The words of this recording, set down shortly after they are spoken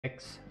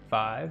6,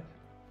 5.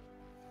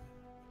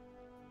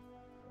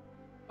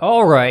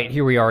 All right,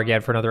 here we are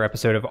again for another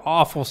episode of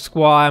Awful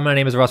Squad. My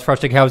name is Russ.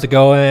 How's it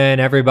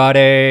going,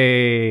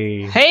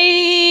 everybody?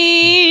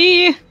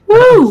 Hey!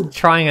 Woo!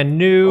 Trying a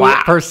new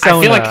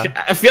persona.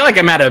 I feel like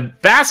I'm at a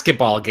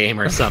basketball game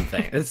or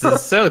something. This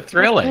is so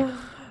thrilling. We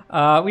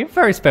have a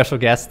very special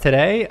guest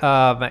today.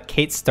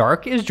 Kate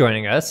Stark is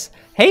joining us.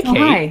 Hey, Kate. Oh,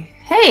 hi.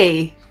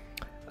 Hey.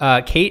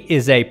 Kate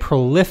is a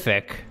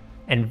prolific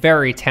and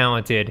very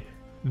talented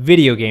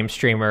video game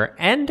streamer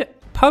and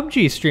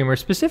PUBG streamer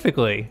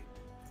specifically.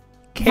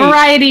 Kate,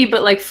 variety,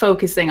 but like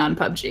focusing on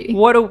PUBG.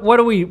 What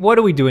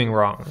are we doing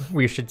wrong?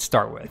 We should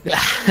start with.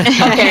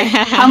 Okay.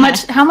 How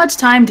much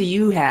time do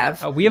you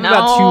have? We have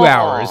about 2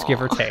 hours,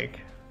 give or take.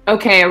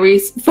 Okay, are we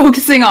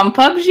focusing on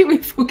PUBG? Are we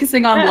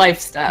focusing on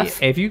life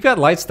stuff? If you've got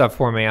light stuff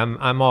for me,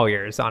 I'm all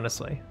yours,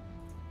 honestly.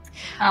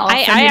 I'll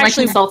send you my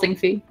consulting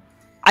fee.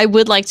 I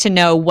would like to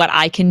know what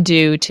I can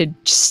do to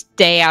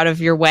stay out of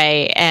your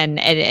way and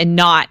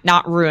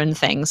not ruin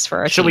things for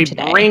our Should team we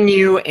today. bring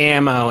you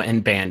ammo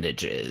and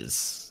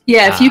bandages?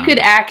 Yeah, if you could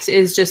act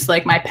as just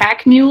like my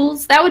pack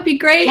mules, that would be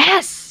great.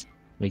 Yes.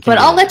 But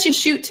I'll let you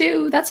shoot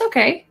too. That's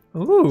okay.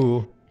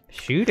 Ooh,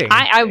 shooting.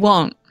 I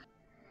won't.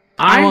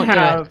 I won't do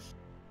it.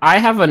 I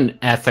have an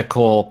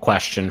ethical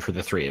question for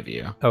the three of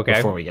you. Okay.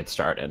 Before we get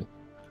started.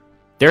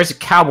 There's a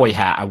cowboy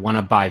hat I want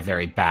to buy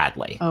very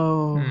badly.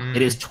 Oh.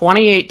 It is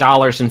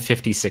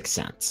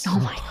 $28.56. Oh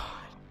my god.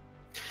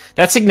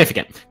 That's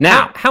significant.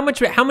 Now, how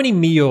many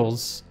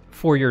meals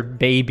for your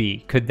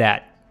baby could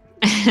that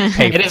pay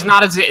for? it is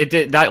not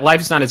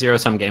life is not a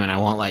zero-sum game, and I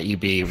won't let you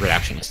be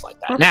reductionist like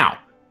that.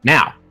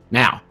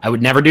 Now, I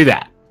would never do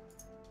that.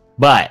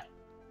 But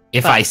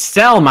if I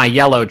sell my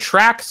yellow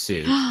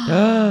tracksuit,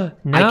 No.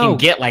 I can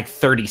get like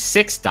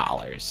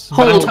 $36.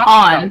 Hold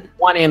on.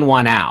 One in,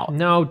 one out.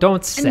 No,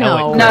 don't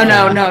sell it.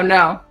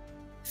 No.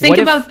 Think What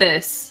if- about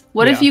this.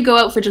 What if Yeah. you go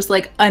out for just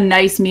like a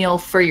nice meal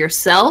for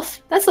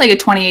yourself? That's like a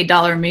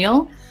 $28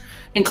 meal,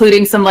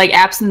 including some like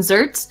apps and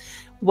desserts.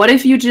 What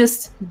if you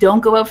just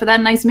don't go out for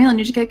that nice meal and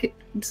you just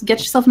get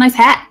yourself a nice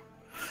hat?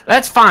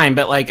 That's fine,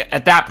 but like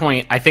at that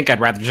point, I think I'd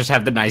rather just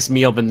have the nice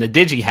meal than the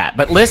digi hat.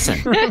 But listen,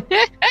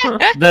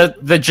 the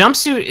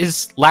jumpsuit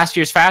is last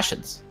year's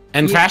fashions,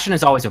 and fashion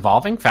is always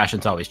evolving.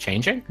 Fashion's always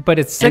changing. But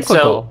it's And so-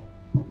 cyclical.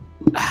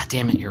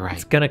 Damn it, you're right.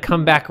 It's gonna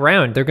come back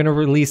around. They're gonna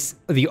release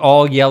the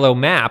all yellow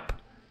map,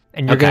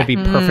 and you're gonna be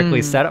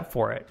perfectly set up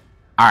for it.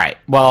 All right.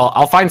 Well,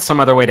 I'll find some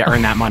other way to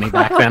earn that money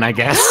back then, I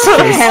guess.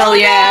 Hell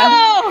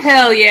yeah.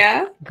 Hell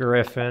yeah.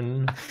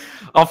 Griffin.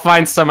 I'll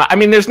find some. I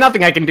mean, there's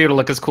nothing I can do to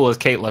look as cool as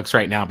Kate looks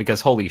right now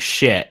because holy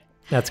shit.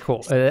 That's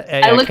cool.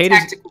 I look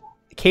tactical.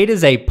 Kate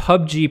is a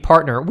PUBG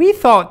partner. We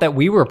thought that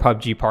we were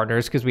PUBG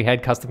partners because we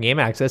had custom game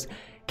access.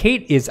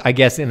 Kate is, I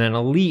guess, in an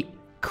elite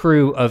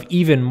crew of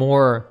even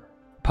more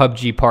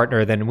PUBG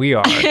partner than we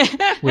are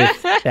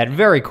with that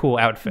very cool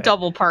outfit.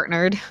 Double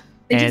partnered.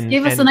 They just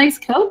gave us a nice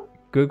coat.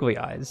 Googly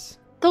eyes.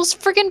 Those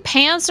freaking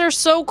pants are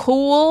so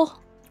cool.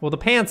 Well, the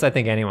pants, I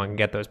think anyone can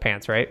get those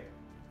pants, right?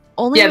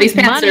 Only Yeah, these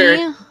with pants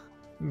money. are-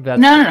 That's,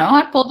 No.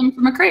 I pulled them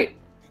from a crate.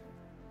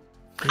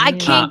 I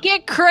can't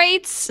get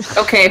crates.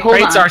 Okay, hold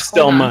on. Rates are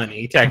still hold on.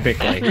 money,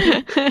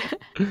 technically.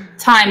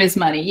 Time is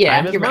money. Yeah,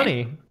 Time is you're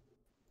money.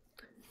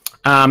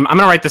 I'm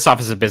gonna write this off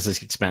as a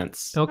business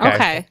expense Okay.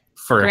 Okay.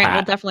 for a Grant will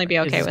hat. definitely be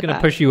Is okay this with going to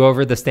that. push you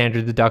over the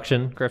standard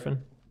deduction,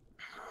 Griffin?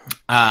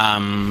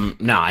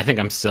 No, I think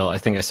I still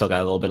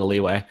got a little bit of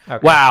leeway. Okay.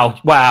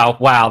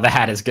 Wow, the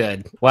hat is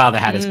good. Wow, the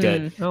hat is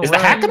good. Oh, Is the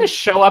wow. hat gonna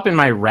show up in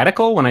my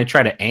reticle when I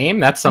try to aim?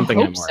 That's something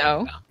hope I'm worried so.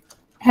 about.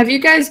 Have you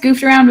guys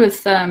goofed around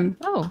with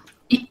Oh.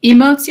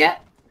 emotes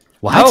yet?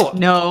 What? Oh,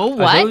 No,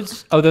 are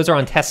what? those are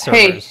on test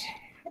Hey. servers.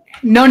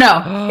 No.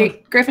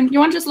 Hey, Griffin, you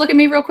want to just look at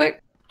me real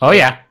quick? Oh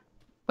yeah.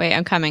 Wait,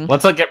 I'm coming.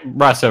 Let's look at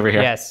Russ over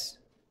here. Yes.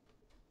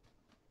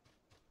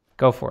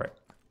 Go for it.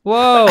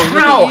 Whoa. look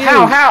How? at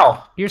you.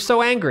 How? You're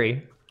so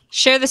angry.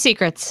 Share the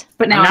secrets.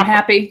 But now I'm I'm not-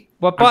 happy.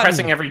 What I'm button?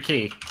 pressing every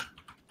key.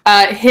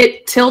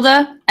 Hit tilde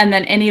and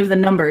then any of the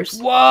numbers.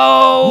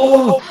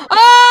 Whoa.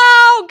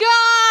 Oh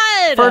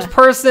God! First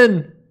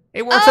person.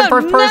 It works in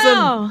first person.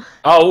 No.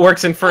 Oh, it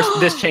works in first.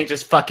 This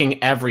changes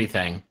fucking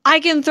everything. I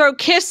can throw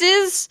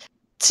kisses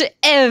to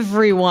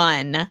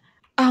everyone.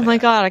 Oh my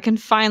God! I can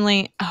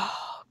finally.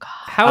 Oh God!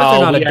 How is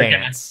there not a we are gonna-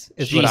 dance?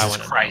 Is what I Jesus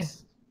want to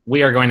Christ.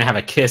 We are going to have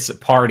a kiss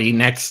party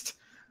next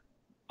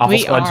Awful We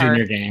Squad are.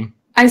 Junior game.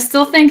 I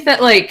still think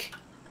that like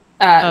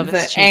Oh, the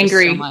this changes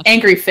so much.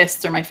 angry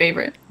fists are my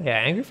favorite. Yeah,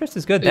 Angry Fist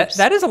is good. Oops.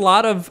 That is a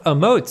lot of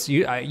emotes.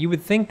 You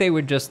would think they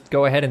would just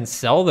go ahead and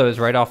sell those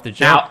right off the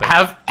Now, jump. but-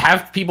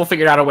 have people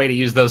figured out a way to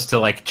use those to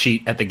like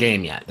cheat at the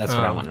game yet? That's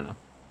what I Oh. want to know.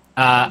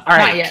 All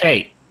right, yet.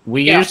 Kate.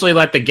 We Yeah. usually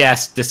let the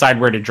guests decide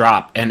where to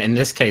drop, and in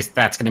this case,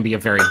 that's going to be a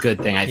very good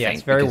thing. I Yeah, think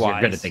it's very because you're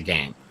good wise. at the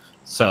game.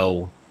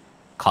 So,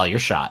 call your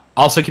shot.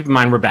 Also, keep in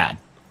mind we're bad.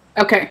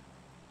 Okay.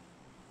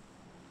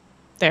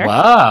 There.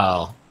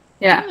 Whoa,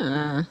 Yeah.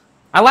 Uh,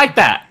 I like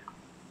that.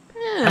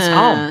 That's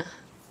home.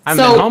 I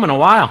haven't So- been home in a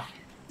while.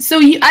 So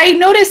I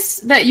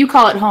noticed that you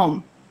call it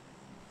home.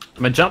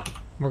 I'm gonna jump.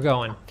 We're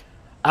going.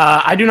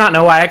 I do not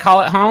know why I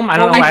call it home. I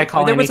don't know why I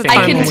call it There was a anything.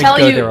 time I can when we tell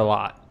go you- there a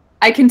lot.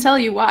 I can tell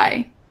you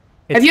why.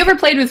 Have you ever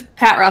played with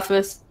Pat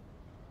Rothfuss?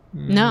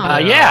 No.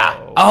 Yeah.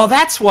 Oh,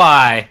 that's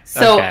why.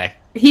 So Okay.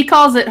 he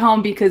calls it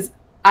home because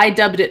I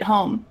dubbed it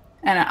home,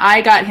 and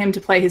I got him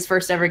to play his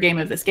first ever game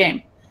of this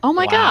game. Oh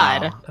my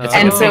god. It's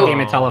And like a so- game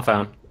of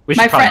telephone. We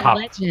My should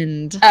probably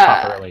friend- Legend.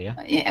 pop early, yeah.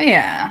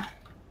 Yeah.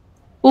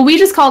 Well, we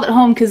just called it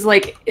home because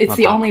like it's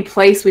the Pop. only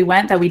place we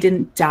went that we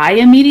didn't die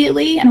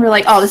immediately, and we're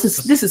like, oh, this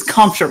is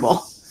comfortable.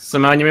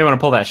 Simone, you may want to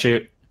pull that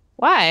chute.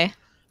 Why?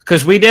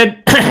 Because we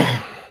did.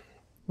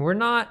 We're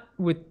not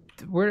with.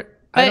 We're.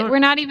 But we're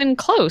not even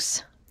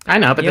close. I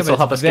know, but Yeah, this will but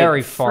help it's us get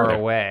very far further.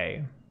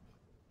 away.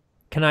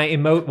 Can I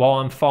emote while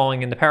I'm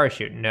falling in the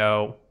parachute?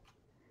 No.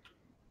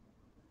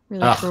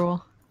 Really Ugh.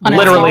 cruel.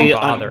 Literally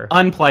Don't bother.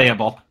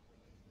 unplayable.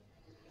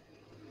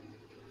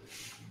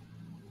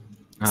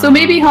 So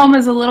maybe home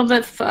is a little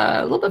bit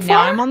Now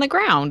far. I'm on the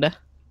ground.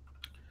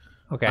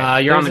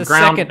 Okay. You're on There's the a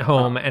ground. second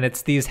home, and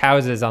it's these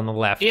houses on the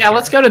left. Yeah, here.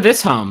 let's go to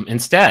this home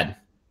instead.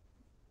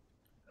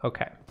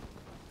 Okay.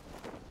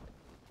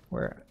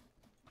 Where?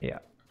 Yeah.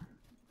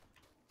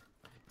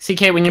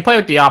 CK, when you play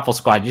with the Awful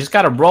Squad, you just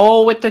got to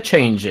roll with the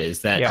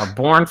changes that Yeah. are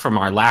born from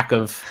our lack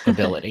of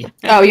ability.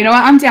 Oh, you know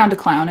what? I'm down to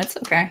clown. It's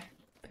okay.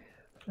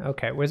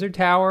 Okay. Wizard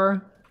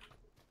Tower.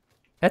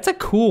 That's a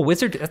cool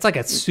wizard. That's like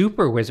a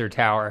super wizard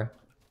tower.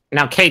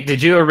 Now, Kate,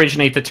 did you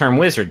originate the term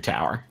Wizard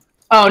Tower?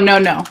 Oh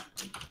no.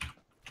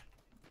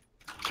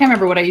 Can't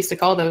remember what I used to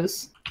call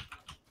those.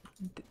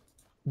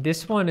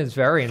 This one is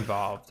very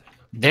involved.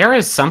 There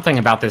is something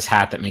about this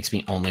hat that makes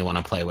me only want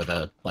to play with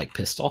a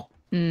pistol.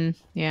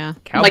 Yeah.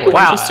 Cowboy Like a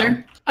Wow.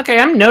 Winchester. Okay,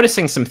 I'm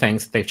noticing some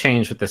things that they've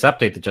changed with this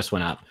update that just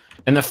went up.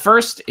 And the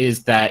first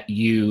is that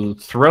you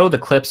throw the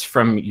clips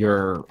from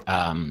your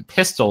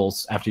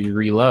pistols after you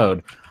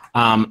reload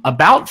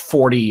about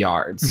 40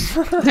 yards.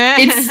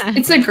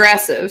 It's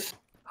aggressive.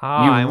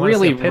 Ah, I You wanna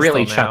see a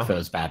really pistol now. chuck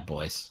those bad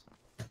boys.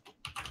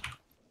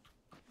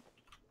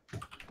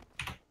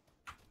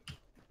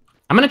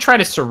 I'm going to try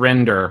to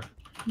surrender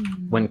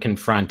when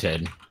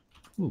confronted.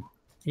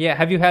 Yeah.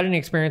 Have you had any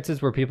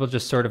experiences where people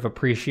just sort of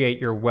appreciate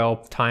your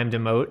well-timed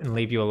emote and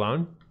leave you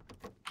alone?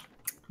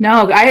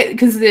 No,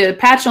 because the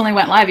patch only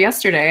went live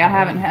yesterday. I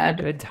haven't had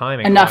Good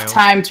timing. enough Kyle.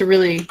 time to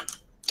really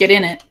get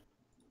in it.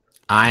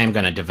 I am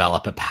going to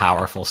develop a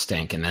powerful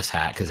stink in this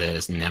hat because it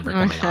is never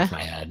coming off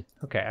my head.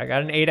 Okay, I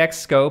got an 8x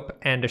scope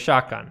and a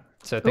shotgun,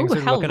 so things Ooh,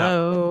 are looking up.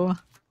 hello.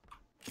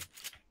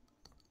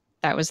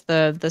 That was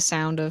the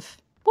sound of.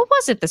 What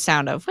was it? The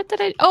sound of? What did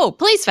I? Oh,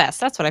 police vest.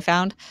 That's what I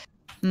found.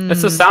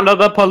 It's the sound of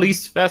the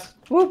police vest.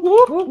 Whoop,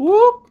 whoop, whoop,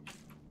 whoop.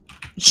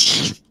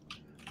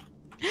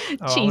 Oh,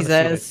 I wanna see the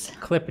Jesus.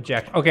 clip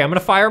eject. Okay, I'm gonna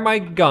fire my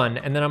gun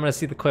and then I'm gonna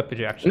see the clip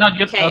ejection. No,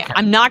 just, Okay,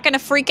 I'm not gonna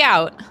freak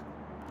out.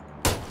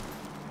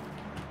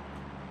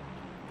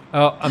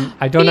 Oh,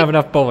 I don't have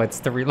enough bullets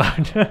to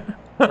reload.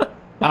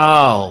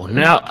 Oh,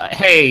 no.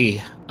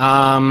 Hey,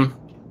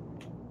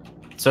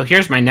 so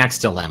here's my next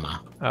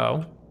dilemma.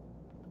 Oh,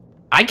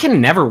 I can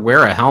never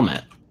wear a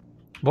helmet.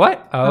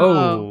 what?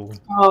 Oh,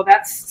 Oh,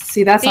 that's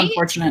See?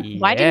 unfortunate.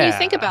 Why didn't you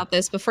think Yeah. about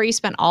this before you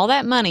spent all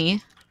that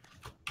money?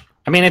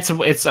 I mean,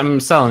 I'm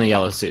selling a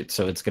yellow suit,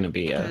 so it's going to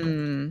be a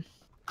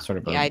sort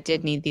of a... Yeah, I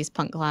did need these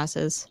punk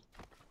glasses.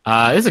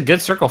 This is a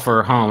good circle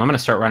for home. I'm going to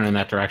start running in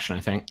that direction, I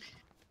think.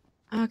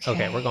 Okay.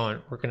 Okay, we're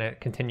gonna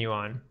continue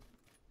on.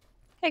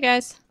 Hey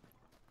guys.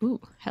 Ooh,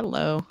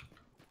 hello.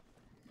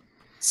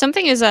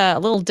 Something is a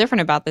little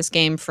different about this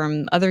game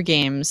from other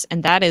games,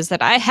 and that is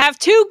that I have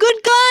 2 good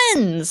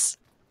guns.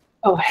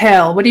 Oh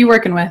hell, what are you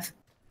working with?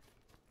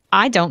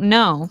 I don't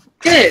know.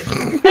 Good.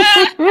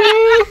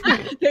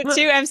 They're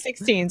 2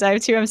 M16s. I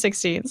have 2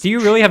 M16s. Do you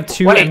really have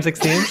 2 Wait.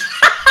 M16s?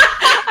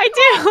 I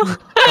do.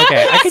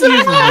 Okay, I could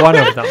use one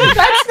of them.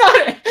 That's not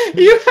it.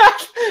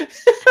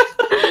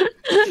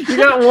 You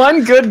got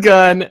one good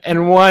gun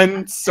and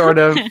one sort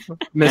of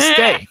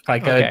mistake.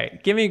 Like Okay,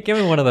 give me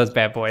one of those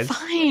bad boys.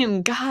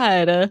 Fine.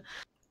 God.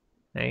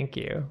 Thank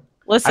you.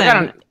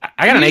 Listen.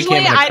 I got an AK usually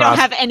and a I don't cross.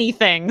 have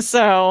anything,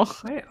 so.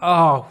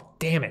 Oh,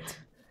 damn it.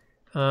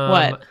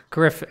 What?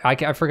 Griff,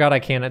 I forgot I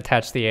can't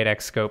attach the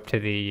 8x scope to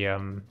the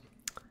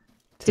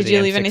Did the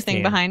you leave M16.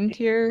 anything behind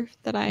here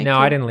that I? No,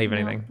 could- I didn't leave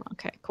anything.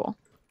 Okay, cool.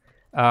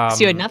 So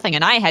you had nothing,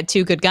 and I had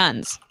 2 good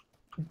guns.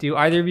 Do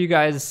either of you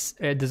guys?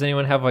 Does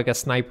anyone have like a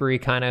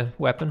snipery kind of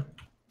weapon?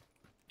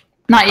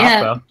 Not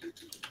yet. Crossbow.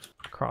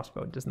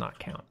 Crossbow does not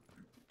count.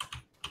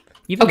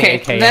 Even Okay,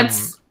 the AKM,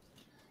 that's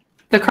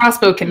the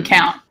crossbow can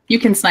count. You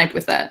can snipe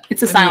with that.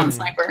 It's a silent mean-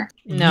 sniper.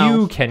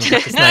 No. You can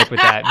snipe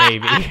with that,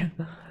 maybe.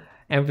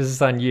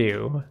 Emphasis on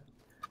you.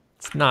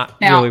 It's not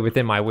Now- really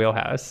within my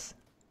wheelhouse.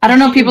 I don't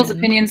know people's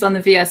opinions on the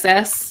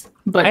VSS,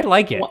 but I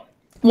like it.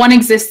 One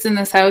exists in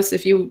this house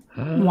if you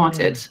want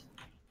it.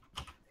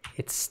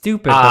 It's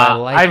stupid, but I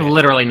like I've it.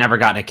 literally never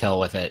gotten a kill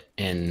with it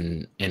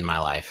in my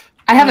life.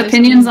 I have What is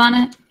opinions on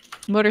it.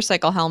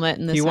 Motorcycle helmet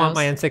in this Do you want house.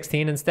 my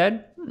N16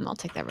 instead, I'll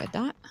take that red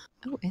dot.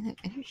 Oh, and that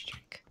energy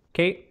drink.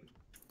 Kate?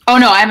 Oh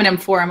no, I have an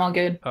M4. I'm all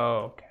good.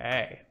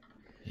 Okay.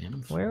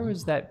 Where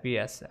was that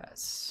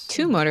VSS?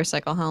 2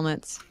 motorcycle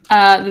helmets.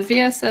 The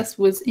VSS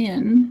was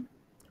in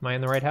Am I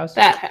in the right house?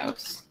 that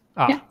house.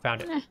 Ah, yeah.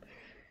 found it.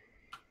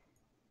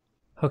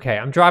 Okay,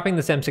 I'm dropping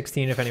this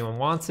M16 if anyone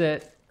wants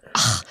it.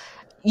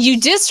 You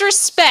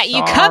disrespect.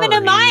 You come into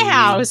my Sorry.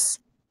 house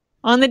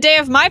on the day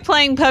of my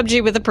playing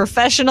PUBG with a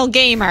professional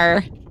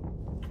gamer,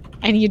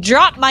 and you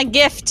drop my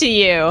gift to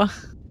you.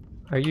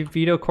 Are you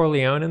Vito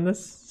Corleone in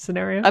this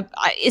scenario?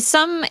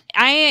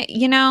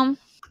 You know,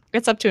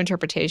 it's up to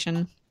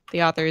interpretation.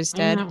 The author is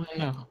dead. I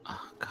know.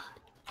 Oh, God.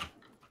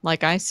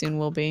 Like I soon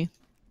will be.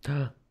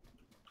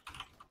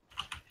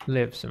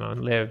 Live,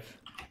 Simone, live.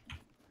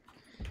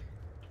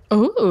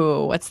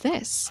 Ooh, what's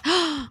this?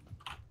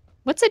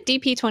 What's a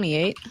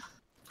DP-28?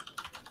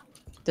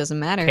 Doesn't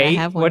matter. I Kate,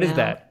 have one what is now.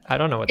 that? I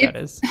don't know what that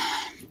is.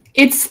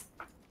 It's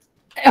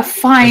a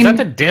fine Is that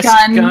the disc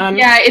gun?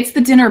 Yeah, it's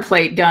the dinner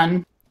plate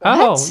gun.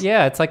 Oh, What?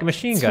 yeah, it's like a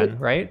machine It's gun, what-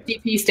 right?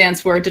 DP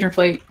stands for dinner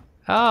plate.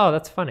 Oh,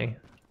 that's funny.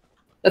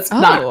 That's Oh.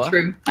 not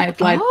true. I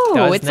lied. Oh,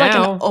 Does it's like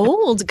now. an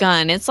old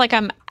gun. It's like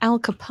I'm Al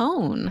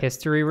Capone.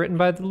 History written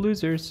by the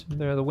losers.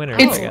 They're the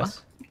winners, It's- I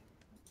guess.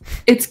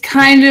 It's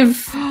kind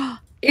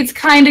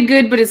of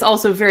good, but it's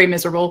also very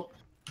miserable.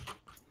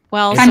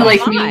 Well, Kinda so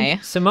like am me. I.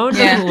 Simone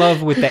Yeah. doesn't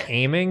love with the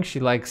aiming.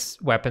 She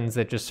likes weapons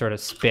that just sort of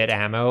spit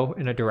ammo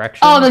in a direction.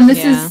 Oh, then this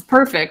Yeah. is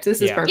perfect.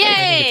 This is Yeah. perfect. I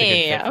think it's a good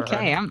Yay! fit for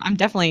Okay, her. I'm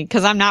definitely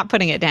because I'm not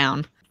putting it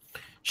down.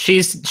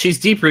 She's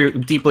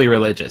deeply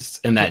religious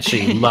in that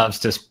she loves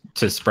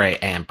to spray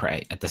and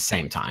pray at the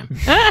same time.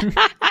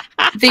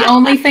 The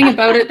only thing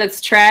about it that's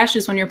trash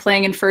is when you're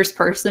playing in first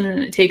person and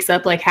it takes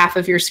up like half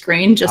of your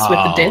screen just with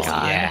the disc.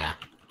 Yeah.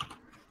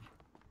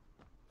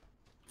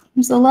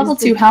 There's a level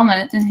 2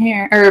 helmet in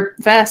here, or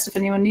vest if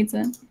anyone needs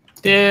it.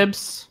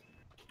 Dibs.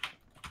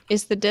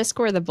 Is the disc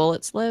where the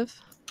bullets live?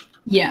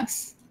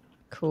 Yes.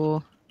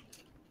 Cool.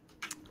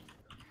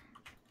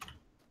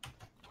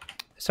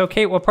 So,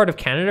 Kate, what part of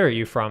Canada are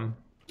you from?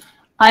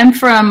 I'm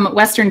from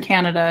Western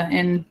Canada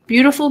in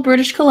beautiful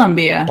British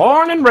Columbia.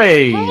 Born and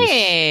raised.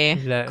 Hey.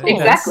 Is that, Cool.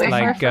 Exactly. That's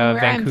like Far from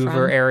where I'm Vancouver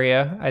from.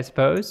 area, I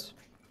suppose.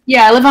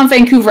 Yeah, I live on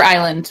Vancouver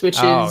Island, which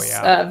Oh, is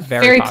yeah.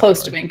 Very very close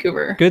to popular.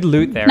 Vancouver. Good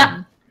loot there.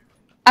 No.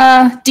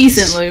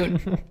 Decent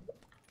loot.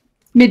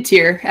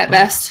 Mid-tier at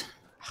best.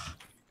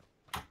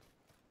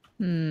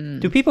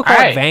 Do people call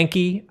Alright. it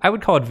Vanky? I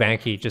would call it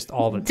Vanky just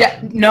all the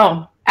time.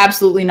 No,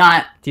 absolutely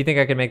not. Do you think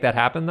I could make that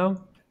happen,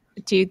 though?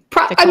 Do you?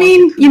 I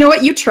mean, you know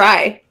what? You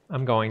try.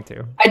 I'm going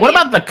to. What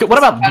about the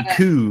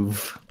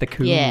couve? The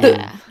coup.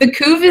 Yeah. The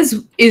Couve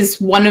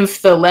is one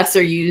of the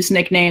lesser used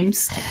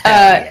nicknames.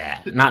 Yeah,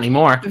 not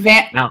anymore.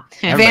 No.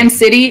 Van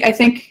City, I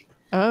think.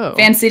 Oh.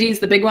 Van City is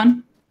the big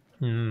one.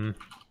 Hmm.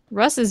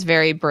 Russ is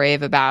very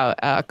brave about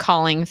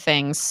calling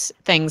things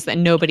that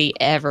nobody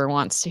ever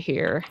wants to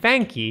hear.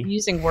 Vanky.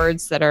 Using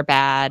words that are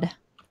bad.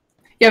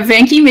 Yeah,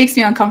 Vanky makes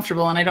me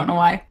uncomfortable, and I don't know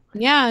why.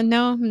 Yeah,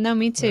 no,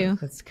 me too.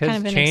 It's because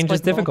Kind of change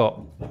is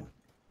inexplicable. difficult.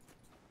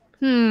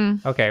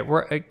 Okay,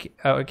 we're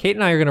Kate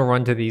and I are gonna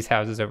run to these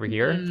houses over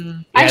here.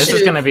 Yeah, this is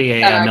should've, going to be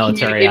a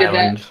military communicated that.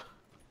 island.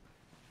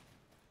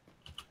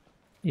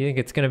 You think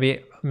it's gonna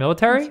be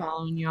military? I'm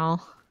following y'all.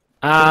 Could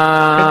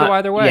go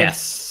either way.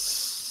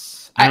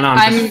 Yes. I don't know.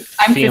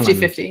 I'm feeling-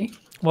 50-50.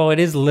 Well, it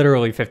is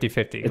literally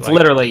 50-50. It's like-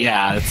 literally,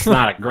 yeah. It's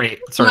not a great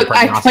sort of Look,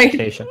 I played-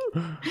 prognostication.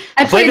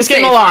 I played this game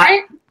a safe, lot.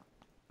 right?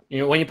 You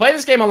know, when you play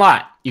this game a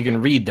lot, you can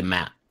read the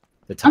map.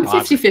 The I'm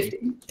topography.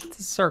 50-50. It's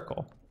a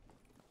circle.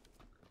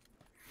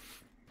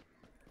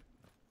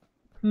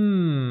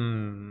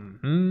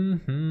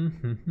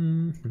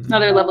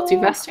 Another level 2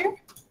 vest here.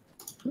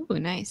 Ooh,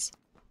 nice.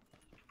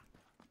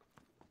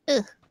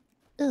 Ugh.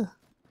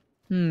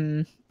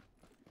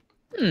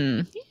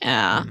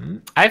 Yeah.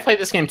 I've played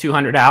this game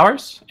 200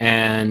 hours,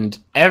 and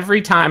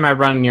every time I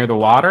run near the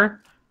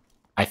water,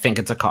 I think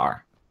it's a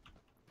car.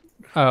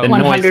 Oh, The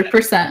noise-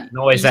 100%.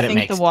 Noise You that it think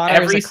makes the water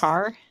every is a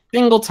car?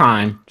 single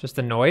time. just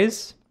a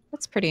noise?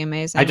 That's pretty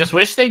amazing. I just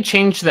wish they'd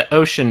change the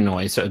ocean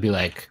noise so it would be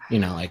like, you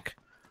know, like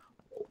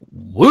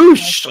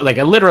whoosh, like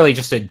literally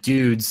just a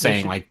dude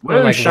saying like Or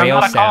like whoosh, I'm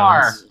whale not a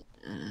car. sounds.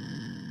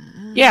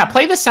 Yeah,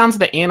 play the sounds of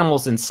the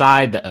animals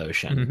inside the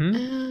ocean.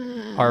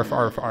 Mm-hmm. Arf,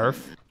 arf,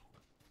 arf.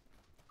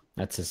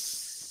 That's a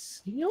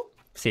seal.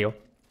 Seal.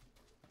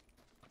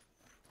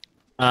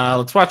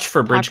 Let's watch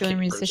for bridge Popular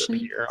keepers musician? over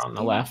here on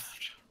the left.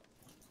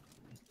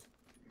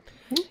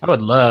 I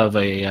would love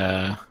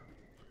a.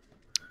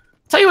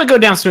 Tell you what, go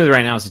down smooth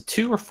right now is a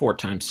 2 or 4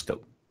 times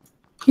scope.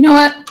 You know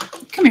what?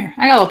 Come here.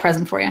 I got a little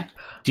present for you.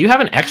 Do you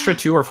have an extra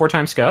 2 or 4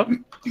 times scope?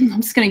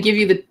 I'm just going to give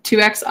you the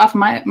 2x off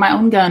my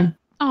own gun.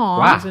 Aw.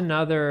 Wow. There's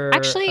another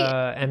Actually-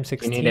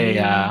 M16. You need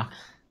a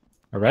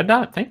red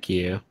dot. Thank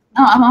you.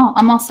 No,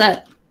 I'm all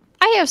set.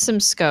 I have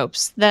some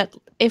scopes that,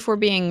 if we're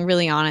being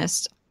really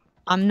honest,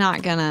 I'm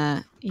not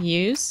gonna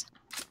use.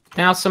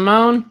 Now,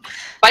 Simone.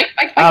 Bike.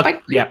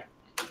 Yeah.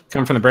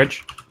 Coming from the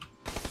bridge.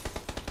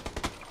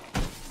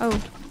 Oh,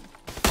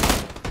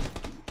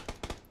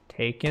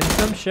 Taking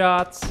some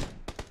shots.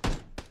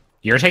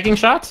 You're taking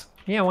shots?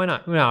 Yeah, why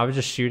not? No, I was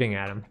just shooting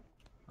at him.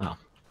 Oh.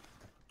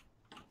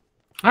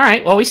 All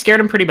right. Well, we scared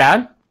him pretty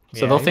bad,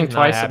 so Yeah, they'll he think was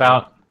not twice happy.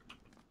 about.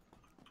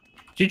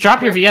 Did you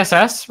drop your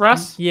VSS,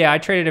 Russ? Yeah, I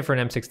traded it for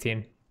an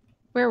M16.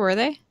 Where were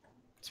they?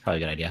 It's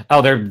probably a good idea.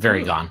 Oh, they're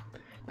very gone.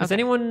 Does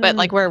anyone? But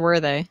like, where were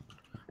they?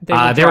 They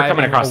were they were coming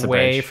driving across the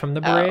away bridge. from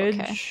the Oh, okay.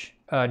 bridge.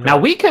 Now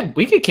we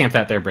could camp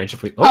at their bridge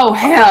if we. Oh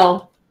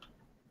hell!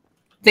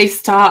 They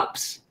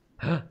stopped.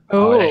 Are they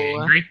Oh,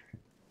 angry?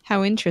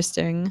 how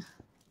interesting.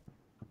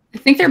 I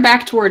think they're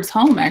back towards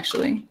home,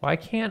 actually. Why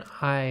can't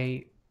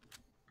I?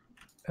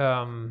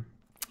 I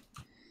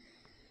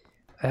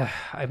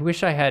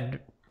wish I had.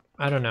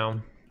 I don't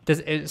know.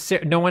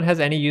 No one has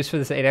any use for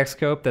this 8x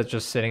scope that's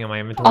just sitting in my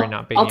inventory,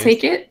 not being I'll used?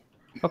 take it.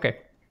 Okay.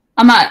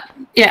 I'm not.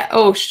 Yeah.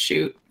 Oh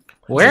shoot.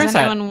 Where Does is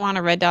that? anyone want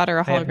a red dot or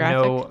a I have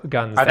holographic? no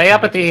guns. Are that they can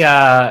up at be-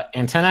 the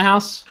antenna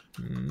house?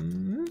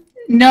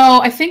 No,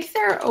 I think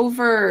they're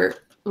over.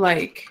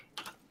 Like,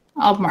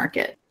 I'll mark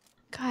it.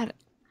 God,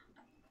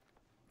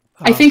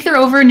 I think they're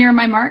over near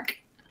my mark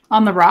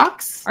on the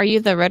rocks. are you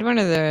the red one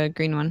or the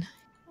green one?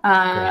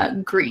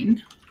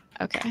 Green.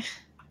 Okay.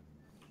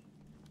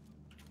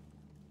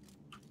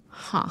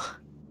 Huh.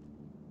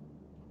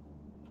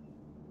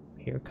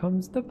 Here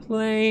comes the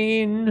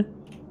plane.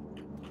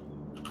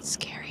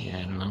 Scary. Yeah,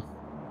 I don't know.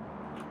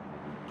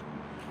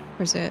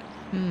 Where's it?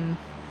 Hmm.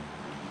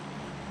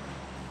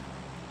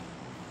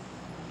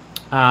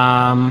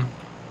 Kind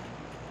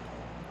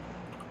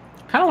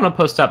of want to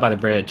post up by the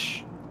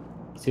bridge.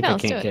 See if Yeah, I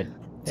let's do can't it. get. See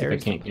if There's I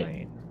the can't get.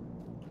 plane.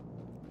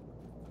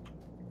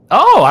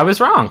 Oh, I was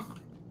wrong.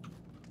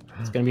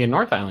 It's gonna be a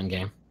North Island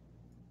game.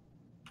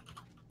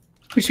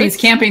 Which means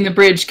camping the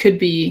bridge could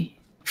be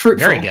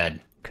fruitful. Very good.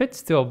 Could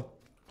still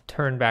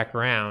turn back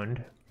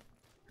around.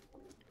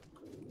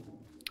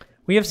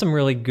 We have some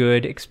really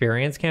good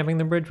experience camping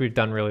the bridge. We've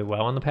done really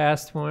well in the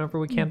past whenever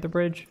we camped the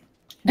bridge.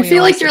 I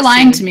feel like you're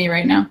lying to me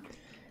right now.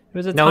 It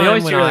was a No, we time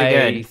always when do really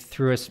I good.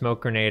 threw a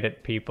smoke grenade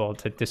at people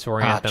to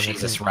disorient Oh, them.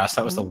 Jesus, Russ,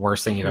 that was the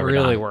worst thing you've ever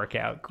really done. work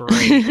out great.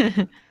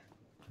 I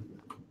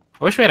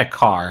wish we had a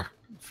car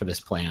for this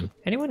plan.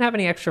 Anyone have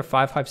any extra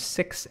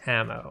 5.56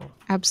 ammo?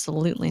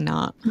 Absolutely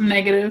not.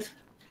 Negative.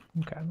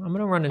 Okay, I'm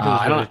gonna run into I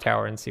this don't- other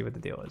tower and see what the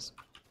deal is.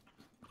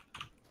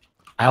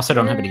 I also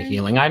don't have any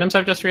healing items,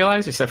 I've just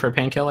realized, except for a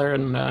painkiller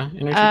and energy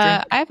drink.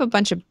 I have a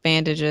bunch of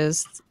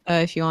bandages.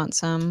 If you want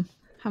some.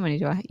 How many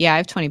do I? Yeah, I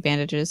have 20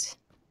 bandages,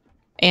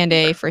 and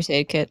a first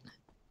aid kit.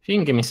 If you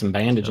can give me some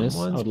bandages, I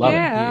Someone's would love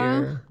been it. Yeah.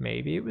 here.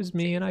 Maybe it was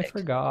me and I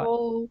forgot.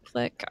 Oh,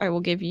 click. I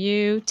will give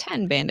you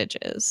 10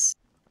 bandages.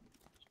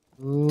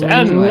 10 Ooh.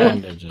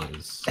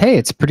 bandages. Hey,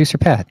 it's producer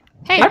Pat.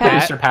 Hey, Hi, Pat.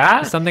 producer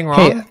Pat. Is something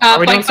Hey, wrong? Are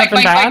we doing Bike,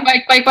 something bad?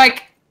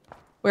 bike.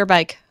 Where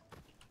bike?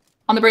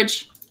 On the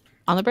bridge.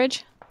 On the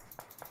bridge?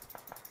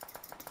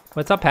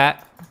 What's up,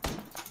 Pat?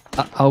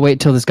 I'll wait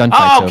till this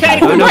gunfight's Oh, over. okay.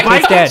 Oh, no, Who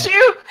Kate's dead.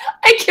 you?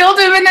 I killed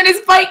him and then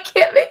his bike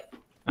hit me.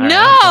 All right,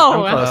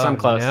 No! I'm close. I'm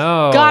close.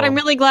 No. God, I'm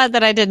really glad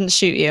that I didn't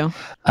shoot you.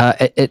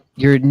 At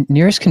your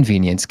nearest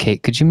convenience,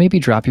 Kate, could you maybe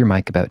drop your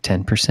mic about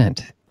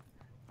 10%?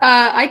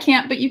 I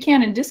can't, but you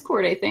can in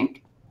Discord, I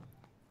think.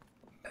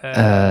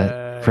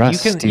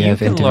 Russ, do you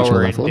have individual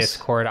lower in levels?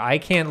 Discord. I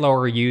can't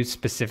lower you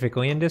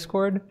specifically in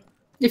Discord.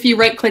 If you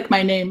right click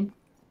my name.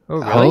 Oh,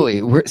 really?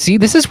 Holy, see,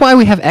 this is why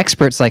we have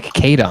experts like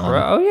Kate on.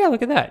 Oh, yeah,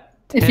 look at that.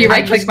 If you 10.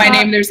 right click my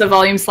name, there's a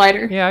volume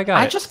slider. Yeah, I got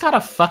I it. just got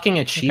a fucking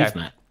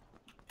achievement.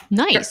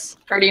 Nice.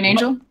 Guardian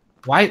Angel.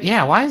 Why?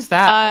 Yeah, why is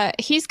that?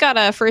 He's got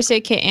a first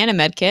aid kit and a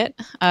med kit.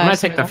 I'm gonna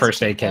so take the that's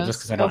first aid kit those. just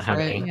because I Go don't have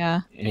for it,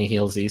 any Yeah.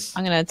 healsies.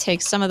 I'm gonna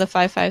take some of the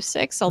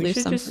 5.56. I'll We leave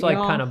should some just for like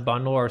y'all. kind of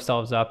bundle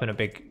ourselves up in a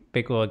big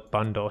like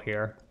bundle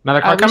here.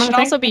 Another car We coming? should I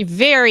think? also be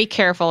very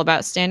careful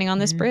about standing on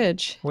this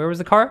bridge. Where was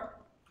the car?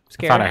 I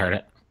Scared. thought I heard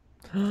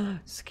it.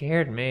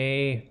 Scared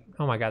me.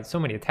 Oh my god, so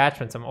many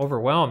attachments. I'm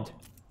overwhelmed.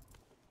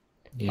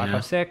 Yeah.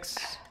 5.56.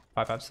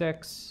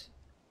 5.56.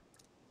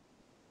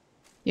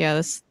 Yeah,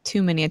 that's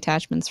too many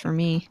attachments for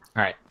me.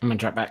 All right, I'm gonna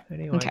drop back.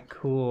 Any Okay. like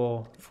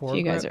cool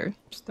You guys foregrip are.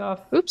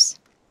 stuff? Oops.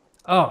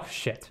 Oh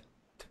shit.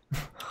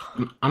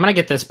 I'm gonna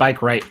get this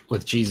bike right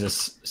with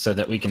Jesus so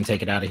that we can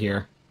take it out of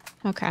here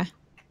Okay.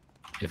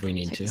 if we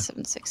need Take to. the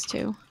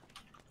 7.62.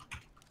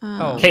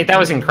 Oh. Kate, that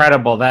was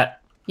incredible. I've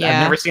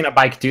Yeah. never seen a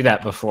bike do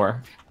that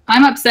before.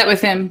 I'm upset with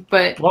him,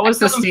 but What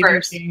was I the killed him Stephen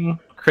first. King?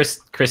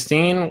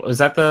 Christine? Was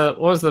that what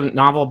was the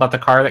novel about the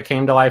car that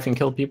came to life and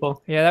killed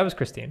people? Yeah, that was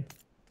Christine.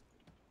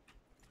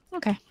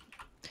 Okay.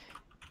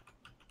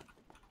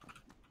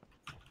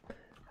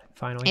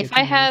 Finally. If get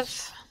to I have.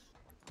 use-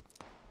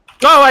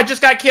 Oh, I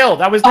just got killed.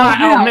 I was not.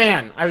 no. Oh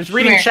man, I was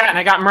reading here. chat and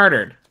I got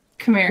murdered.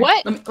 Come here.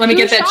 What? Let me Who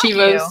get that shot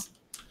Chivos. you?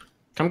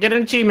 Come get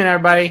an achievement,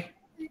 everybody.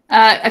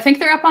 I think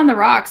they're up on the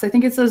rocks. I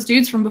think it's those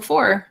dudes from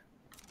before.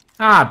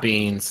 Ah,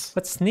 beans.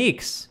 What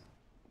sneaks?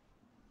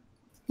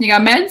 You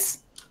got meds?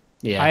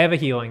 Yeah. I have a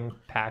healing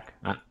pack.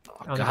 Oh, on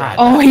the God. ground.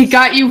 Oh, he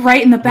got you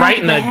right in the back Right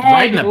of in the the head.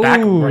 right in the back.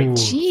 Ooh. Right.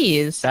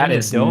 Jeez. That In the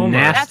is dome.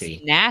 nasty.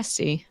 That's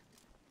nasty.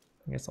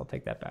 I guess I'll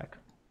take that back.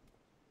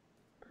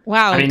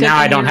 Wow. I mean, good now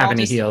I thing don't you're have all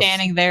any just heals.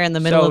 Standing there in the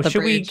middle So of the should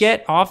bridge. we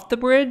get off the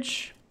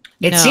bridge?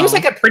 It No. seems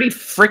like a pretty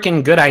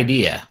freaking good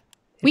idea.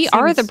 We It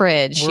are the seems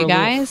bridge, we're you a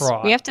little guys.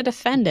 fraught. We have to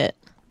defend it.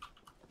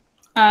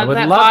 would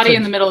That love body to-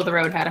 in the middle of the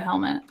road had a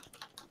helmet.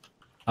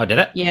 Oh, did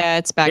it? Yeah,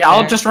 it's back Yeah, there.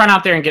 I'll just run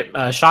out there and get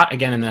shot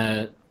again in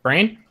the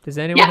brain. Does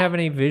anyone Yeah. have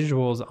any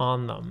visuals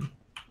on them?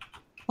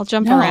 I'll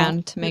jump No,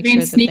 around to they're make being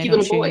sure that sneaky they don't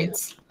little shoot you.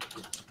 boys.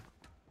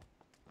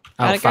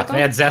 Oh, Got it, fuck. Griffin?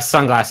 They had Zest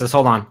sunglasses.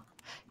 Hold on.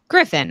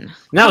 Griffin.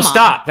 No, come on.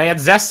 stop. They had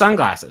Zest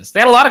sunglasses. They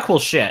had a lot of cool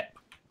shit.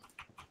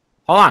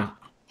 Hold on.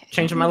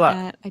 Changing my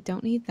look. I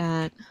don't need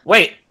that.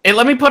 Wait,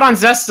 let me put on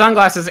Zest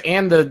sunglasses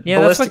and the Yeah,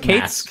 that's ballistic what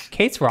mask.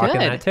 Kate's rocking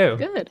Good. that too.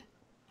 Good.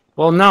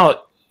 Well,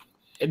 no.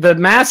 The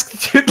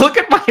mask, dude, look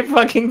at my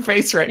fucking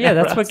face right now. Yeah,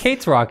 that's what Russ.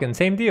 Kate's rocking.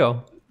 Same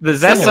deal. The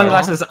Zest Similar.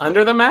 sunglasses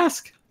under the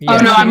mask? Yeah, Oh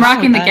no, I'm she-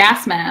 rocking the that.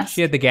 gas mask.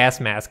 She had the gas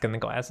mask and the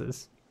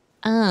glasses.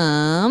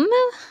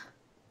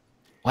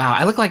 Wow,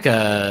 I look like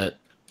a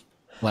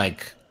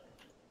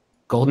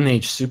golden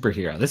age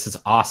superhero. This is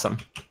awesome.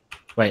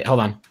 Wait, hold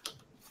on.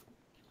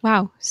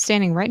 Wow,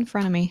 standing right in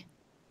front of me.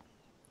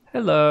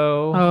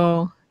 Hello.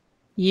 Oh,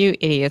 you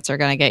idiots are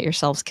gonna get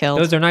yourselves killed.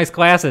 Those are nice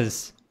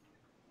glasses.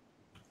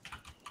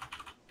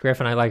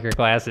 Griffin, I like your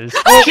glasses.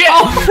 Shit!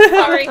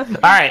 Sorry. All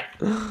right.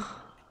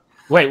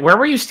 Wait, where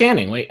were you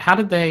standing? Wait, how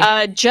did they?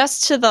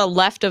 Just to the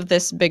left of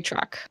this big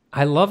truck.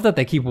 I love that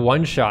they keep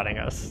one-shotting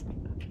us.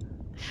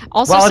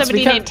 Also, Well, it's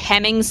somebody because- named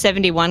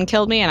Hemming71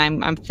 killed me,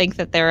 and I think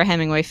that they're a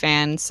Hemingway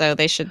fan, so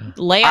they should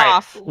lay All right,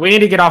 off. we need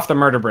to get off the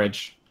murder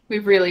bridge. We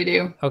really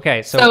do.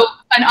 Okay, so, So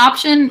an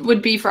option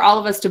would be for all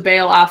of us to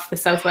bail off the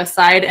southwest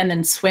side and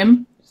then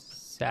swim.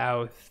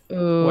 southwest.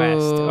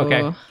 Ooh.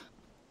 Okay,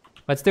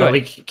 let's do But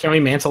it. can we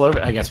mantle over?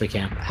 I guess we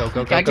can. Go, go,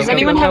 go, God, go, does go,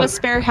 anyone go, have go. a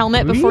spare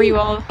helmet before you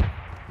all?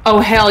 Oh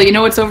hell, you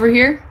know what's over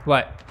here?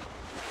 What?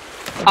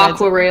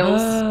 Aqua rails.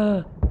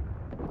 I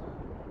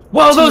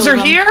Whoa, those Two are of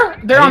them. here?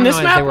 They're didn't on this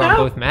realize map they were now? on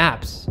both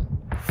maps.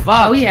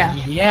 Fuck. Oh, yeah.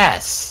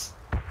 Yes.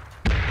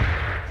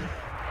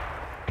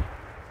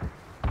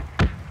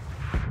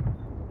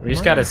 We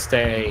just gotta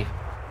stay.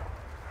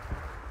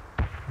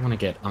 I want to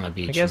get on the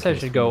beach. I guess in I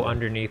case should go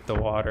underneath the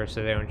water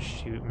so they don't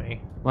shoot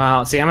me.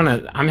 Well, see,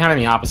 I'm having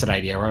the opposite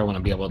idea where I want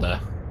to be able to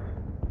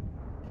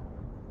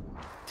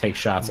take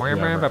shots. At whoever.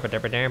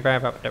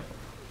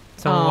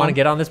 Someone Aw. want to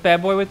get on this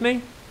bad boy with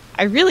me?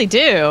 I really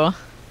do.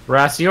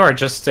 Russ, you are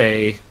just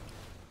a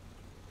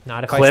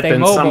Not if I clip stay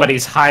in mobile.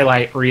 somebody's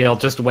highlight reel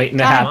just waiting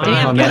to God happen.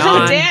 damn! on, the get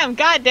God on. damn!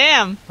 God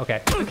damn!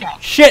 Okay.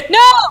 Shit!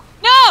 No!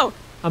 No!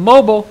 I'm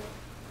mobile.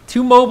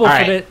 Too mobile All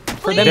for right.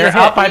 for them They're to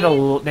up hit. by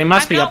the. They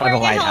must I'm be not up by the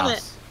wearing a helmet.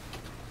 lighthouse.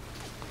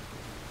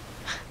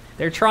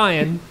 They're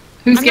trying.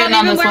 Who's I'm getting not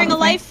on even this wearing a one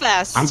with me? life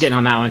vest. I'm getting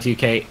on that one too,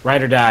 Kate.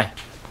 Ride or die.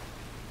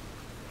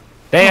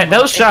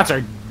 Those shots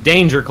are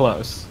danger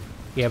close.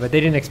 Yeah, but they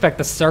didn't expect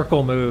the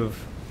circle move.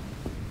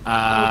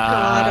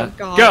 God, oh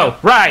God. Go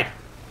ride.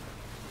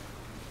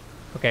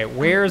 Okay,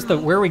 where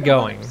are we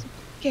going?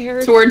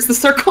 Scared. Towards the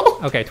circle.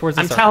 Okay, towards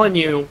the I'm circle. telling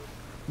you,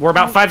 we're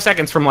about 5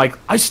 seconds from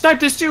I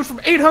sniped this dude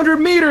from 800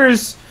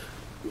 meters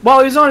while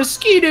he was on a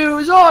ski-doo. It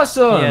was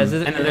awesome. Yeah, is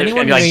and then there's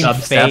anyone gonna be named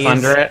dubstep FaZe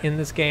under it. in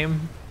this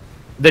game?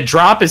 The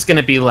drop is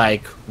gonna be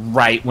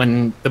right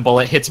when the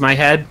bullet hits my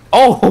head.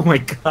 Oh my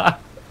god.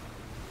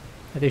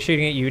 Are they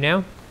shooting at you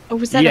now? Oh,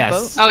 was that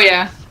Yes. a boat? Oh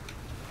yeah.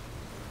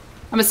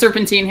 I'm a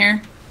serpentine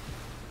here.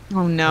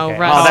 Oh no, Okay.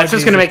 Russ. Oh, that's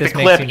just gonna make This the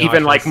makes clip you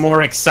even nauseous.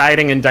 more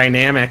exciting and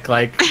dynamic.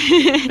 They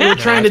were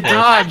trying to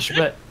dodge,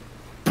 but.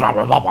 Blah,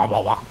 blah, blah, blah,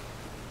 blah, blah.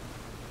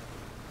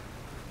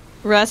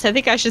 Russ, I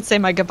think I should say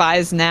my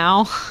goodbyes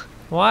now.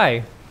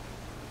 Why?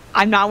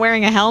 I'm not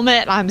wearing a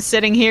helmet. I'm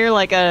sitting here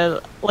like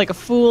a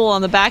fool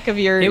on the back of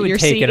your It would your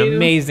take an Sea-Doo.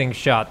 amazing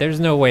shot. There's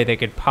no way they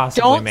could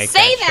possibly Don't make say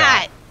that.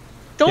 that. Shot.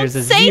 Don't There's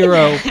a say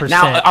 0%.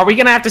 Now, are we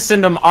gonna have to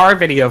send them our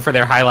video for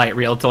their highlight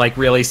reel to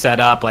really set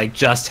up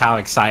just how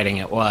exciting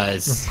it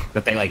was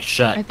that they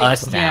shut I think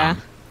us so. down?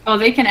 Yeah. Oh,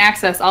 they can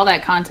access all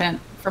that content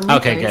from replays.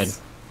 Okay, good.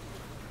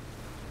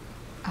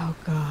 Oh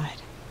God.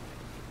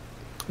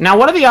 Now,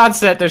 what are the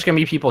odds that there's gonna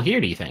be people here?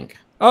 Do you think?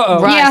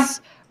 Uh-oh.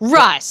 Russ.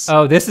 Russ.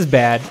 Oh, this is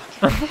bad.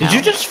 Did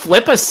you just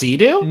flip a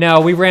Sea-Doo? No,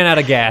 we ran out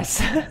of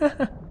gas.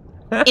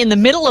 In the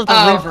middle of the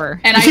Oh,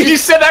 river. and I You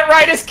just, said that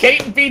right as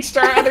Kate beached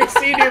our other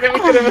Sea-Doo that we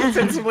could have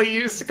ostensibly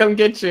used to come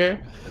get you.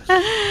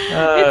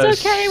 Oh,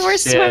 It's okay. We're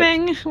shit.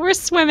 swimming. We're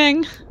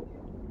swimming.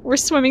 We're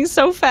swimming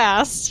so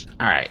fast.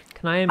 All right.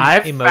 Can I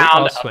I've emote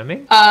found- while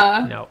swimming?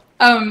 No.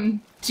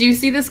 do you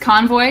see this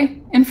convoy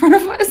in front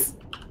of us?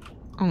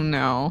 Oh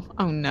no.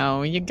 Oh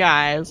no. You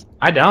guys.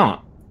 I don't.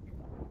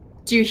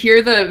 Do you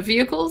hear the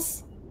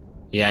vehicles?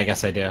 Yeah, I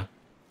guess I do.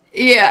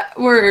 Yeah,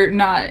 we're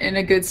not in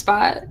a good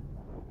spot.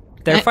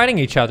 They're fighting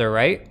each other,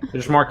 right?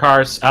 There's more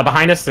cars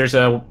behind us. There's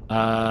a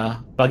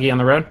buggy on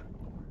the road.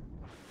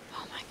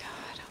 Oh my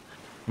God.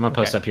 I'm gonna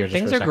post Okay. up here. Just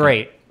Things for a are second.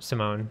 great,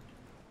 Simone.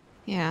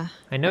 Yeah.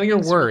 I know you're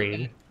Everything's really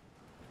worried,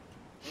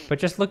 but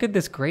just look at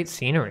this great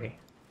scenery.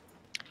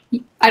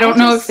 I don't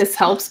know if just- this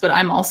helps, but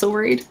I'm also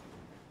worried.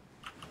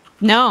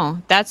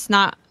 No, that's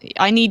not.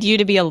 I need you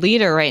to be a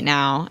leader right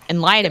now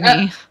and lie to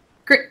me.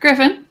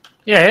 Griffin,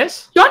 Yeah, it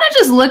is. you want to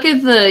just look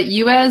at the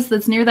US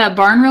that's near that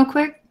barn real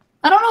quick?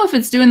 I don't know if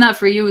it's doing that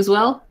for you as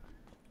well.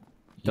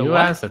 The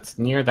U.S. That's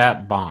near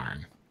that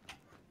barn.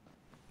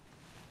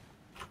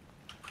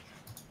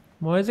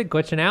 What is it,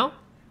 glitching out?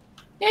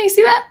 Yeah, you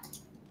see that?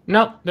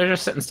 Nope, they're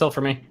just sitting still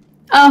for me.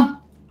 Oh.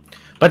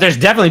 But there's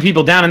definitely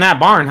people down in that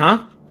barn,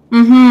 huh?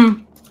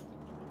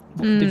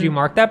 Mm-hmm. Did you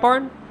mark that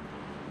barn?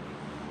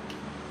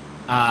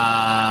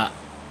 Uh,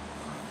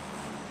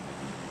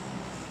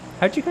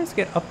 How'd you guys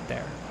get up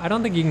there? I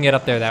don't think you can get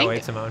up there that way,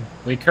 Simone.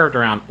 we curved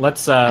around.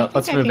 Let's I move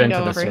can into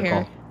go the over circle.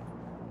 here.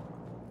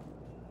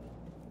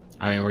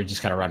 I mean, we're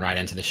just gonna run right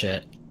into the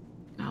shit.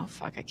 Oh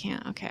fuck, I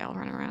can't. Okay, I'll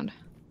run around.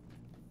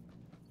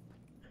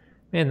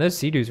 Man, those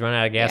Sea-Doos run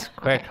out of gas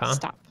quick, okay, huh?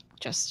 Stop.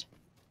 Just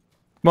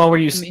Well, were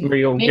you mean, were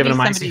you maybe giving them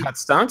icy somebody- hot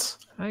stunts?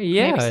 Yeah,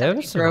 maybe there somebody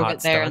was some drove hot it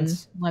there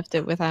stunts. and left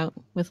it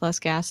with less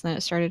gas than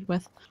it started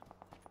with.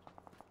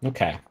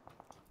 Okay.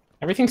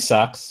 Everything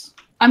sucks.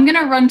 I'm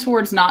gonna run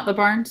towards not the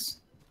barns.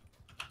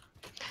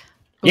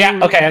 Yeah.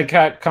 Ooh. Okay. I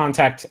got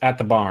contact at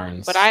the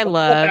barns. What I Let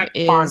love that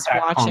is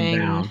contact calm watching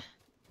down.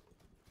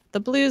 the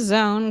blue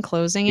zone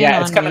closing in Yeah,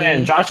 on it's coming me.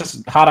 in. Josh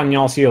is hot on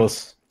y'all's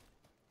heels.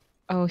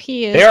 Oh,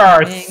 he is. There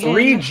are coming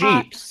 3 in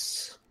hot.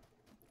 jeeps.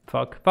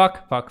 Fuck.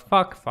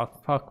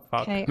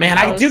 Okay, Man,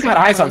 I'm I do close, got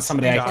I'm eyes on close,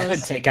 somebody I'm I could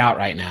close, take out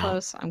right now.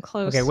 Close. I'm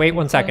close. Okay, wait I'm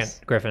one second, close.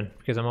 Griffin,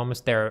 because I'm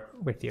almost there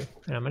with you.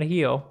 And I'm gonna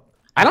heal.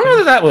 I don't know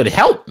that that would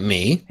help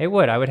me. It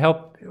would. I would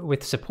help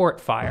with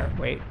support fire.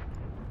 Wait.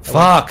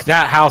 Fuck,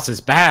 that house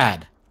is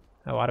bad.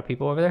 A lot of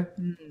people over there?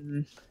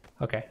 Mm,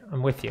 Okay,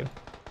 I'm with you.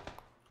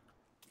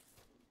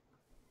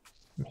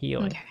 I'm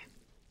healing. okay.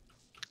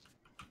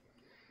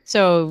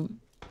 So,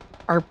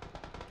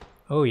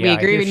 Oh, yeah. we I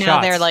agree hear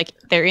now shots.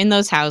 they're in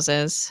those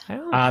houses. I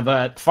don't-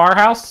 The far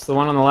house, the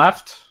one on the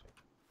left,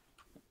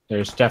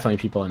 there's definitely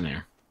people in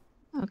there.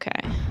 Okay.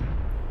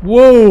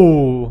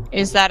 Whoa!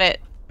 Is that at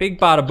Big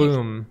bada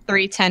boom.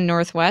 310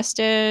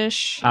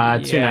 Northwest-ish?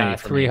 290 Yeah,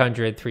 for me.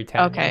 300,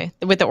 310. Okay,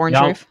 with the orange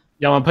Y'all, roof.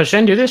 y'all want to push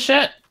in, do this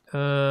shit?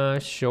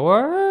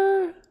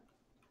 Sure.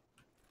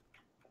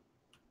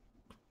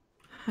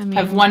 I mean,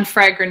 I have 1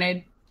 frag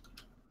grenade.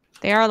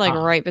 they are like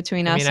Ah. right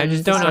between I us. mean, I and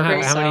just don't know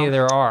Sucker, how many so-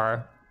 there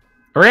are.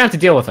 We're gonna have to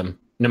deal with them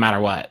no matter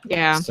what.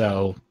 Yeah,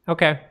 So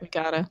Okay. we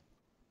gotta.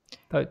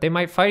 But they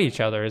might fight each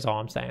other, is all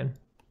I'm saying.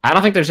 I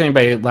don't think there's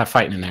anybody left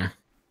fighting in there.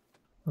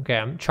 Okay,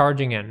 I'm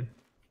charging in.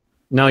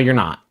 No, you're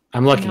not.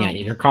 I'm looking No. at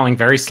you. You're crawling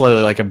very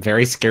slowly like a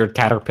very scared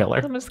caterpillar.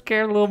 I'm a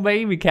scared little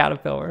baby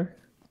caterpillar.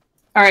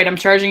 All right, I'm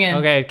charging in.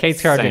 Okay,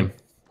 Kate's charging.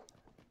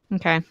 Same.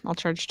 Okay, I'll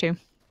charge too.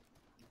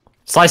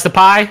 Slice the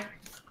pie.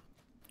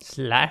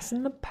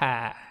 Slicing the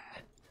pie.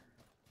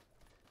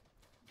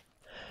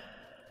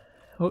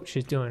 Oh,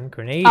 she's doing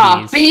grenades.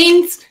 Aw,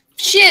 beans!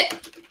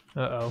 Shit!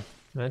 Uh-oh.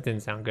 That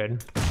didn't sound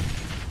good.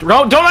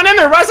 Don't run in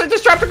there, Russ! I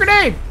just dropped a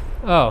grenade!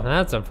 Oh,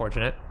 that's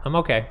unfortunate. I'm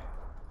okay.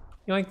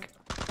 Yoink.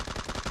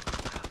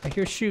 I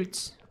hear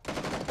shoots.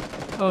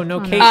 Oh, no, Oh, no.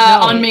 Kate, no.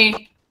 On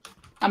me.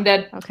 I'm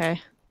dead.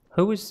 Okay.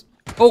 Who was...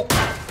 Oh!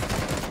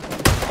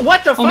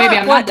 What the Oh, fuck? maybe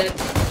I'm What? not dead.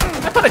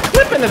 I put a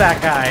clip into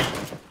that guy.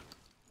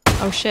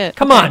 Oh shit.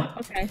 Come Okay, on!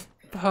 Okay.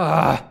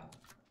 Ah.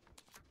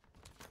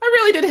 I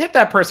really did hit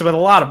that person with a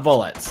lot of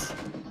bullets.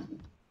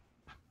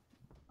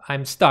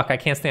 I'm stuck. I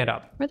can't stand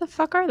up. Where the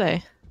fuck are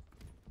they?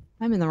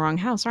 I'm in the wrong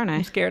house, aren't I?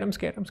 I'm scared. I'm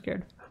scared. I'm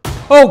scared.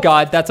 Oh,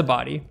 God. That's a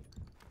body.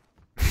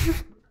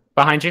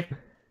 Behind you.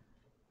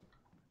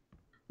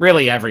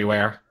 Really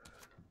everywhere.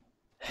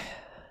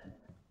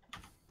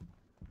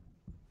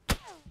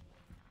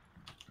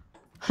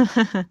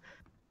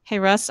 Hey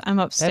Russ, I'm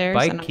That upstairs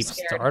bike and I'm keeps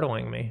scared.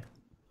 startling me.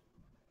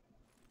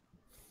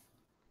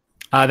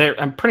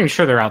 I'm pretty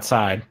sure they're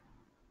outside.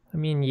 I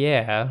mean,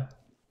 yeah.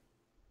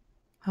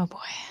 Oh boy.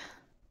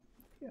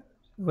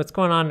 What's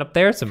going on up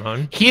there,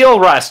 Simone? Heal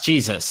Russ,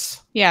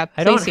 Jesus. Yeah,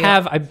 I don't please heal.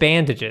 have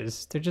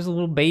bandages. They're just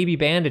little baby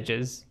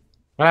bandages.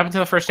 What happened to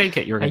the first aid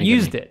kit you were I going to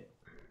used it.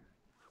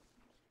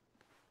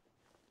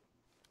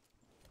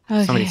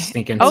 Okay. Somebody's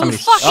sneaking. Oh,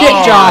 Somebody's... fuck Shit,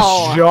 Oh,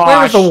 Josh. Josh. Where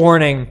was the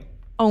warning?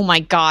 Oh my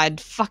god,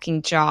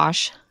 fucking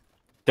Josh.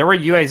 There were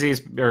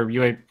UAZs or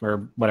UA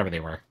or whatever they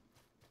were.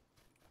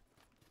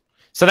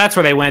 So that's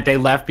where they went. They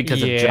left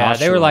because of Yeah, Josh.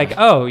 they were like,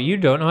 oh, you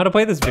don't know how to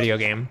play this video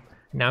game.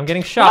 Now I'm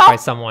getting shot by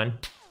someone.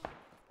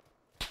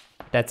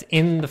 That's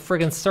in the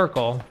friggin'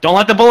 circle. Don't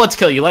let the bullets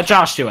kill you. Let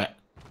Josh do it.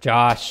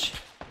 Josh.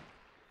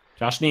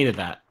 Josh needed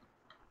that.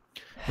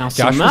 Now,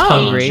 Josh was Simone,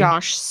 hungry.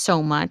 Josh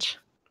so much.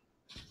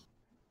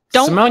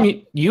 Don't-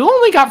 Simone, you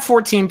only got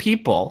 14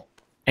 people,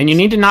 and you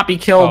need to not be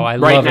killed Oh, I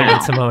right love it now.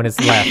 when Simone is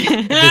left.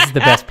 This is the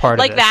best part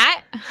like of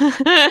this.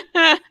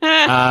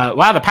 that?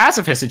 Wow, the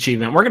pacifist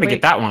achievement. We're gonna Wait,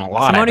 get that one a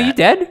lot. Simone, I are you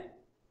bet. dead?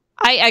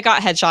 I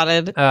got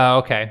headshotted. Oh,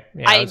 okay.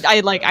 Yeah,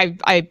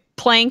 I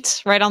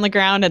planked right on the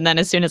ground, and then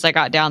as soon as I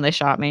got down, they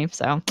shot me.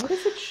 So What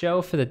does it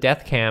show for the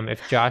death cam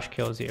if Josh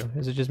kills you?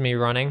 Is it just me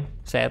running,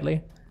 sadly?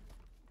 I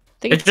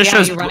think It just yeah,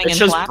 shows. you running It and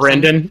shows collapsing.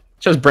 Brendan. It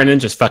shows Brendan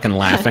just fucking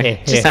laughing.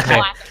 Just Yeah.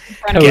 collapsing in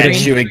front of Coding. Get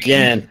me. you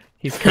again.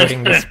 He's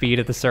coding the speed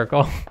of the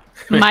circle.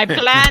 My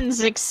plan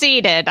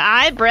succeeded.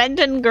 I,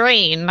 Brendan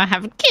Green,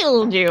 have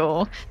killed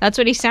you. That's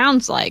what he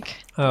sounds like.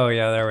 Oh,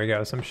 yeah, there we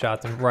go. Some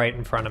shots right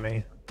in front of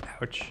me.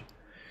 Ouch.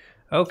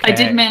 Okay. I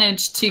did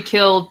manage to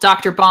kill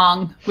Dr.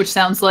 Bong, which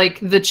sounds like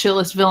the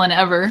chillest villain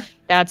ever.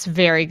 That's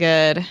very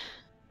good.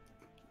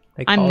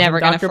 They call I'm him never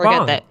gonna Dr. forget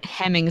Bong. that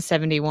Hemming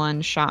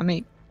 71 shot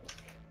me.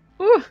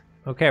 Whew.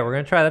 Okay, we're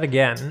gonna try that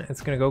again.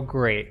 It's gonna go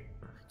great.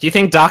 Do you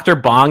think Dr.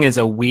 Bong is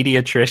a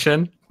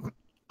weediatrician?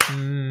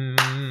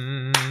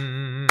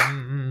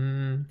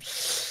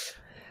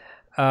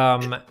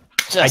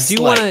 I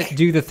do want to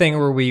do the thing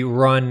where we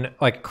run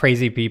like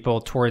crazy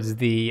people towards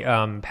the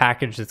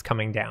package that's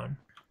coming down.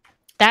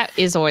 That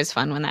is always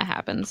fun when that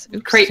happens.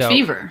 Oops. Crate So-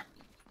 fever.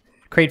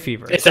 Crate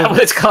fever. Is that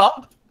what it's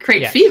called?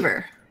 Crate Yes.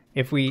 fever.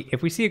 If we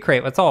see a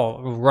crate, let's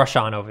all rush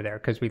on over there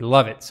because we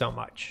love it so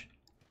much.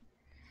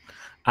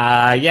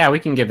 Yeah, we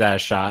can give that a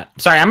shot.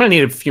 Sorry, I'm gonna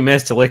need a few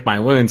minutes to lick my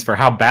wounds for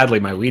how badly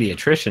my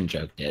weediatrician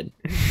joke did.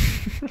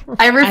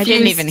 I refuse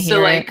didn't even to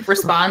hear like it.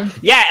 respond.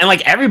 Yeah, and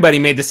like everybody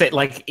made the same.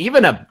 Like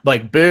even a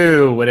like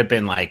boo would have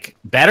been like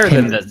better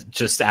than the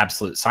just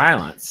absolute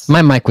silence.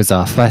 My mic was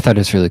off. I thought it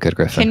was really good,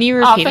 Griffin. Can you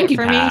Oh, repeat thank it you,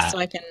 for me Pat. so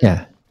I can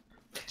Yeah.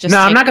 just No,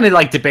 I'm take- not gonna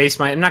like debase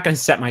my. I'm not gonna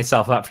set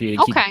myself up for you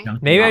to keep. Okay. dunking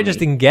Maybe on I just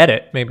me. didn't get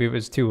it. Maybe it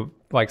was too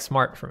like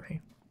smart for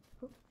me.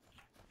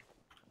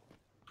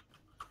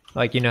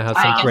 Like you know how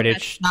I some guess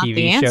British that's not the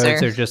TV shows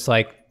answer. are just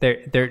like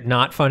they're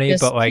not funny,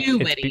 Just but like too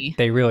it's, witty.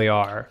 they really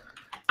are.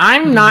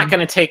 I'm not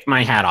gonna take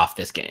my hat off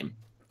this game.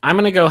 I'm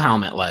gonna go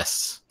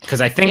helmetless because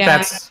I think Yeah.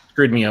 that's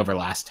screwed me over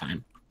last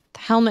time.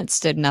 The helmets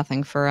did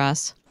nothing for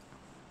us.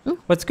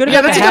 What's good Yeah,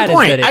 about that's the a hat good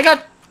point. is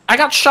that I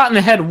got shot in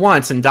the head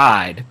once and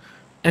died,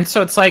 and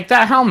so it's like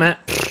that helmet.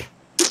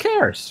 Who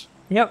cares?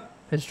 yep,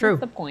 it's true.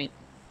 What's the point?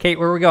 Kate,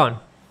 where are we going?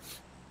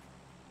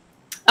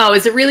 Oh,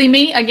 is it really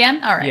me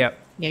again? All right. Yep.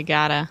 You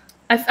gotta.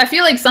 I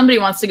feel like somebody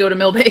wants to go to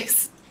mill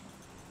base.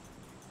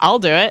 I'll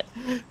do it.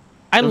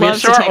 I It'll be a love to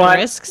short take one.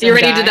 risks. You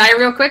and ready to die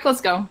real quick? Let's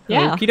go.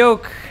 Yeah. Okie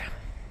doke.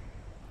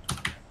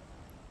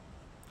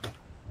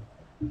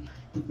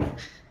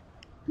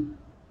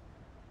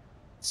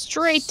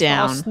 Straight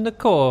down.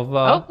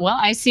 Sosnikova. Oh, well,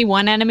 I see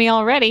one enemy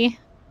already.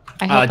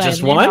 I hope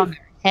Just I land one? on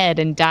their head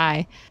and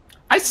die.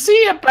 I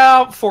see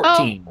about Oh,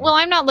 14. well,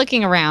 I'm not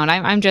looking around.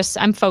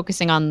 I'm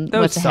focusing on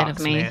Those what's ahead socks,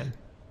 of me. man.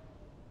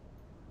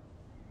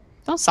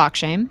 Don't sock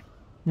shame.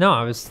 No,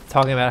 I was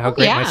talking about how Oh,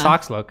 great my yeah.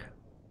 socks look.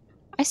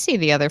 I see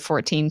the other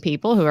 14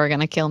 people who are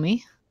gonna kill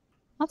me.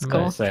 That's I'm cool.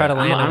 gonna Try to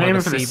land on I'm one aiming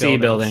of for the the C C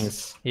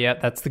buildings. Yeah,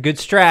 that's the good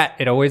strat.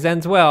 It always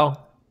ends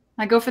well.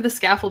 I go for the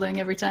scaffolding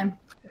every time.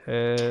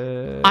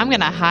 I'm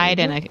gonna hide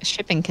in a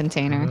shipping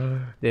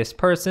container. This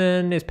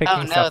person is picking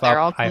Oh, no, stuff they're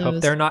all up. I hope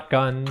closed. they're not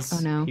guns. Oh,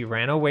 no. He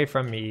ran away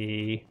from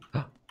me.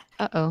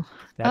 Uh-oh.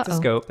 That's a Uh-oh.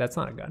 scope. That's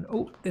not a gun.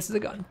 Oh, this is a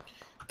gun.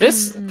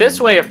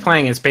 This way of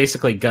playing is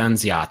basically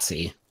guns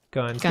Yahtzee.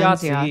 Guns.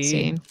 Guns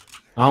Yahtzee. Yahtzee.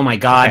 Oh my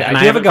god! Okay, and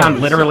I I do have a haven't gun.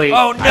 found literally.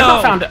 Oh, I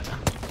haven't no! found.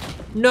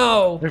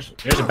 No. There's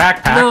a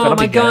backpack. No, That'll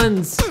my be good.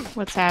 guns.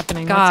 What's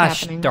happening? Gosh What's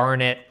happening?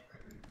 darn it.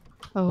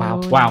 Oh, Wow!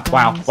 no Wow!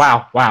 Wow! guns.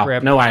 Wow! Wow!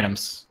 Rip. No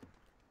items.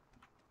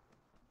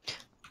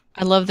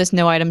 I love this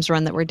no items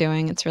run that we're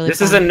doing. It's really This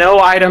fun. is a no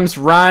items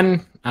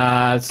run.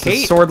 It's a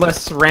Kate.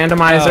 swordless Oh,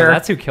 randomizer.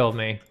 that's who killed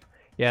me.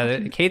 Yeah,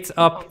 Kate's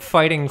up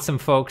fighting some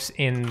folks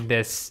in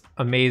this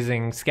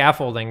amazing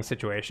scaffolding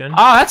situation.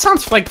 Oh, that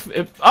sounds like.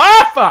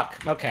 Oh, fuck!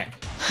 Okay.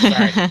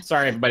 Sorry.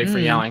 Sorry, everybody, for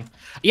yelling.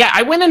 Yeah,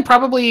 I went in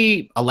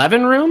probably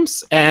 11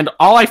 rooms, and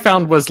all I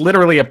found was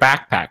literally a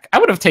backpack. I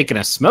would have taken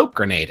a smoke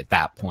grenade at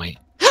that point.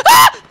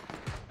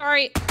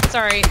 Sorry.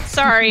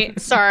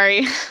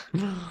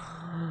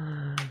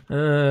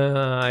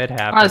 It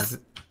happens.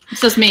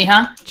 It's just me,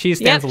 huh? She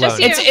stands Yep, just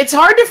alone. you. It's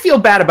hard to feel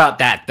bad about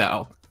that,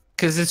 though.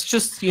 Because it's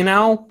just, you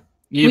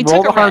We roll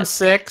took a the hard risk.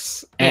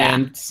 6, Yeah.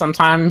 and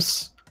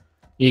sometimes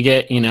you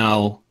get,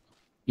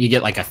 you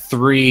get like a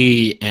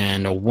 3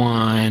 and a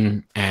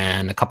 1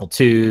 and a couple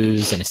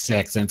 2s and a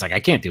 6, and it's like, I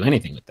can't do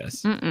anything with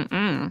this.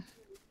 Mm-mm-mm.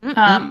 All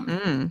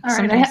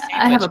right,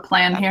 I have a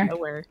plan here.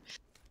 Nowhere.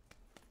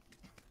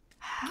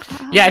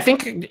 Yeah, I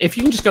think if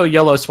you can just go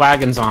YOLO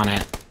Swaggins on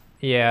it.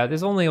 Yeah,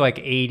 there's only like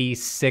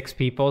 86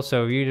 people,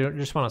 so if you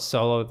just want to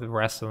solo the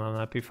rest of them,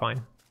 that'd be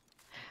fine.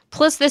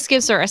 Plus, this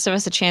gives the rest of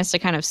us a chance to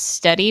kind of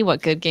study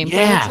what good gameplay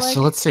Yeah, looks like.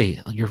 so let's see.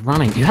 You're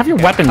running. You have your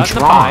weapon Cut in the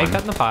drawn. pie,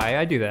 cut in the pie.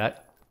 I do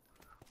that.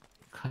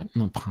 Cut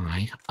in the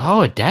pie.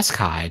 Oh, a desk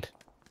hide.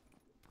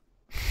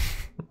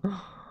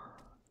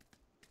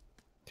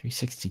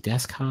 360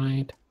 desk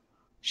hide.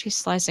 She's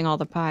slicing all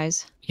the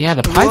pies. Yeah,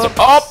 the pies are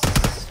up.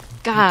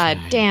 God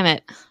Okay. damn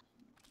it.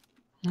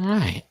 All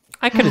right.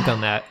 I could have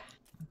done that.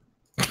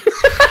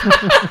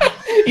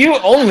 You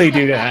only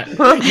do that.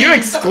 You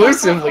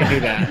exclusively do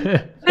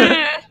that.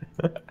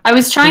 I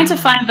was trying to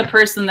find the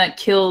person that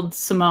killed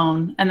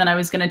Simone, and then I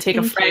was going to take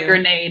a Thank frag you.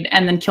 grenade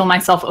and then kill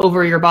myself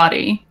over your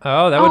body.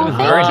 Oh, that would Oh, have been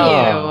thank very you.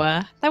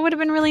 nice. That would have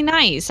been really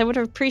nice. I would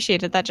have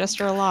appreciated that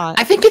gesture a lot.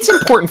 I think it's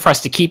important for us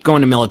to keep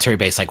going to military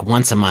base like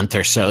once a month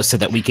or so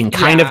that we can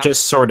kind of Yeah.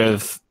 just sort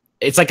of,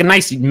 it's like a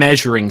nice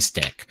measuring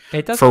stick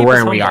It does for keep us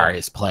where we humble. are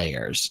as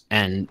players.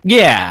 And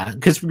yeah,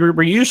 because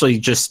we're usually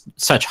just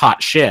such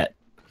hot shit.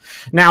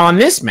 Now on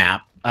this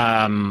map,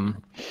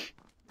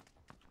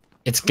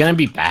 it's going to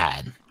be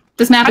bad.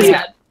 This map is Yeah.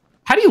 bad.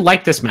 How do you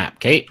like this map,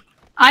 Kate?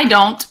 I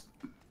don't.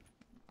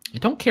 I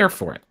don't care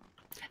for it.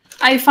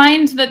 I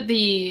find that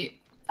the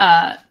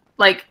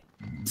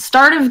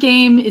Start of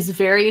game is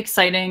very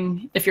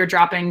exciting if you're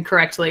dropping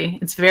correctly.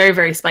 It's very,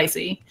 very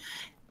spicy.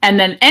 And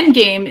then end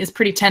game is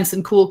pretty tense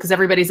and cool because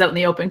everybody's out in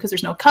the open because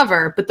there's no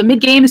cover. But the mid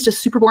game is just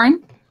super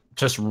boring.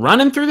 Just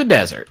running through the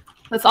desert.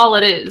 That's all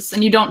it is.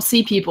 And you don't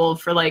see people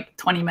for like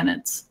 20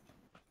 minutes.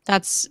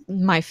 That's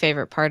my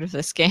favorite part of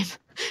this game,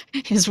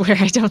 is where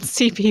I don't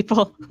see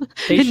people.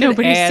 They And should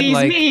nobody add, sees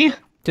like, me.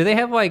 Do they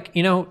have like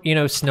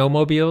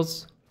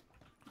snowmobiles?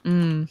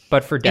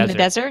 But for In desert. the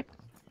desert?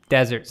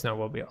 Desert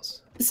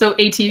snowmobiles. So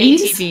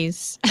ATVs?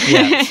 ATVs.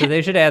 Yeah, so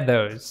they should add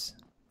those.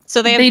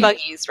 So they have They-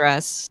 buggies,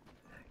 Russ.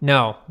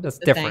 No, that's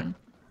The different. thing.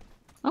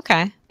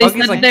 Okay. They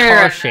Buggy's said like they're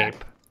car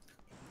shape.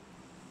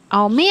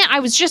 Oh man, I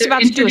was just They're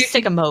about to do a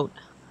introducing- sick emote.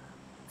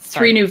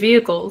 3 new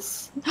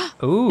vehicles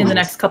Ooh. in the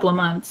next couple of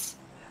months.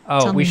 Oh,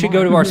 Tell we me should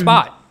more. go to our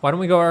spot. Why don't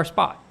we go to our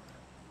spot?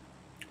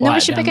 No, we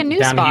What, should pick a new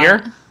down spot.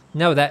 here?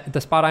 No, the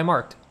spot I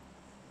marked.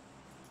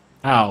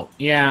 Oh,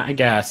 yeah, I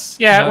guess.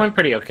 Yeah, No, it went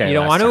pretty okay. You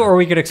don't last want to, time. or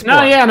we could explore.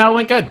 No, yeah, no, it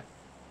went good.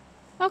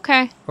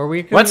 Okay. Or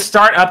we could. Let's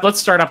start up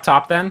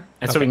top then,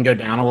 and so Okay. we can go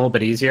down a little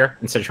bit easier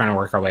instead of trying to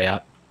work our way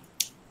up.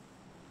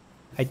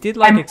 I did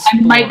like I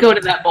explore. might go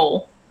to that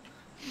bowl.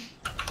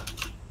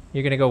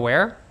 You're gonna go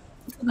where?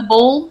 The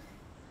bowl?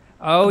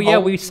 Oh yeah,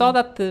 bowl. we saw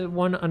that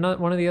one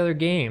of the other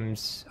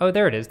games. Oh,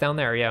 there it is down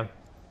there. Yeah.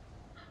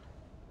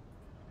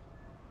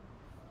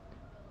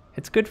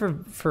 It's good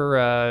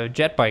for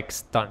jet bike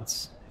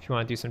stunts if you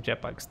want to do some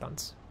jet bike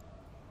stunts.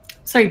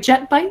 Sorry,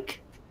 jet bike?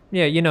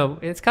 Yeah,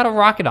 it's got a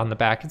rocket on the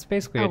back. It's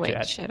basically Oh a wait,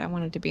 jet shit! I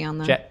wanted to be on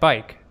the jet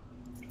bike.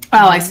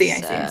 Oh, I see.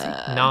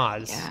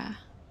 Nas. Yeah.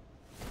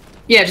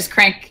 Yeah, just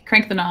crank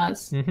the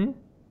NOS. Mm-hmm.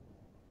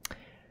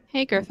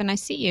 Hey Griffin, I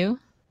see you.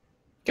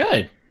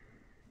 Good.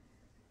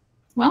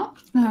 Well,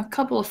 a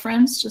couple of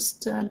friends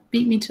just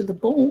beat me to the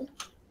bowl.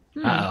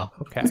 Uh-oh.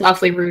 Okay. It's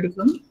awfully rude of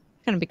them.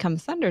 Gonna become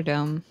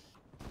Thunderdome.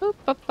 Boop,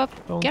 boop, boop.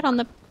 Boom. Get on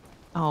the.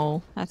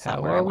 Oh, that's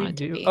not where I wanted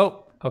to be.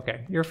 Oh,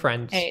 okay. You're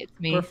friends. Hey, it's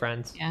me. We're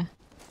friends. Yeah.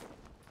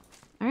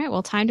 All right.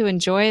 Well, time to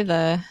enjoy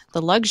the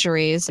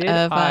luxuries Did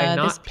of I this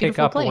not pick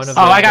beautiful up place. one of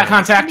Oh, those I got ones?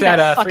 contact Give me that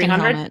at fucking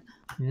 300. helmet.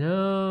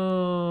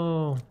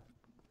 No.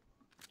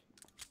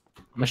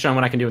 I'm gonna show them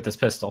what I can do with this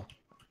pistol,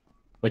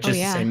 which Oh, is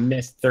yeah. to say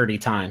missed 30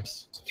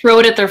 times. Throw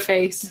it at their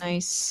face.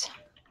 Nice.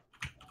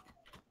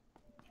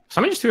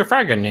 Somebody just threw a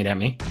frag grenade at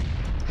me.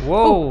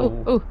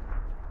 Whoa. Oh,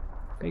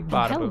 Big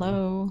bada boom.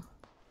 hello.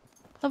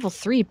 Level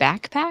 3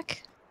 backpack?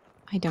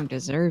 I don't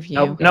deserve you.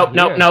 Nope,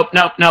 Yeah.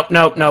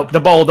 nope. The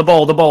bowl from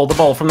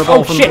the bowl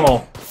Oh from shit! the bowl.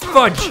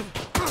 Fudge!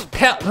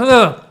 Hell,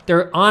 ugh.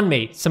 They're on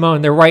me,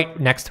 Simone. They're right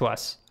next to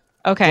us.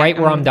 Okay. Right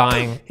where I'm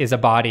dying is a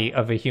body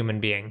of a human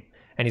being,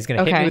 and he's gonna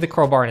hit me Okay. with a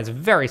crowbar, and it's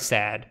very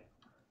sad.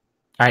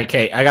 All right,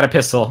 Kate, I got a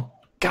pistol.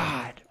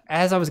 God,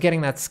 as I was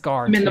getting that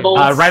scar. I'm in the too. bowl.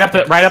 Right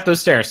up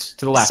those stairs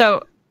to the left.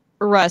 So,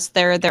 Russ,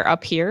 they're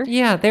up here.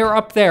 Yeah, they were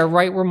up there,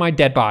 right where my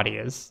dead body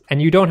is,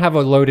 and you don't have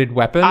a loaded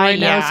weapon right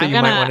now, yeah, so I'm you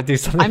might gonna- want to do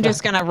something. I'm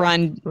just gonna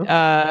run.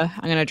 I'm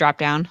gonna drop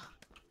down.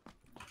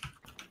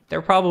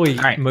 They're probably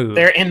All right, moved.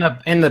 they're in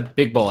the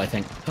big bowl, I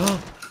think.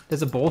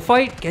 There's a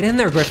bullfight. Get in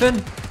there,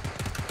 Griffin.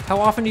 How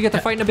often do you get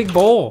to fight in a big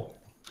bowl?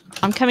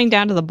 I'm coming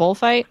down to the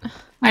bullfight.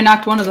 I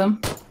knocked one of them.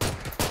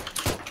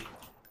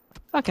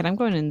 Fuck it, I'm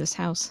going in this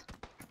house.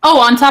 Oh,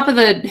 on top of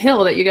the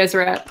hill that you guys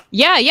are at.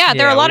 Yeah,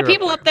 there are Yeah, a lot we of were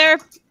people up up there.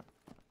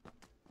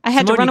 I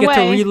had Simone, to run you get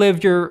away. to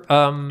relive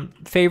your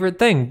favorite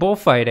thing,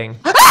 bullfighting.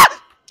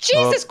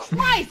 Jesus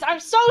Christ! I'm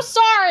so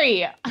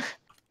sorry.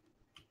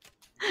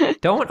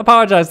 Don't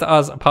apologize to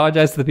us.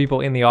 Apologize to the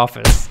people in the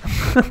office.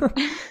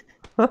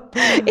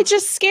 It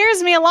just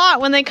scares me a lot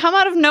when they come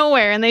out of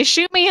nowhere and they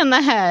shoot me in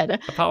the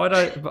head.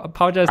 Apologize to All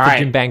right.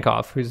 Jim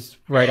Bankoff, who's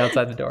right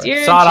outside the door.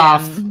 Dear Sawed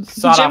off. Jim.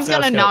 Sawed off Jim's no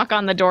gonna scope. knock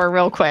on the door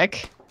real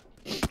quick.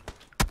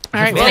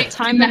 All right, What? well,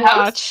 time In to the house?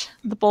 watch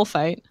the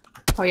bullfight.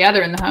 Oh yeah,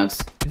 they're in the house.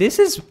 This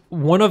is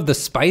one of the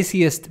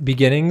spiciest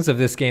beginnings of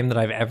this game that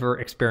I've ever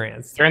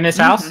experienced. You're in this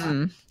house?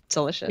 Mm,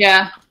 delicious.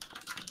 Yeah.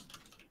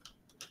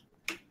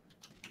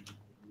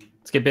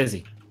 Let's get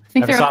busy. I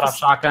think Have a they're up sawed-off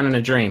shotgun in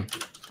a dream.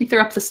 I think they're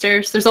up the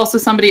stairs. There's also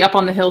somebody up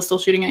on the hill still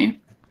shooting at you.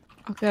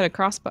 Oh, good, a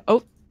crossbow.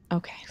 Oh,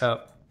 okay.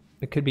 Oh,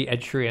 it could be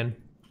Ed Sheeran.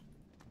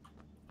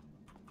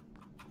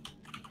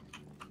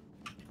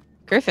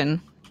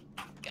 Griffin.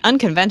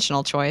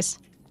 Unconventional choice.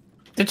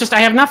 It's just I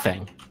have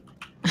nothing.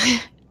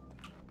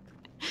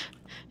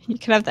 You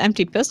could have the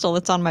empty pistol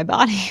that's on my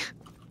body.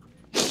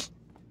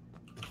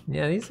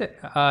 Yeah, these are,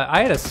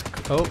 I had a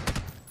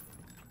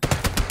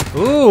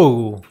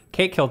Ooh,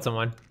 Kate killed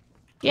someone.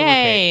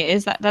 Yay!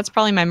 That's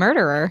probably my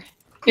murderer.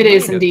 It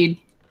is Good. indeed.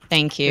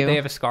 Thank Did you. they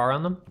have a scar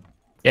on them?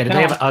 Yeah, did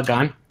they have a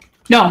gun?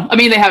 No, I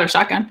mean they have a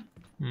shotgun.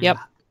 Yep.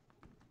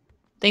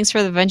 Thanks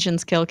for the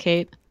vengeance kill,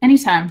 Kate.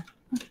 Anytime.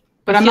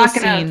 But I'm Feel not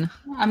gonna seen.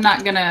 I'm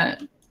not gonna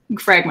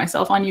frag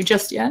myself on you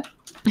just yet.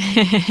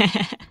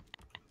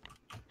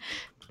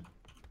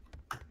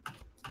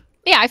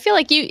 Yeah, I feel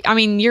like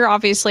you're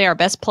obviously our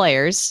best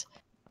players.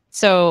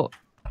 So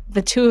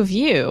the two of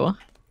you,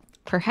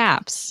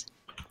 perhaps.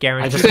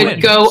 Guaranteed just win.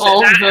 Could go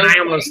all And the I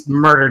almost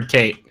murdered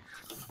Kate.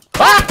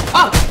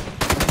 Oh!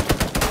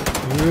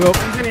 Whoop.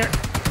 He's in here.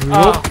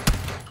 Whoop.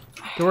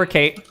 Good work,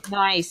 Kate.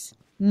 Nice.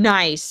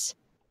 Nice.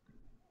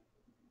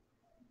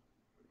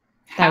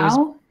 That was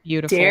How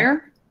beautiful.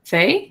 dare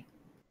they?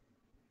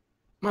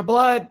 My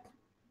blood.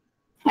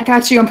 I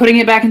got you. I'm putting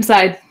it back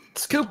inside.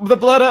 Scoop the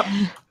blood up.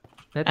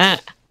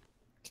 That's, did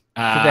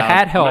the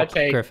hat help,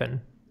 take-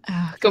 Griffin?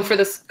 Oh, Go for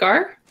the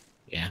scar.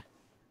 Yeah.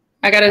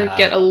 I gotta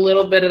get a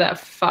little bit of that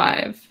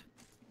 5.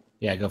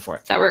 Yeah, go for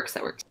it. That works.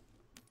 That works.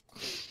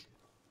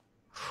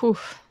 whew.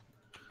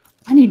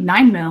 I need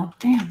 9 mil.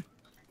 Damn.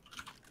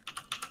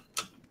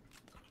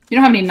 You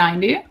don't have any 9,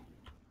 do you?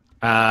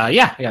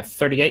 Yeah, I got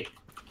 38.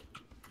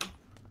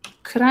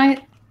 Could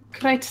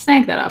I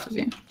snag that off of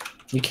you?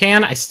 You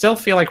can. I still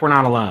feel like we're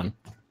not alone.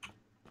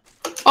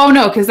 Oh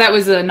no, because that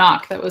was a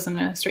knock. That wasn't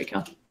a straight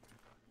kill.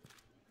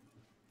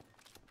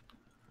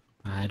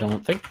 I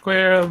don't think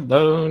we're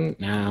alone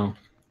now.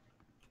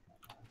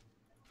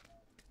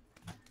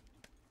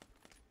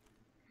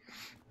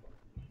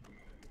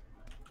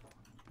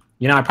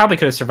 You know, I probably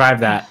could have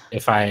survived that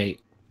if I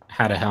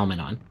had a helmet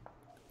on.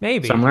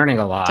 Maybe. So I'm learning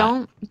a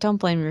lot. Don't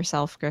blame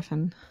yourself,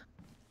 Griffin.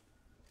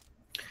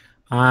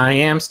 I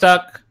am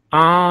stuck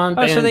on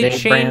Oh, so they Band-Aid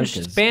changed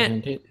branches.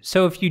 band.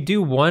 So if you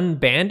do one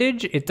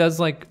bandage, it does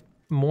like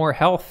more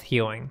health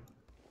healing.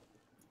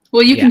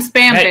 Well, you can Yeah.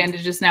 spam They-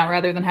 bandages now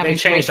rather than having They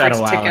to wait changed for it that a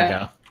to while tick ago.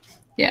 up.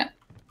 Yeah.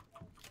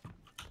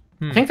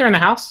 I think they're in the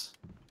house.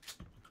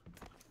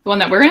 The one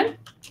that we're in?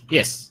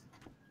 Yes.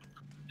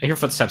 I hear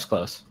footsteps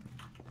close.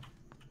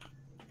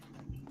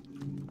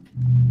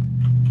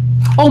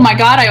 Oh my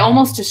god, I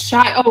almost just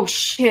shot. Oh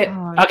shit.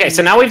 Okay,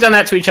 so now we've done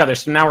that to each other,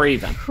 so now we're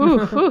even.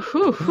 Whew, whew,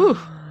 whew, whew.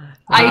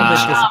 I I'm a bit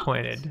jumped.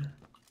 disappointed.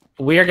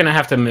 We are gonna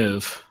have to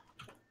move.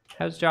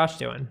 How's Josh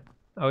doing?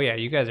 Oh yeah,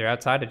 you guys are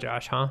outside of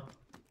Josh, huh?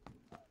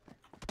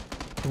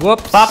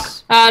 Whoops. Fuck.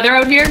 They're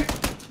out here.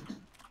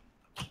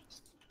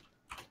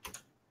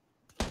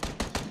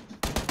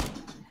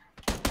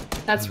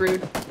 That's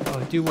rude.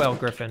 Oh, do well,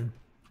 Griffin.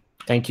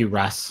 Thank you,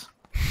 Russ.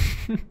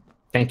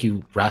 Thank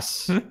you,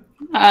 Russ.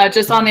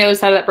 Just on the other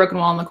side of that broken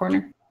wall in the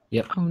corner.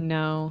 Yep, Oh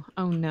no.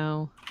 Oh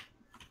no.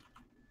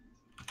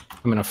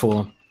 I'm gonna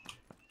fool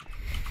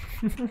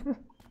him.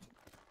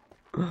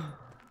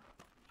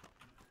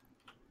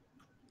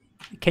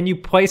 Can you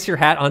place your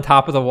hat on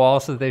top of the wall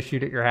so that they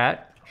shoot at your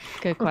hat?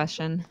 Good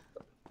question.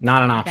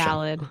 Not an option.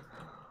 Valid.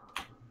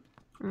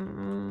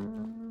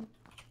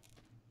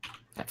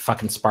 That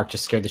fucking spark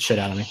just scared the shit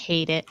out of me.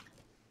 Hate it.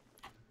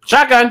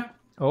 Shotgun!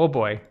 Oh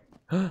boy.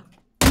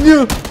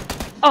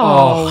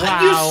 Oh,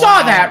 wow. You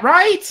saw that,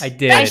 right? I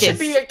did. That should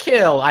be a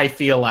kill, I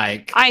feel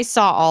like. I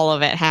saw all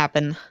of it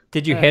happen.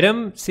 Did you hit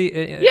him? See?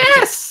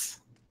 Yes!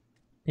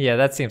 Yeah,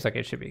 that seems like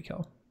it should be a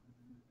kill.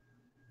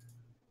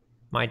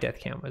 My death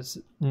count was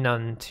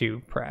none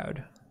too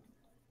proud.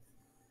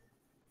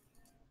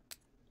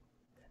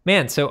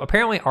 Man, so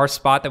apparently our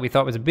spot that we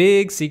thought was a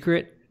big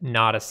secret,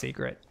 not a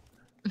secret.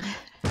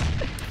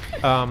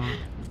 I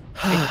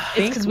It's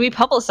think, because we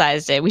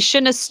publicized it. We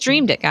shouldn't have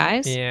streamed it,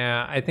 guys.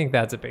 yeah, I think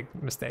that's a big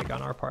mistake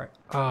on our part.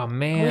 Oh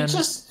man.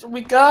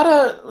 We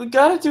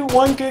gotta do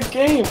one good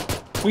game.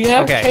 We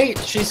have Okay. Kate,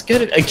 she's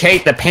good at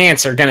Kate, the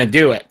pants are gonna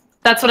do it.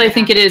 That's what I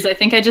think it is. I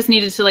think I just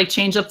needed to like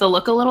change up the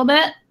look a little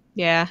bit.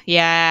 Yeah.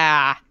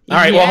 Yeah.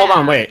 Alright, well hold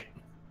on, wait.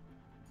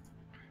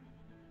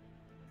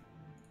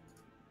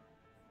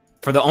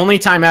 For the only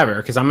time ever,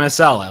 because I'm gonna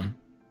sell him.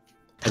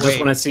 I just Wait.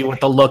 want to see what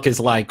the look is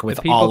like with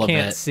The people all of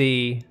can't it.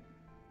 see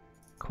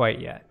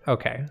quite yet.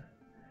 Okay.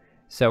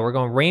 So we're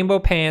going rainbow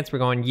pants. We're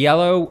going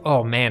yellow.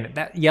 Oh man,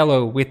 that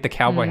yellow with the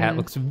cowboy hat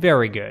looks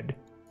very good.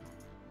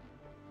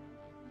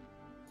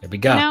 There we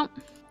go. No,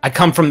 I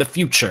come from the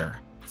future.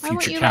 why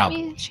won't Future you cowboy.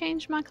 let me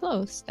change my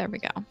clothes? There we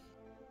go.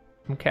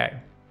 Okay.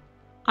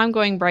 I'm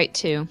going bright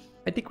too.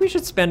 I think we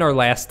should spend our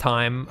last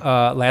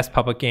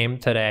public game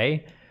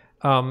today,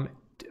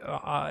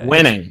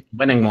 Winning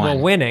one. well,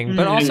 winning,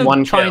 but also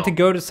One trying kill. to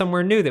go to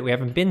somewhere new that we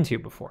haven't been to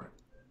before.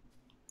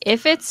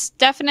 If it's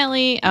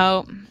definitely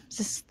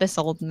this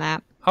old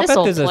map. I'll This bet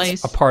old there's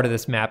place. a part of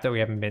this map that we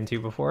haven't been to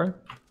before.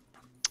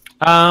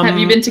 Have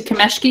you been to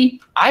Kameshki?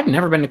 I've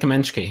never been to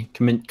Kamenchki.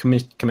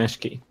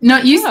 Kamenchki. No,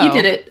 you Oh.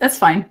 did it. That's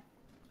fine.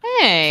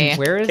 Hey,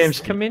 Where is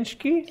Kamensky.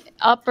 Kaminsky?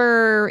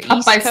 upper Up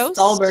east by coast.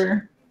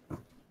 Stalber.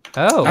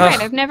 Oh, Right,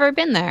 I've never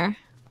been there.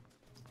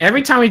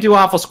 Every time we do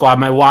Awful Squad,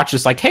 my watch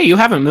is like, "Hey, you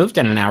haven't moved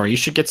in an hour. You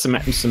should get some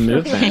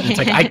movement." And it's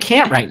like, I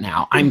can't right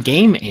now. I'm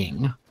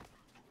gaming.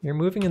 you're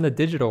moving in the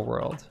digital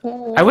world.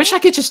 I wish I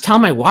could just tell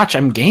my watch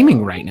I'm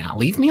gaming right now.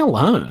 Leave me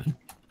alone.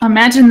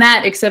 Imagine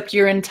that, except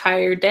your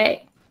entire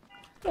day.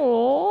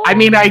 Oh. I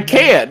mean, I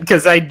can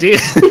because I do.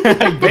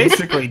 I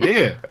basically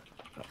do.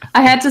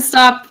 I had to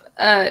stop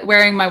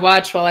wearing my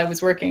watch while I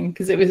was working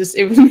because it was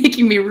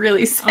making me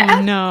really sad.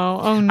 Oh no!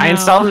 Oh no! I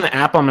installed an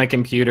app on my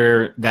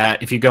computer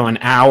that if you go an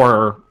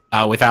hour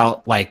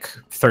without like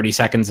 30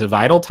 seconds of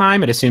idle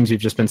time, it assumes you've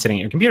just been sitting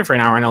at your computer for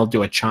an hour, and it'll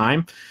do a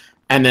chime.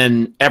 And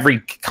then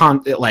every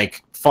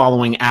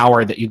following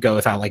hour that you go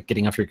without like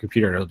getting off your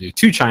computer, it'll do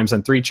 2 chimes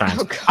and 3 chimes.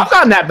 Oh, God. I've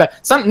gotten that, but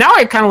now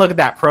I kind of look at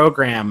that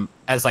program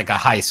as like a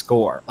high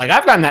score. Like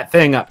I've gotten that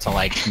thing up to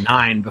like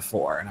 9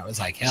 before, and I was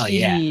like, hell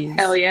yeah. Jeez.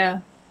 Hell yeah.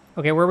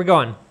 Okay, where are we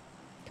going?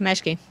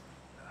 Kameshki.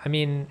 I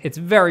mean, it's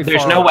very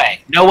There's far. no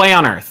way. No way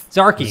on Earth.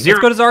 Zarki. Zero.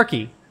 Let's go to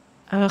Zarki.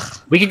 Ugh.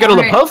 We could go to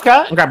Alright.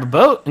 Lipovka and grab a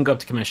boat and go up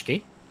to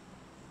Kamishki.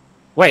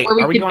 Wait, Or are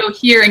we we could going? go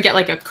here and get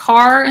like a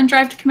car and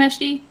drive to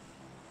Kameshki.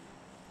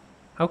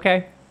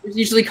 Okay. There's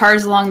usually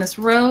cars along this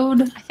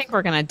road. I think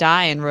we're gonna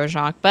die in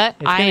Rojak, but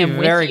It's I gonna am be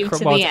with very you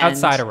to well, the it's end.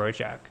 outside of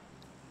Rojak.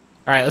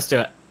 All right, let's do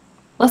it.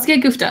 Let's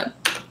get goofed up.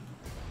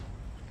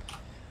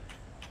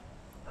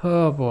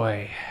 Oh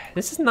boy,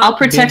 this is not. I'll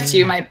protect been-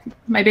 you,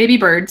 my baby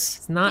birds.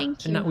 It's not,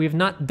 Thank you. we've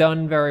not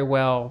done very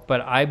well,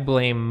 but I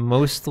blame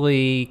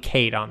mostly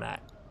Kate on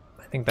that.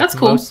 I think that's That's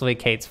cool. mostly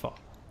Kate's fault.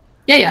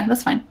 Yeah,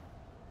 that's fine.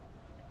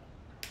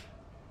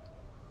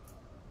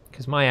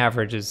 Because my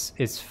average is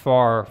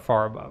far,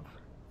 far above.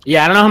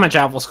 Yeah, I don't know how much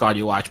Apple Squad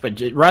you watch,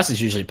 but Russ is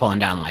usually pulling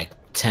down like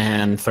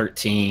 10,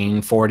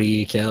 13,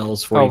 40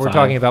 kills, 45. Oh, we're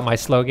talking about my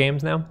slow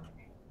games now?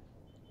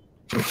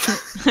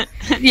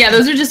 Yeah,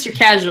 those are just your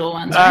casual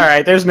ones. All Right?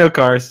 right, there's no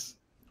cars.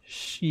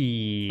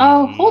 She.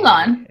 Oh, hold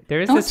on.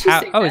 There is Don't this you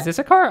house. say Oh, that. is this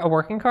a car? A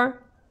working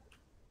car?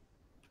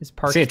 Is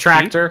parked See a cheap?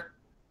 tractor?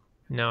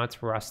 No,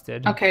 it's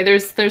rusted. Okay,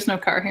 there's no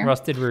car here.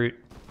 Rusted root.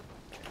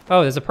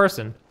 Oh, there's a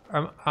person.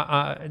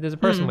 There's a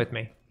person with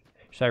me.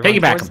 Should I run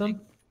Piggyback towards him.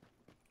 them?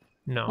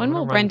 No. When I'm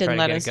will gonna run and try Brendan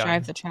to let get a us gun.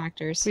 drive the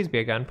tractors? Please be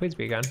a gun. Please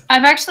be a gun.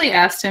 I've actually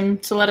asked him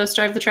to let us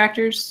drive the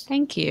tractors.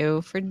 Thank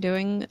you for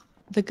doing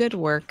the good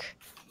work.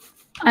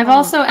 I've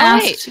also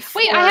asked.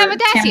 wait, I have a for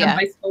tandem Dacia.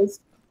 bicycles.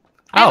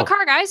 I have Oh. a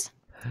car, guys.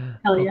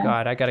 Hell Oh yeah.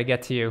 God, I gotta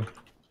get to you.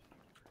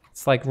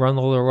 It's like run,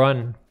 little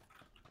run.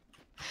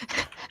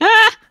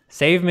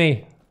 Save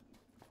me.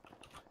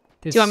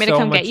 Do you want me to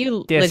come get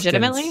you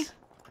legitimately?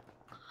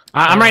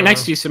 I'm right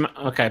next to you, Simone.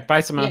 Okay, bye,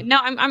 Simone. Yeah, no,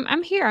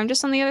 I'm here. I'm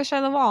just on the other side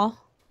of the wall.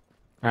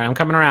 All right, I'm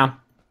coming around.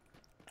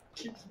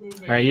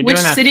 All right, you're Which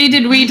doing that. city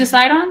did we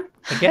decide on?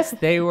 I guess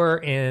they were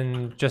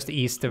in just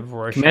east of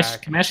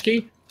Rorschach.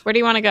 Kameshki? Where do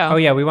you want to go? Oh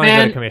yeah, we want to go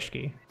Man. to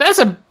Kamishki.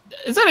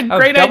 Is that a Oh,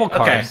 great double idea?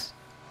 cars. Okay.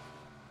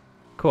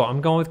 Cool.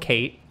 I'm going with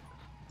Kate.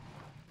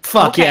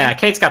 Fuck Okay. yeah,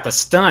 Kate's got the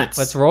stunts.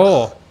 Let's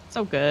roll.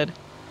 So good.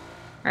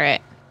 All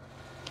right.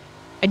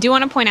 I do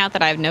want to point out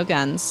that I have no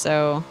guns,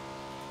 so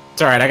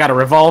It's all right. I got a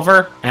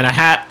revolver and a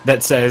hat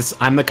that says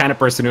I'm the kind of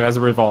person who has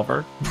a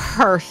revolver.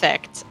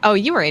 perfect. Oh,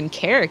 you are in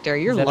character.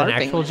 You're Is that an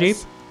LARPing actual this. Jeep?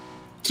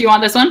 Do you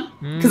want this one?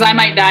 Because I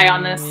might die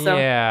on this. So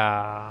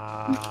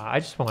Yeah. I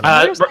just want to.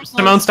 Where's my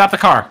Simone, clothes? stop the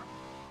car.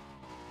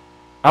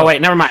 Oh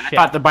wait, never mind. Shit. I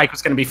thought the bike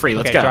was going to be free.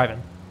 Let's Okay, go.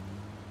 driving.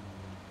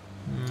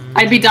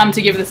 I'd be dumb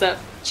to give this up.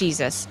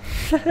 Jesus.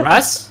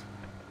 Russ,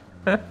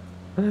 I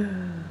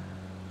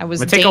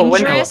was I'm gonna take a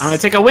window. I'm dangerous. gonna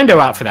take a window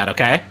out for that.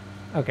 Okay.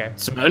 Okay.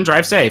 Simone,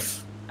 drive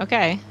safe.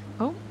 Okay.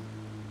 Oh,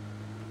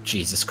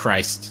 Jesus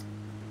Christ.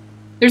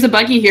 There's a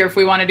buggy here if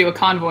we want to do a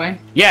convoy.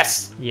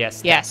 Yes.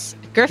 Yes. yes.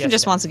 Griffin Yes,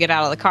 just ma'am. wants to get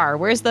out of the car.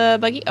 Where's the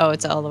buggy? Oh,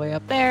 it's all the way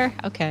up there.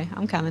 Okay,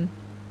 I'm coming.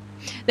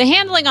 The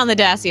handling on the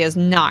Dacia is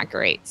not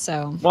great,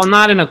 so Well,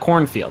 not in a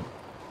cornfield.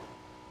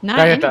 not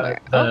Gotta get the-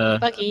 anywhere. the Oh,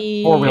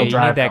 buggy. four-wheel Yeah, you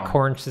drive need that going.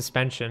 corn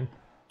suspension.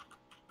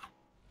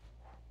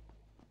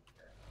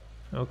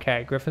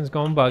 Okay, Griffin's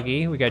going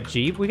buggy. We got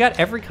Jeep. We got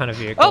every kind of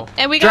vehicle. Oh,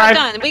 and we got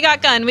Drive. gun. We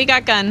got gun. We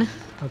got gun.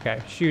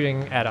 Okay,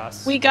 shooting at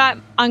us. We got.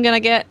 I'm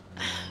gonna get.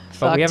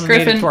 but we Fucked. haven't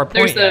made it Griffin, to our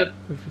there's point yet. a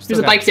We've still there's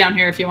a got- bike down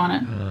here if you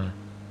want it.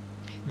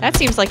 That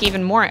seems like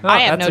even more. Oh, I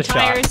have no that's a shot.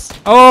 tires.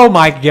 Oh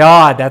my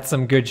God, that's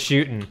some good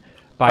shooting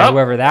by Oh.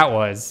 whoever that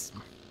was.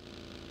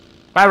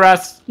 Bye,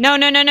 Russ. No,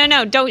 no, no, no,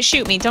 no! Don't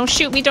shoot me! Don't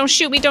shoot me! Don't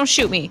shoot me! Don't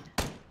shoot me!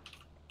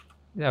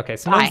 Okay,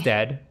 someone's Bye.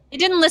 dead. They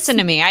didn't listen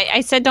to me.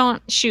 I said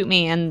don't shoot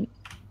me, and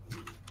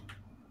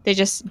they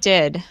just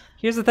did.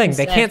 Here's the thing: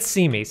 they Instead. can't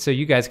see me, so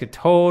you guys could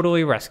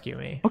totally rescue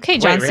me. Okay,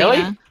 John Wait, really?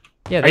 Cena.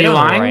 Yeah, Are they you don't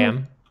know where I lying?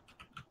 am.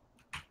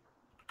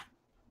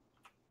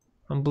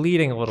 I'm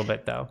bleeding a little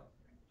bit though.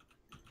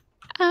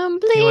 I'm You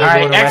bleeding. wanna All go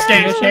right, to X rescue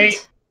Games,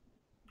 mission?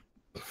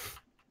 Kate.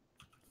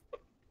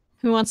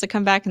 Who wants to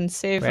come back and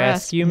save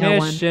Rescue us? No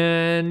one.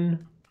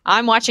 mission.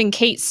 I'm watching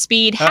Kate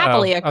speed Uh-oh.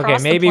 happily across Okay,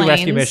 maybe the plains.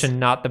 rescue mission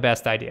not the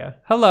best idea.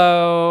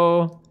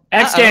 Hello,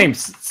 X Uh-oh.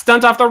 Games.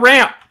 Stunt off the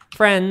ramp.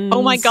 friends.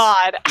 Oh my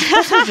god.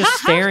 They're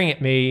just staring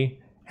at me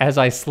as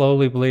I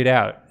slowly bleed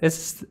out.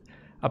 This is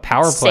a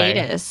power play.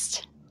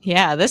 Sadist.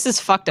 Yeah, this is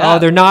fucked Oh,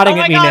 up. they're nodding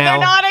oh at my me god, now. They're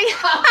nodding.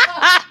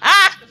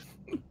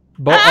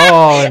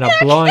 And a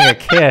blowing a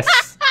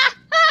kiss.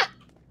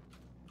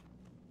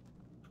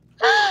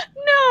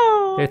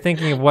 No. They're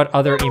thinking of what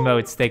other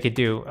emotes they could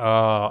do.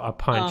 Oh, a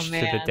punch to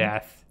the man.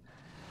 death.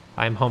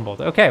 I'm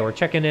humbled. Okay, we're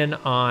checking in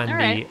on All the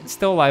right.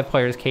 still alive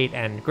players, Kate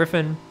and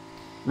Griffin.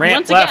 Ramp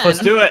Once left. again.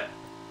 Let's do it.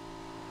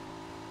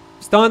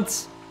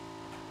 Stunts.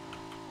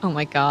 Oh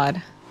my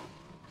god.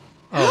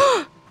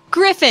 Oh,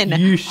 Griffin.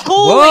 yeesh.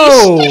 Holy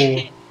Whoa.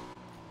 shit.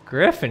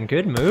 Griffin,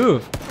 good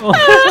move.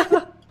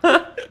 Love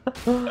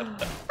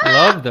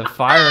the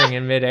firing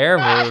in midair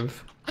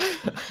move.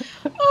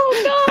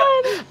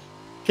 Oh god.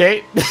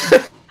 Kate.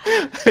 Kate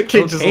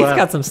Oh, just Kate's left.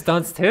 got some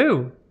stunts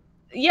too.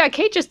 Yeah,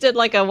 Kate just did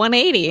like a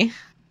 180.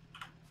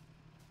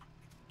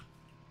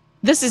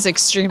 This is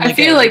extremely I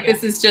feel good. like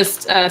this is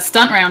just a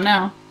stunt round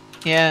now.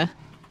 Yeah.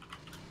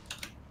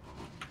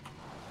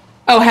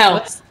 Oh,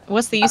 hell.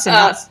 What's the use of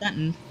not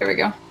stunting? There we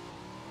go. All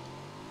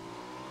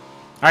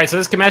right, so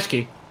this is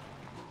Kameshki.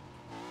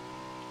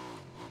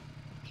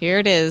 Here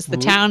it is, the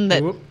town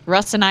that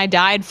Russ and I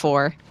died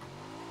for.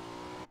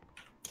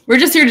 We're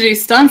just here to do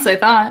stunts, I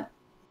thought.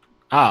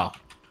 Oh.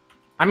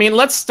 I mean,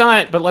 let's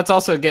stunt, but let's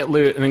also get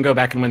loot and then go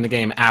back and win the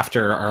game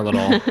after our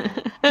little...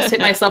 Just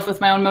hit myself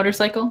with my own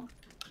motorcycle.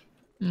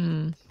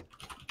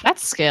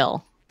 That's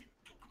skill.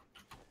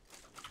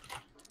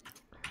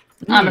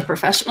 I'm a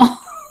professional.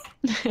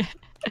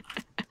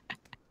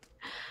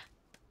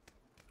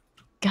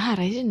 God,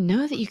 I didn't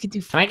know that you could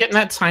do Can I get in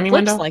that tiny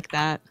flips window? like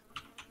that.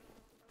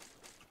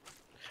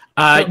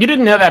 You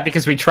didn't know that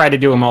because we try to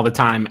do them all the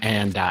time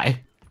and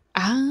die.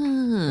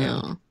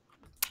 Oh.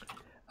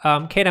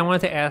 Kate, I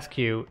wanted to ask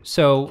you,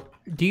 so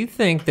do you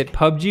think that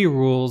PUBG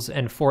rules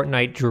and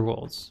Fortnite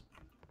drools?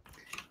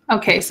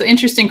 Okay, so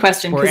interesting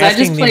question. We're Because I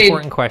asking just the played.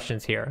 important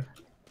questions here.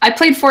 I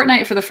played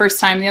Fortnite for the first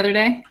time the other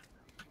day.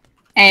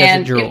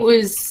 And drool? it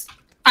was,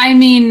 I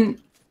mean,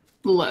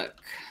 look,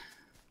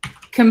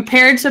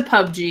 compared to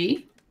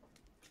PUBG,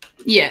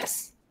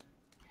 yes.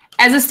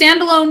 As a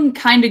standalone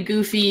kind of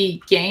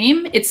goofy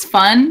game, it's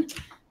fun,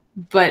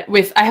 but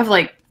I have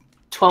like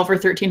 12 or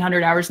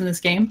 1300 hours in this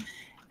game,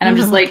 and I'm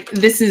just like,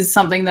 this is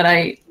something that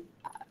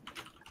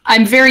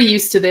I'm very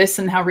used to this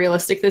and how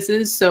realistic this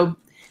is, so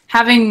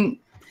having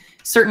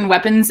certain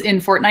weapons in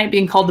Fortnite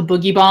being called the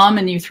boogie bomb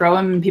and you throw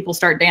them and people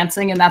start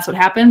dancing and that's what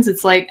happens,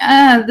 it's like,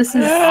 this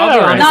is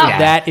Honestly, not...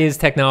 that is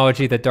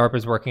technology that DARPA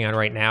is working on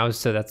right now,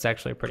 so that's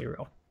actually pretty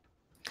real.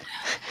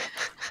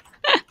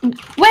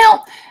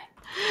 Well,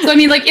 so I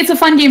mean, like, it's a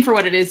fun game for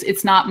what it is.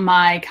 It's not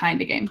my kind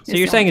of game. So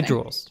you're saying it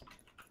drools?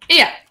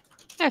 Yeah.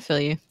 I feel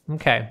you.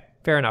 Okay,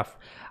 fair enough.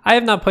 I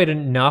have not played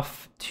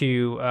enough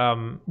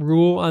to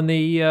rule on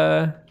the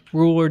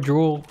rule or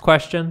drool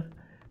question,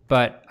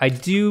 but I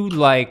do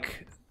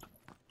like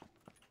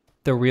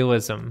the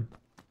realism.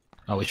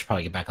 Oh, we should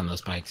probably get back on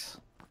those bikes.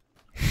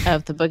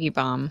 Of the boogie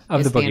bomb.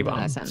 Of is the end boogie of that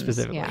bomb, sentence.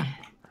 specifically. Yeah.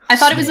 I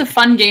thought it was a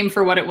fun game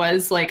for what it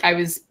was. Like, I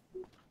was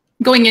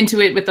going into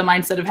it with the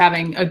mindset of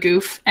having a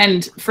goof,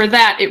 and for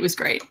that, it was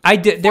great. I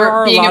did. There For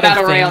are a being a lot of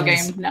battle royale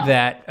things game, no.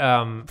 that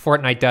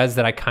Fortnite does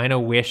that I kind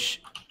of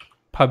wish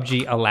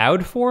PUBG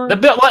allowed for.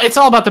 Well, it's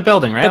all about the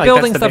building, right? The Like,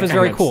 building that's stuff big is thing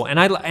very that's- cool,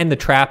 and the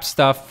trap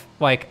stuff.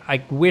 Like,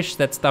 I wish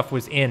that stuff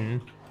was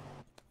in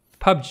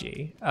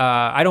PUBG.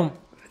 I don't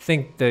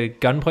think the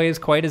gunplay is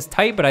quite as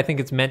tight, but I think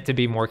it's meant to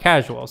be more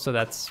casual, so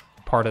that's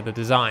part of the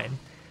design.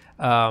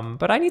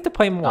 But I need to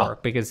play more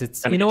because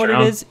it's, you know what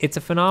it is? It's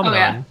a phenomenon. Oh,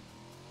 yeah.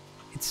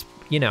 It's,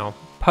 you know,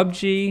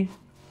 PUBG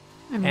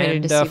I'm ready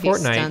and to see these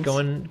Fortnite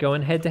stunts.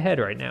 going head to head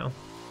right now.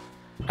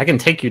 I can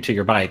take you to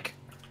your bike.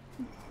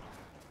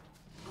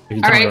 If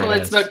you All tell me right, where well,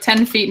 it it's is. about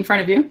 10 feet in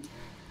front of you.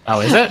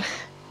 Oh, is it?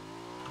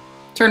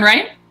 Turn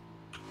right.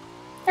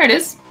 There it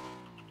is.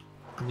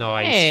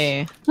 Nice.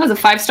 Hey. That was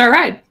a 5-star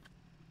ride.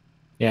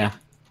 Yeah.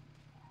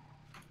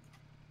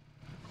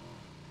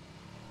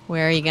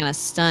 Where are you gonna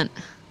stunt?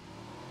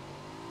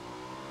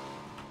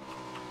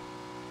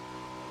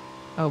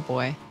 Oh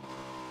boy.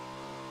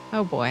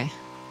 Oh boy.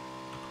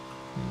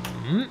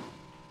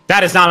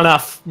 That is not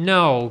enough.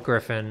 No,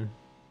 Griffin.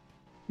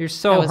 You're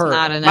so That was hurt.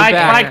 not enough. Bike,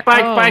 Back.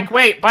 bike, Oh. bike,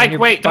 wait, And bike, your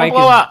wait, don't bike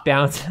blow is up.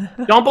 bouncing.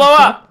 Don't blow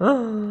up.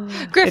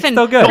 It's Griffin!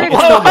 still good. Don't It's blow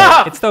still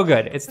up. good. It's still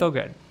good. It's still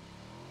good.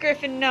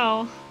 Griffin,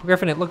 no.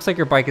 Griffin, it looks like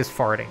your bike is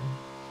farting.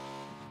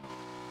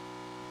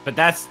 But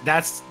that's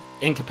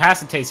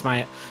incapacitates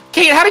my...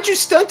 Kate, how did you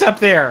stunt up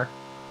there?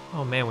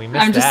 Oh man, we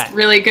missed I'm just that.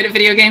 really good at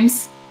video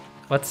games.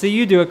 Let's see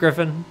you do it,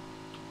 Griffin.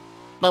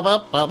 You did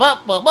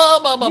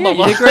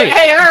great.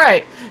 Hey, all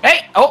right.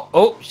 Hey,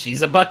 oh,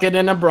 she's a bucket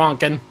and a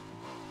bronkin.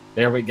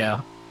 There we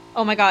go.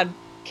 Oh my god.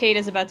 Kate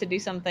is about to do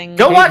something.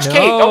 Go watch no,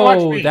 Kate. Don't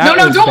watch me. that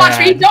No, was don't watch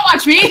me. bad. Don't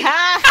watch me.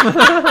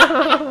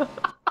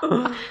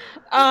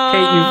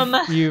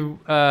 Kate, you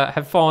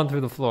have fallen through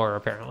the floor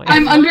apparently.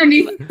 I'm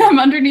underneath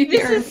the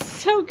This earth. is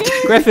so good.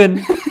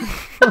 Griffin.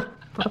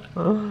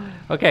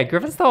 Okay,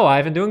 Griffin's still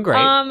alive and doing great.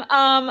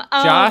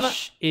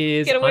 Josh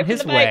is get away on from his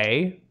the bike.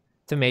 way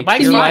to make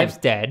bike's your fine. lives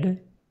dead.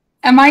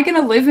 Am I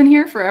gonna live in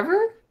here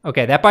forever?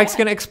 Okay, that bike's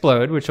gonna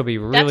explode, which will be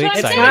really what I'm It's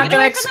exciting. not Get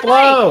gonna away from the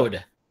bike.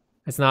 explode.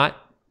 It's not.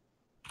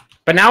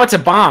 But now it's a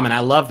bomb, and I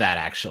love that,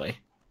 actually.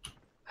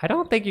 I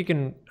don't think you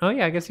can. Oh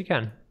yeah, I guess you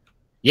can.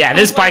 Yeah,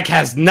 this bike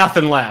has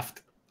nothing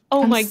left.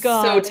 Oh I'm my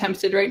god. so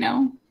tempted right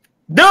now.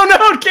 No,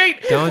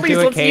 Kate! Don't Please, do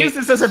it, let's Kate. use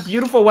this as a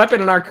beautiful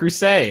weapon in our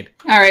crusade.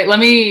 All right, let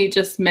me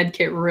just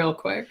medkit real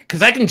quick.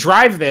 Because I can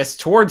drive this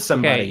towards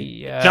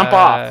somebody, Okay, jump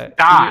off,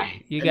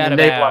 die. You and got then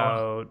they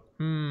blow up.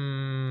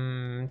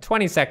 about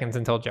 20 seconds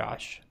until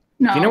Josh.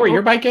 No. Do you know where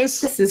your bike is?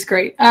 This is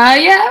great.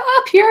 Yeah,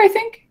 up here, I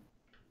think.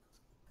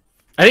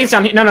 I think it's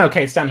down here. No,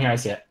 okay, it's down here. I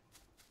see it.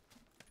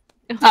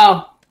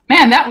 Oh,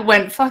 man, that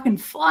went fucking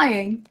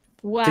flying.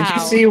 Wow. Did you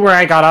see where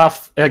I got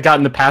off? I got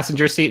in the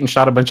passenger seat and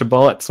shot a bunch of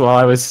bullets while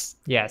I was...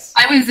 Yes.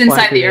 I was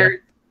inside the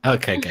earth.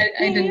 Okay, good.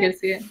 I didn't get to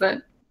see it,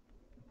 but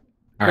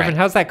All Griffin, right.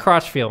 how's that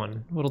crotch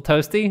feeling? A little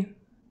toasty?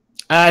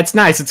 It's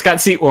nice. It's got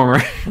seat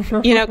warmer.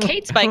 You know,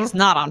 Kate's bike is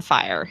not on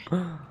fire.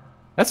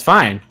 That's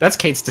fine. That's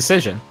Kate's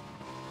decision.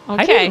 I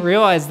Okay. didn't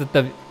realize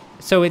that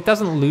so it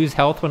doesn't lose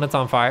health when it's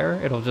on fire.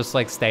 It'll just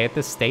like stay at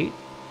this state.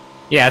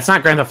 Yeah, it's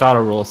not Grand Theft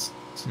Auto rules.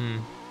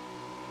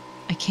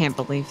 I can't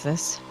believe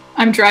this.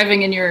 I'm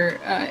driving in your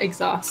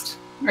exhaust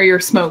or your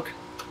smoke.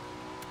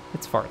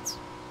 It's farts.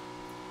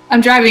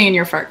 I'm driving in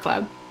your fart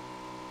cloud.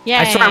 Yay.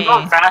 I swear I'm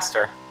going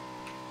faster.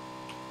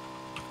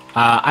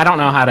 I don't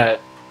know how to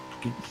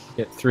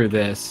get through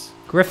this.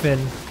 Griffin,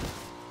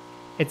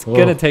 it's Whoa.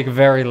 gonna take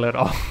very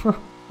little.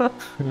 I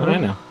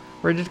know.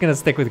 We're just gonna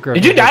stick with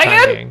Griffin. Did you for the die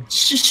time again? being.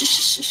 Shh, shh, shh,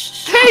 shh,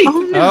 shh. Kate!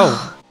 Oh no.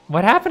 Oh,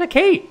 what happened to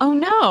Kate? Oh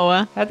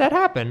no. How'd that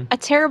happen? A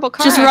terrible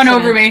car Just run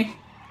over accident.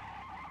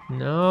 me.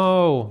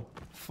 No.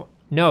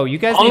 No, you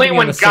guys Only need to be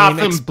when on the same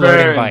Gotham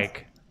exploding burns.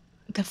 bike.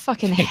 The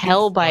fucking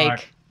hell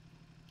bike.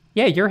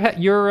 Yeah,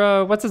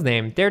 you're what's his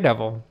name?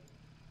 Daredevil.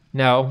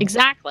 No.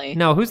 Exactly.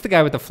 No, who's the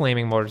guy with the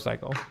flaming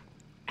motorcycle?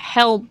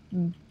 Hell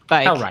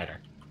bike. Hell Rider.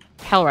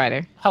 Hell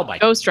Rider. Hellbike.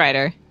 Ghost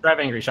Rider. Drive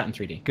Angry shot in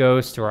 3D.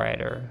 Ghost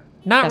Rider.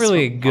 Not That's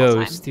really a from all time.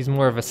 ghost. He's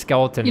more of a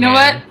skeleton. You know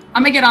man. what?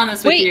 I'm gonna get on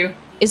this with Wait. you.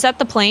 Is that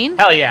the plane?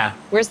 Hell yeah.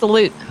 Where's the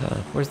loot?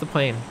 Where's the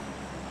plane?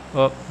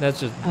 Oh, that's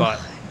just butt.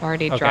 I've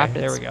already Okay, dropped it.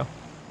 there we go.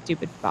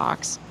 Stupid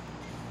box.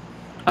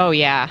 Oh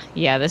yeah.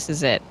 Yeah, this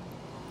is it.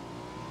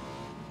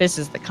 This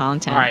is the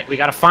content. All right, we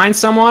gotta find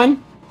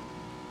someone.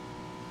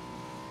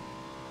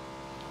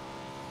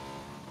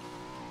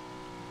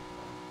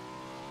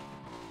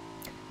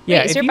 Yeah,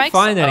 Wait, is if your you bike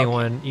find still-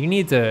 anyone, you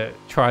need to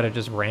try to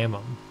just ram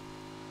them.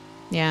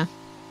 Yeah.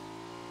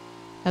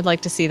 I'd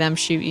like to see them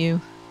shoot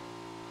you.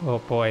 Oh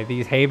boy,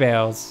 these hay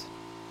bales.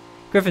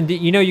 Griffin,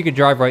 you know you could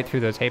drive right through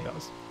those hay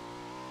bales.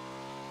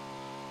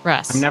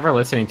 Russ. I'm never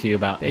listening to you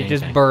about They anything.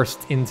 just burst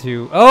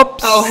into.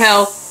 Oops. Oh,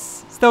 hell.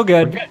 Still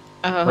good.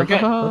 We're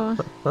good. Oh.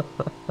 We're good.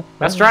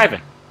 That's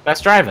driving.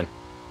 That's driving.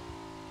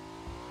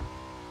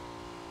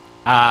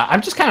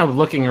 I'm just kind of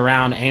looking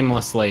around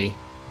aimlessly.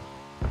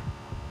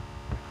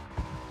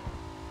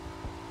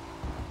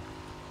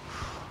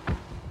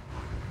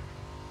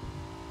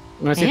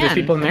 You want to see if there's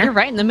people in You're there?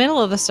 right in the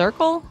middle of the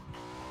circle.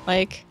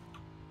 Like,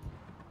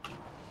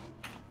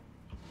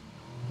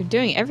 you're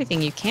doing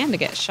everything you can to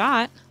get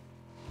shot.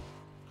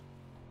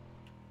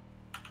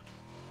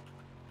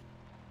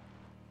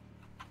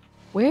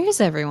 Where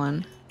is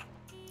everyone?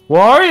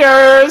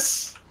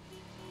 Warriors!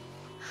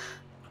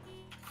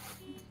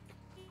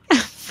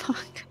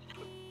 Fuck.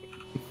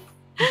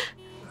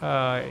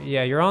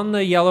 Yeah, you're on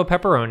the yellow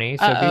pepperoni,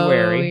 so Uh-oh, be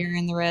wary. you're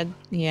in the red.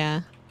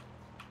 Yeah.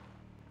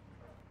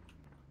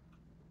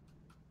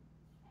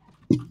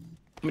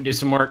 Let me do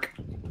some work.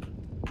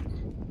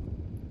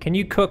 Can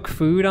you cook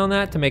food on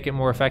that to make it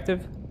more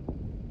effective?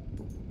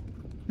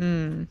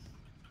 Hmm.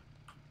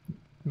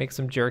 Make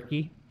some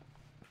jerky.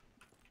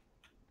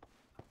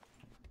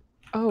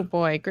 Oh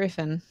boy,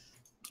 Griffin.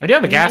 I do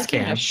have a Are you gas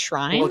making can. A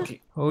shrine?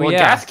 Oh, yeah.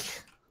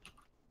 Gas...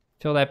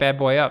 Fill that bad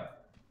boy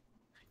up.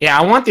 Yeah,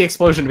 I want the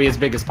explosion to be as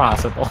big as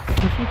possible.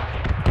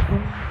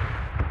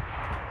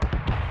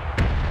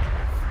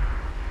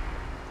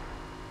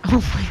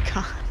 Oh my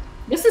god.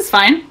 This is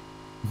fine.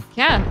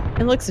 Yeah,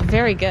 it looks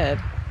very good.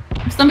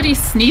 If somebody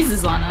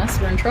sneezes on us,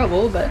 we're in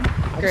trouble, but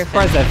I'm Griffin.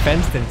 surprised that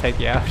fence didn't take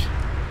you out.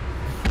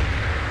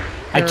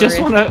 I just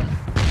want to...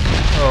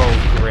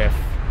 Oh, Griff.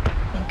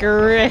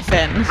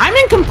 Griffin. I'm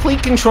in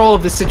complete control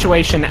of the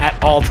situation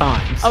at all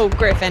times. Oh,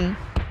 Griffin.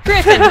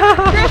 Griffin!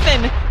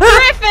 Griffin!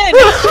 Griffin!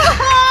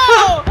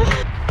 Oh!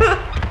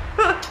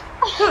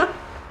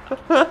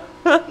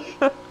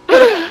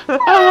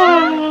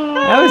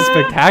 That was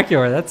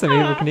spectacular. That's some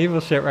Evil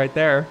Knievel shit right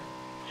there.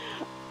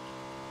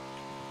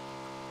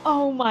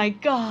 Oh my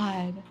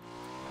god.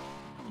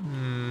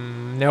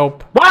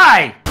 Nope.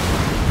 Why?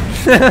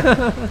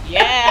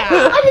 Yeah.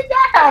 How did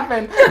that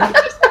happen? I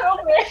just went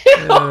over a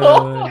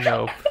hill.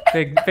 Nope.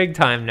 Big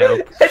time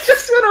nope. I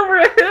just went over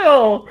a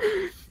hill.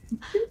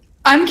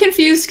 I'm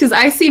confused because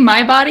I see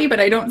my body, but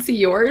I don't see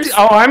yours.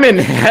 Oh, I'm in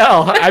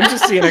hell. I'm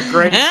just seeing a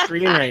great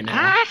screen right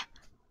now.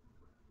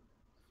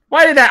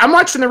 Why did that? I'm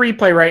watching the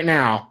replay right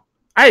now.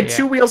 I had Yeah.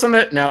 2 wheels on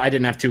the... No, I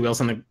didn't have 2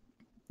 wheels on the...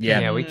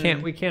 Yeah, we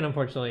can't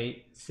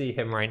unfortunately see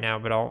him right now,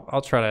 but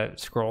I'll try to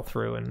scroll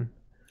through and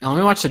Let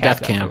me watch the catch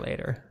death that for cam.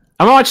 later.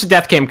 I'm gonna watch the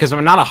death cam because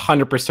I'm not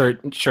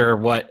 100% sure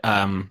what...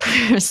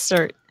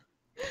 Start.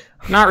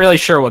 Not really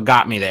sure what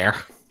got me there.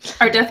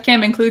 Our death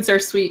cam includes our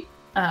sweet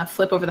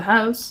flip over the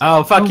house.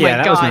 Oh, fuck Oh yeah,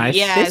 my that was God, nice.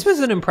 yeah. This was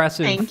an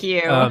impressive Thank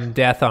you.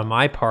 death on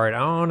my part. I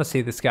don't want to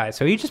see this guy.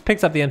 So he just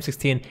picks up the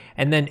M16,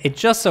 and then it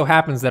just so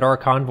happens that our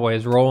convoy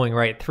is rolling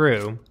right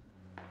through.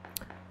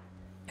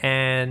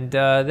 And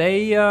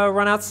they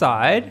run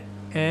outside,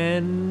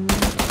 and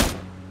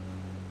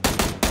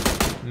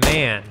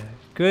man,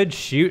 good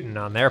shooting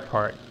on their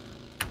part.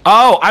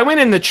 Oh, I went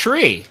in the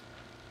tree.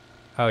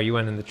 Oh, you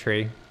went in the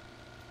tree.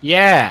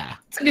 Yeah.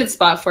 It's a good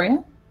spot for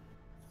you.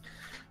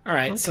 All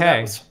right. So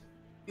Okay.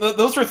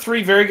 those were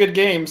 3 very good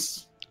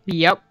games.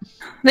 Yep.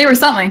 They were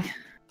something.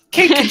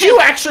 Kate, could you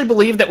actually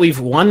believe that we've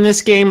won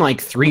this game like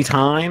 3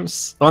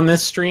 times on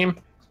this stream?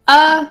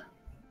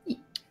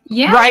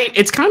 Yeah. Right?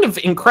 It's kind of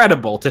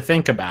incredible to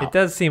think about. It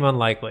does seem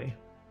unlikely.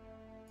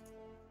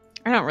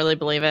 I don't really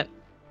believe it.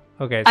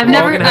 Okay, so I've we're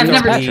all never gonna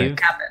have to seen leave it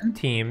happen.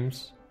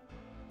 teams.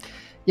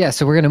 Yeah,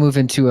 so we're going to move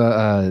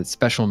into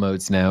special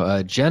modes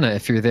now. Jenna,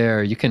 if you're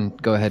there, you can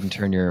go ahead and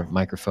turn your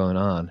microphone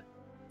on.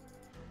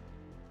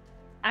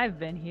 I've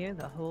been here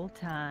the whole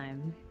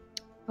time.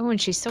 Oh,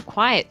 and she's so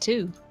quiet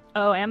too.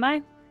 Oh, am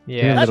I? You're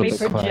a Yeah. Let little me bit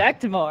quiet.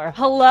 project more.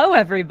 Hello,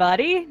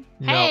 everybody.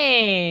 No,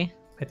 Hey.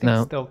 I think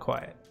No. it's still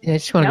quiet. Yeah, I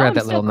just want to No, grab I'm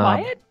that little still knob.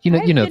 quiet. You know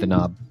the didn't-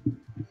 knob.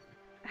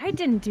 I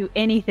didn't do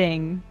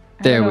anything.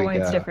 I There don't know we why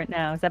it's go. different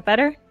now. Is that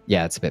better?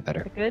 Yeah, it's a bit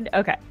better. Good.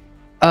 Okay.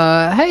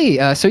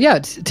 Hey, so yeah,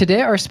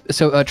 today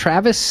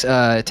Travis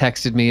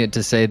texted me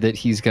to say that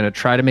he's going to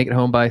try to make it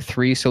home by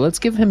 3. So let's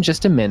give him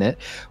just a minute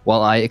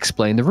while I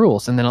explain the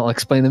rules, and then I'll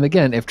explain them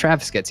again if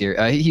Travis gets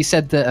here. He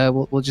said that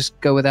we'll just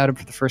go without him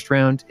for the first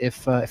round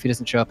if he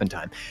doesn't show up in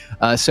time.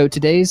 So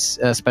today's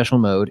special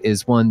mode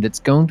is one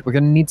that's we're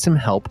going to need some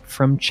help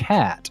from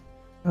chat.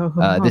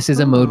 This is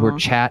a mode where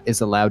chat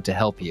is allowed to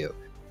help you.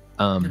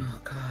 Oh,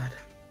 God.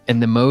 And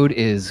the mode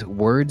is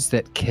words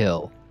that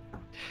kill.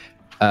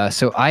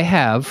 So I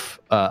have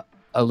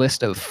a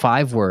list of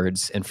 5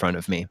 words in front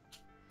of me.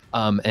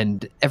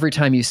 And every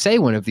time you say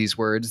one of these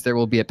words, there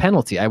will be a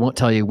penalty. I won't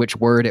tell you which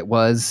word it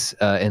was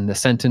in the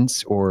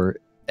sentence or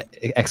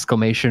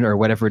exclamation or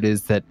whatever it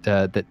is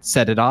that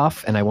set it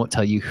off, and I won't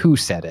tell you who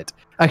said it.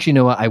 Actually, you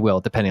know what? I will,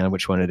 depending on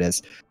which one it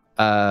is.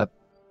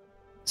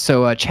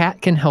 So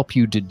chat can help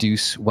you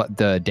deduce what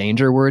the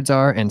danger words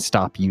are and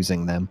stop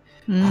using them.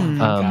 Oh my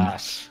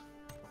gosh.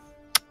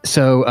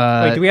 So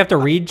Wait, do we have to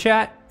read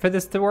chat for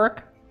this to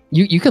work?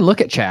 you can look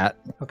at chat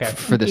Okay.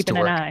 for this to Keeping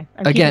work. an eye.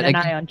 I'm Again, keeping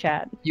an eye on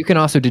chat. You can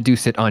also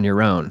deduce it on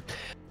your own.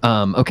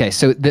 Okay,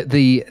 so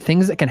the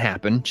things that can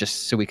happen,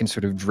 just so we can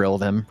sort of drill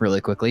them really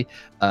quickly.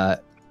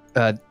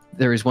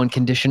 There is one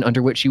condition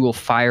under which you will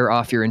fire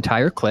off your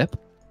entire clip.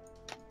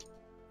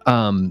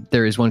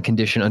 There is one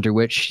condition under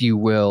which you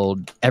will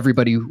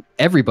everybody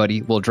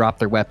will drop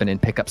their weapon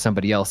and pick up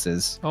somebody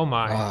else's. Oh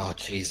my. Oh,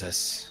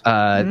 Jesus.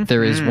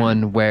 There is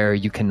one where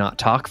you cannot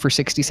talk for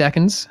 60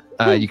 seconds.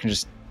 You can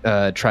just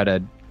try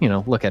to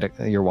look at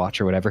your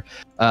watch or whatever.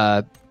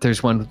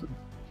 There's one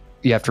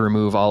you have to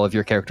remove all of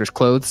your character's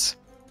clothes,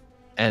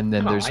 and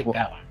then there's one.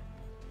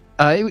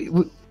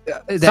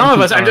 Some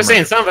of us, I'm just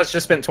saying, some of us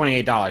just spent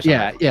 $28.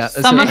 Yeah.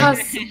 Some so- of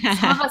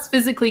us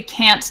physically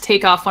can't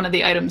take off one of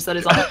the items that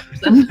is on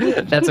the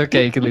person. That's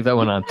okay. You can leave that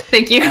one on.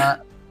 Thank you.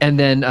 And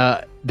then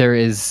there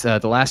is the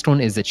last one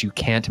is that you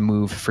can't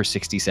move for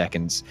 60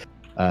 seconds.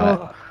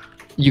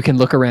 You can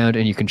look around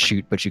and you can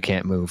shoot, but you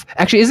can't move.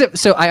 Actually, is it?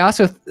 So I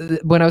also,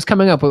 when I was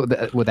coming up with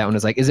that one, I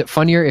was like, is it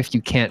funnier if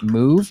you can't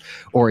move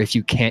or if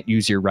you can't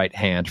use your right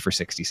hand for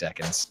 60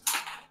 seconds?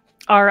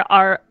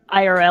 Our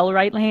IRL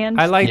right hand.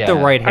 I like the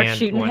Yeah. right Our hand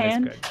shooting one.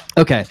 hand? Is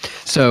good. Okay.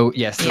 So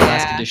yes, the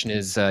last Yeah. condition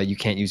is you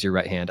can't use your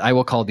right hand. I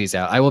will call these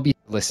out. I will be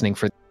listening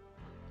for.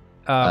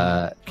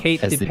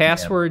 Kate, as the the DM.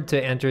 password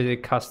to enter the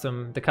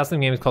custom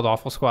game is called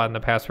Awful Squad, and the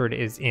password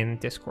is in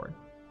Discord.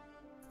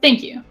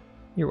 Thank you.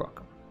 You're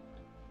welcome.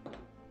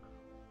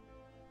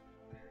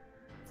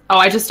 Oh,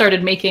 I just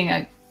started making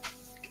a.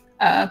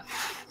 I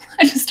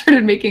just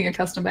started making a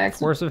custom backstory.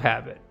 Force of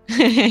habit.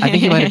 I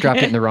think you might have dropped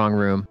it in the wrong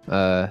room,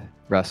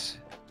 Russ.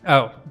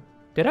 Oh,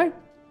 did I?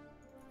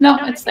 No,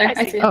 it's there.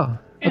 I see it. Oh,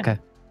 okay.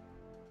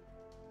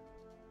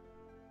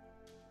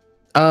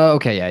 Oh,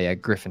 okay. Yeah.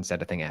 Griffin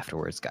said a thing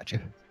afterwards. Gotcha.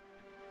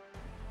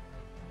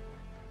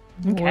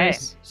 Okay.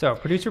 So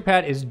producer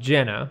Pat is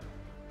Jenna.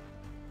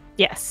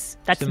 Yes,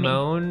 that's me.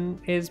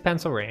 Simone is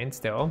Pencil Rain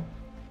still.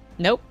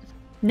 Nope.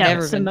 No,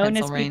 Never been Simone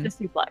is Pencil Rain.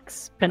 Pizza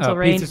Suplex. Pencil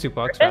Rain. Pizza Suplex,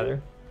 Griffin?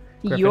 rather.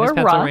 Griffin You're is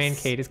Pencil Russ. Rain,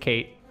 Kate is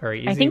Kate. Or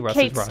easy, I think Russ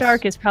Kate is Russ.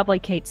 Stark is probably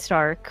Kate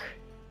Stark.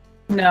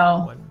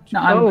 No, One, no,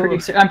 I'm Oh.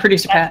 producer. I'm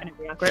producer That's Pat.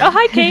 gonna be awkward. Oh,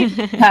 hi, Kate.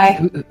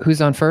 Hi.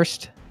 Who's on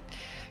first?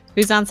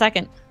 Who's on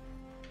second?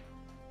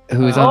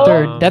 Who's on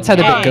third? That's how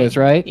the bit Hey. goes,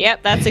 right?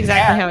 Yep, that's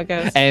exactly how it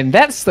goes. And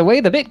that's the way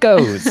the bit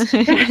goes. So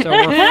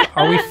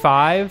are we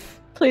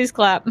 5? Please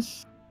clap.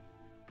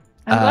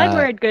 I'm glad Uh,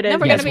 we're good at no,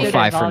 we're yes, gonna be we're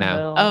 5 for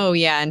now. Oh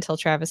yeah, until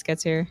Travis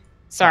gets here.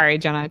 Sorry,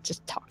 Jenna, I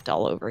just talked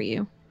all over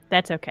you.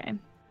 That's okay.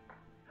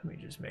 Let me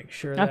just make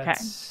sure Okay.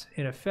 that's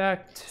in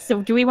effect.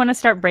 So, do we want to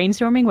start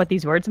brainstorming what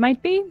these words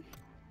might be?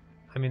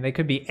 I mean, they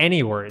could be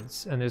any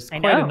words, and there's I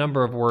quite a know.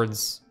 number of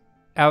words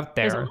out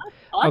There's there.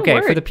 a lot of Okay,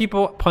 for words. the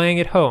people playing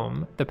at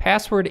home, the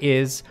password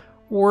is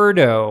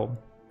Wordo.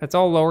 That's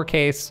all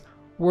lowercase.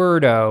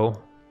 Wordo.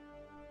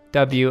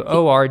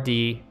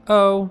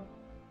 WORDO.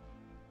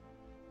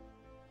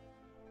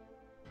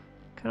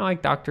 Kind of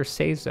like Dr.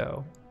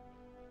 Sazo.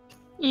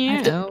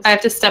 Yeah. I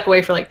have to step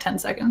away for like 10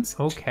 seconds.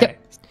 Okay.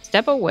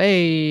 Step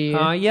away.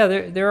 Yeah,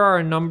 there are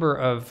a number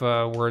of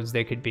words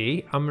they could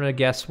be. I'm gonna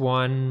guess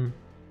one.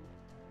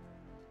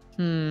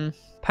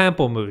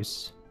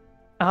 Pamplemousse.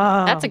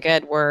 Oh, That's a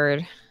good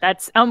word.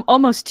 That's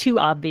almost too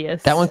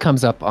obvious. That one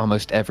comes up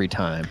almost every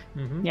time.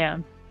 Mm-hmm. Yeah.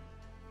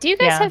 Do you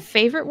guys Yeah. have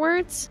favorite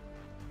words?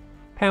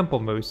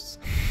 Pamplemousse.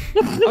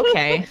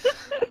 Okay.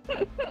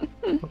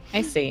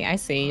 I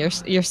see.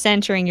 You're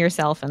centering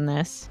yourself in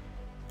this.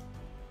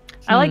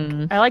 I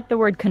like the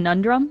word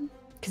conundrum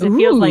because it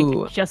feels Ooh.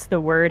 like just the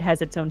word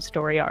has its own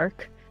story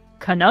arc.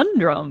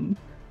 Conundrum,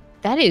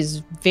 That is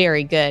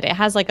very good. It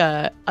has like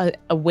a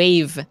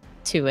wave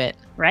to it.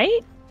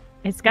 right?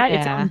 It's got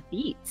its Yeah. own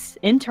beats,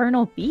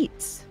 internal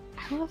beats.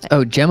 I love it.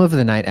 Oh, Gem of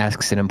the Night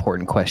asks an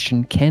important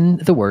question. Can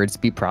the words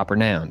be proper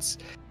nouns?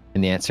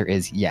 And the answer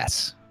is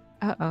yes.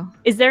 Uh-oh.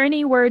 Is there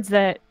any words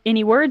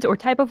or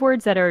type of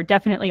words that are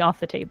definitely off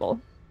the table?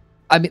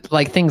 I mean,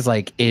 like things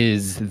like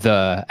is,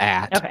 the,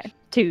 at. Okay,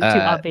 too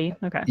Uh, obvi.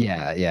 Okay.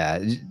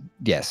 Yeah.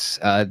 Yes.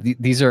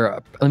 These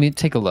are, let me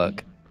take a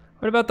look.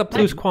 What about the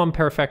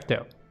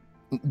plusquamperfecto?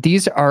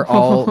 These are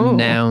all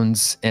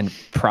nouns and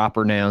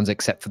proper nouns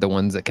except for the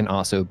ones that can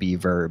also be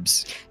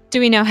verbs.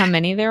 Do we know how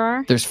many there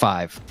are? There's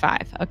 5.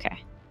 5.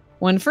 Okay.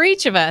 One for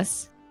each of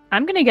us.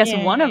 I'm gonna guess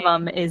one of Yay.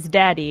 them is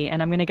Daddy,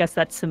 and I'm gonna guess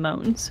that's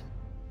Simone's.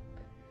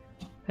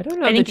 I don't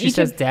know I think that she each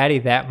says of- daddy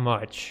that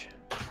much.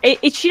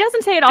 She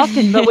doesn't say it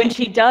often, but when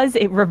she does,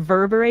 it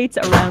reverberates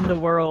around the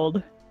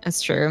world.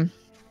 That's true.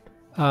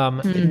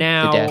 The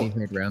Now, daddy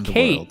heard round the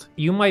Kate, world.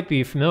 you might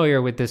be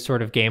familiar with this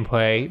sort of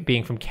gameplay,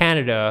 being from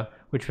Canada,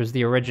 which was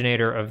the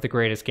originator of the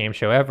greatest game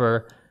show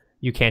ever.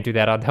 You can't do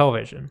that on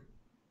television.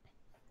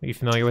 Are you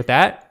familiar with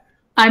that?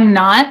 I'm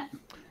not.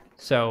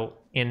 So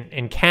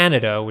in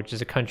Canada, which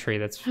is a country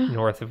that's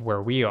north of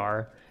where we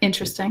are,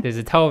 Interesting. there's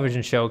a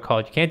television show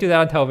called You Can't Do That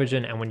on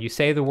Television, and when you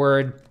say the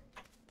word,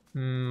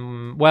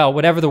 well,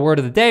 whatever the word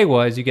of the day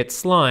was, you get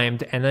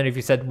slimed, and then if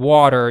you said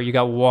water, you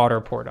got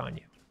water poured on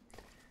you.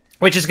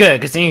 Which is good,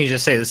 because then you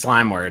just say the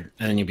slime word,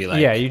 and then you'd be like,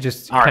 Yeah, you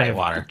just all kind right, of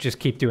water. just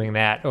keep doing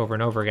that over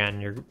and over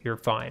again, and you're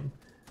fine.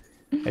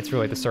 It's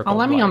really the circle. Oh,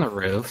 let of me on the life.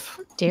 roof.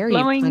 Dare you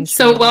Blowing- punch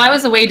So me. while I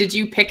was away, did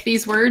you pick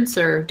these words,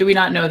 or do we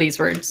not know these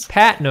words?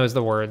 Pat knows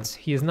the words.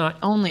 He is not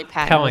Only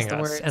Pat telling knows the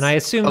us, words. and I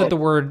assume Oh. that the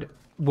words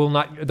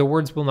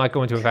will not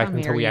go into effect Come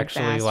until here, we you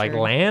actually like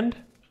bastard. land.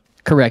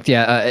 Correct.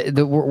 Yeah.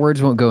 The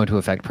words won't go into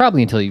effect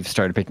probably until you've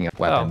started picking up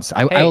weapons.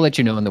 I hey. will let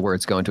you know when the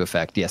words go into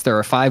effect. Yes, there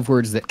are 5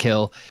 words that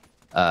kill,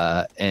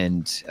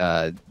 and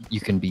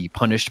you can be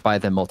punished by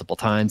them multiple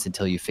times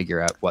until you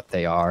figure out what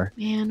they are.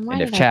 Man, why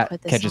And if did I chat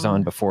put this catches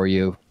on before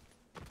you,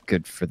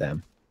 good for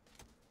them.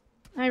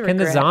 I Can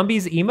the regret.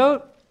 zombies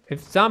emote?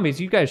 If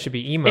zombies, you guys should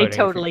be emoting. They if you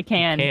totally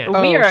can. can't.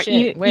 But we Oh, are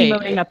shit, wait.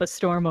 emoting up a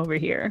storm over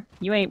here.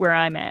 You ain't where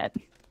I'm at.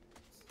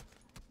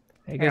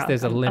 I guess I'll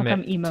there's a come- I'll limit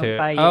come emote to.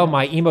 by you. Oh,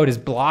 my emote is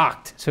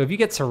blocked. So if you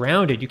get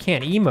surrounded, you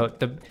can't emote.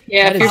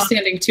 Yeah, That if you're is-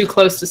 standing too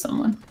close to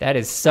someone. That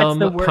is That's some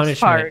the worst punishment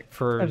part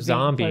for of being close to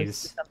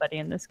zombies. somebody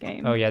in this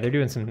game. Oh yeah, they're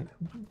doing some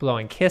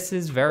blowing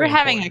kisses. Very. We're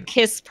having a important.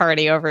 kiss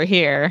party over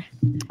here.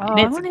 Oh, And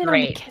I it's wanna hit on the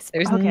great. kiss-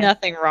 There's okay.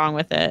 nothing wrong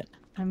with it.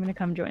 I'm gonna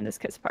come join this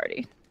kiss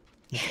party.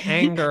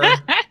 anger.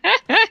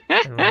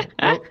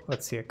 And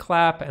let's see a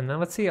clap, and then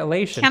let's see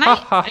elation. Can Ha, I?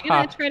 ha, I'm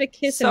gonna ha. try to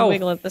kiss So and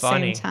wiggle at the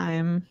funny. same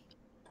time.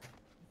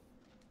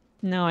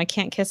 No, I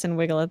can't kiss and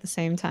wiggle at the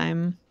same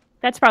time.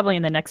 That's probably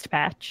in the next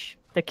patch.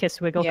 The kiss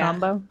wiggle Yeah.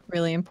 combo.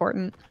 Really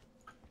important.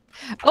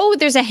 Oh,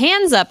 there's a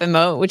hands up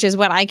emote, which is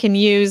what I can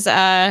use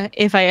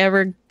if I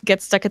ever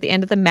get stuck at the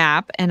end of the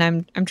map, and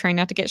I'm trying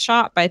not to get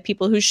shot by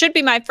people who should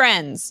be my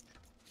friends.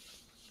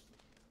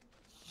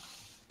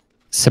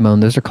 Simone,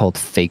 those are called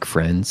fake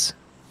friends.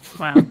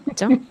 Wow.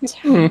 Don't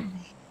tell me.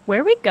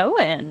 Where are we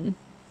going?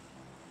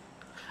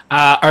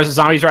 Are the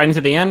zombies riding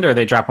to the end, or are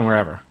they dropping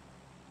wherever?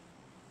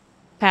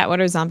 Pat, what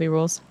are zombie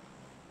rules?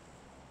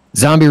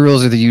 Zombie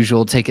rules are the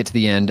usual. Take it to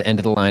the end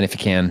of the line if you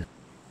can.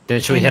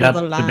 Should we hit up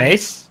End of the the line.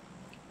 base?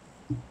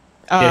 Did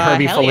her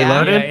be hell fully yeah.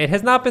 loaded? Yeah, it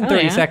has not been Oh,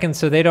 30 yeah. seconds,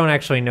 so they don't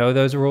actually know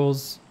those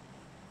rules.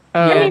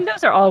 I Oh, mean,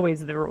 those are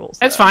always the rules.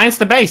 That's though. fine. It's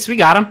the base. We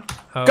got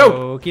them. Go.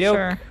 Okey doke.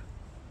 sure.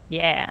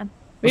 Yeah.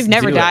 We've Let's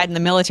never do died it. in the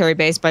military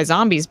base by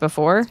zombies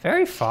before.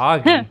 Very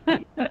foggy.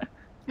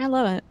 I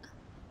love it.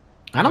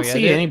 I don't Oh, yeah,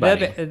 see the-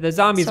 anybody. The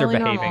zombies are Totally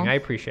behaving. normal. I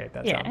appreciate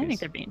that. Yeah, I zombies. think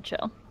they're being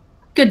chill.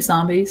 Good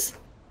zombies.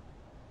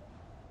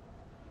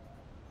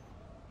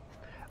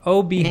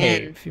 Oh,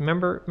 behave. You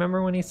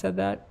remember when he said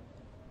that?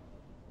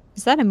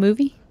 Is that a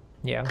movie?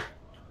 Yeah.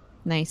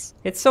 Nice.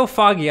 It's so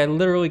foggy, I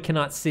literally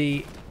cannot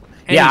see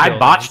any Yeah, I buildings.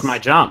 botched my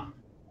jump.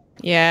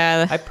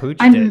 Yeah. I pooched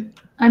it.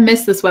 I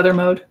miss this weather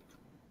mode.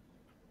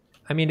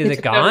 I mean, is They it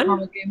took out of gone?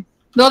 normal game.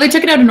 Well, they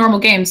took it out of normal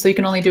games, so you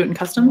can only do it in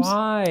customs.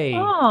 Why?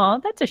 Oh,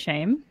 that's a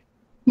shame.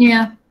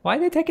 Yeah. Why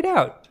did they take it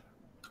out?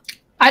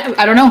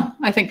 I don't know.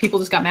 I think people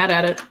just got mad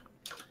at it.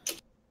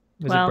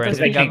 Was Well, it does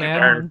Brendan they got keep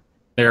mad? their-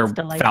 They're It's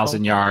delightful.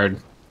 1,000-yard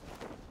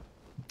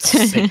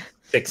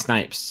six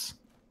snipes.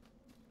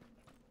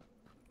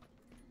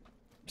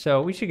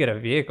 So we should get a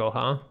vehicle,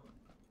 huh?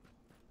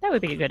 That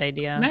would be a good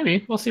idea.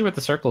 Maybe. We'll see what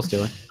the circle's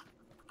doing.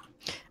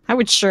 I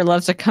would sure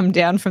love to come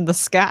down from the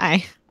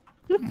sky.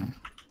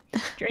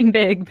 Dream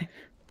big.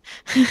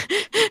 Oh,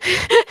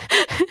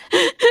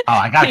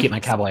 I gotta keep my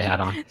cowboy hat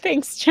on.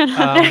 Thanks, Jenna.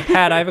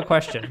 Pat, I have a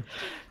question.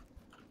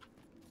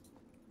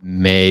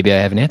 Maybe I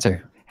have an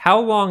answer. How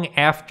long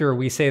after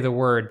we say the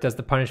word does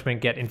the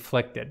punishment get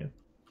inflicted?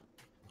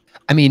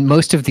 I mean,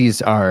 most of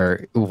these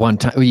are one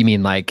time. You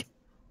mean like,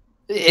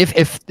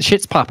 if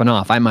shit's popping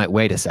off, I might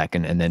wait a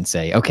second and then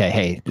say, okay,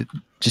 hey,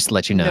 just to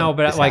let you know. No,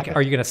 but this like, happened.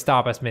 are you going to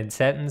stop us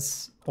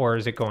mid-sentence, or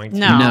is it going to?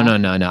 No. No.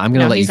 I'm going to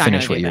No, let you he's not gonna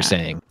finish what do you're that.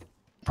 saying,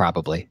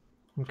 probably,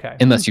 Okay.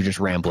 unless you're just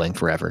rambling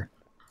forever.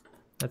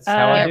 That's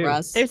how I do.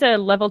 Russ. There's a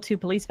level 2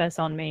 police vest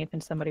on me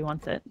if somebody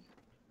wants it.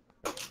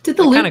 Did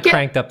the I loot kind of get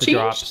cranked up the changed?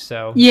 drops,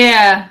 so.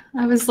 Yeah,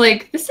 I was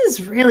like, this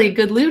is really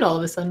good loot all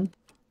of a sudden.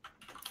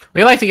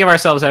 We like to give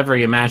ourselves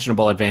every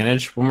imaginable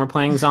advantage when we're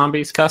playing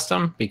zombies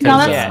custom because No,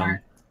 that's Yeah.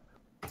 smart.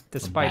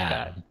 Despite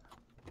bad. that.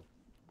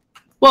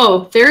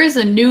 Whoa, there is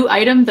a new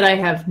item that I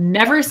have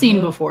never seen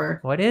before.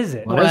 What is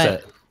it? What is What?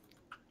 it?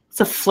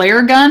 It's a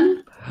flare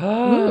gun.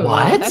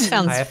 What? That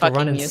sounds I have to fucking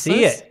run and useless.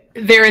 see it.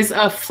 There is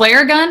a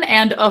flare gun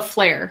and a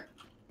flare.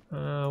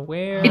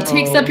 Where? It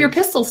takes up your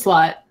pistol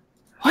slot.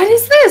 What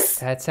is this?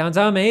 That sounds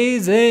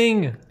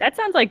amazing. That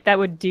sounds like that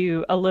would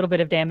do a little bit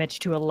of damage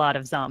to a lot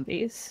of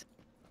zombies.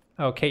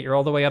 Oh, Kate, you're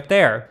all the way up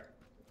there.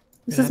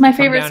 This You're is gonna my have to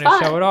come favorite down and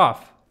spot. Show it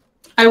off.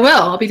 I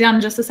will. I'll be down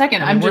in just a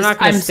second. I mean, we're not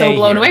gonna I'm so stay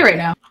blown here. away right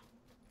now.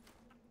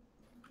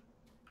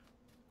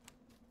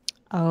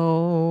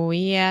 Oh,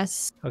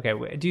 yes. Okay,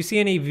 do you see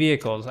any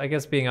vehicles? I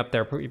guess being up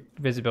there,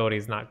 visibility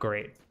is not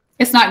great.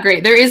 It's not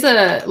great. There is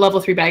a level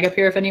 3 bag up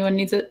here if anyone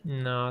needs it.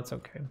 No, it's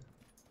okay.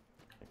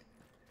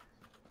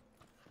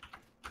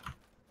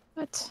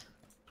 What?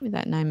 Give me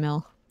that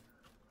 9mm.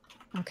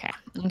 Okay.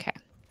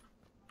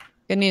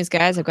 Good news,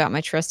 guys. I've got my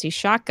trusty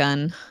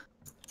shotgun.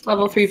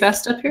 Level 3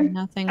 vest up here.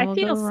 Nothing I will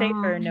feel go safer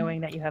wrong.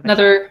 knowing that you have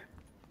Another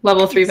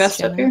level 3 Thanks,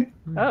 vest up Jenna. here.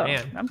 Oh,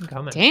 Man, I'm I'm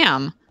coming.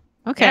 Damn.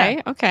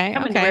 Okay. Okay.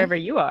 coming Okay. wherever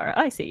you are.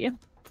 I see you.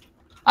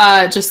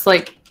 Just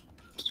like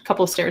a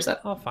couple of stairs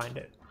up. I'll find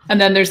it. And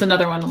then there's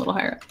another one a little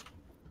higher up.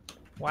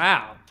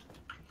 Wow.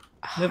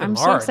 Living I'm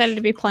so large. excited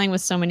to be playing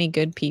with so many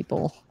good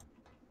people.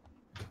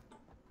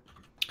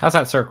 How's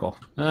that circle?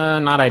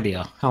 Not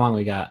ideal. How long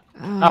we got?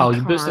 Oh,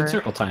 you boosted car.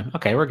 circle time.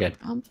 Okay, we're good.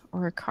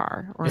 Or a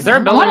car. Or Is there a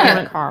not. building I we wanna-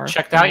 haven't car.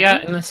 checked out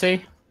yet in the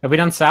sea? Have we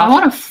done I south?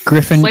 want to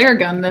Griffin- flare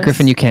gun this.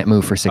 Griffin, you can't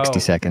move for 60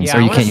 seconds, Yeah, or I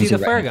you wanna can't see use the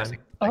your flare right gun. hand.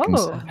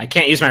 Oh. I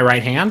can't use my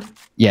right hand?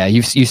 Yeah,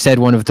 you said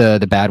one of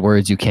the bad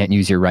words. You can't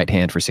use your right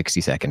hand for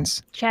 60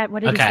 seconds. Chat,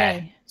 what did he Okay.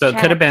 say? So it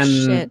Chat. could have been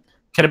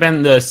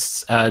Shit.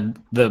 this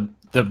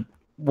the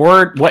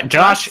word what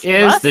Josh Russ?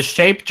 is, Russ? the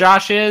shape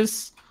Josh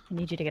is. I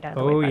need you to get out of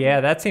the way. Oh, buddy. yeah,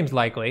 that seems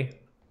likely.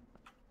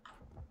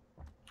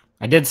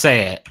 I did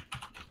say it.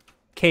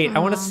 Kate, I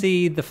want to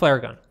see the flare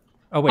gun.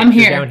 Oh, wait, I'm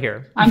you're here. down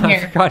here. I'm I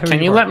here. forgot who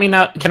Can you were. let me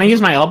know? Can I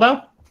use my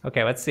elbow?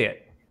 Okay, let's see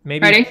it.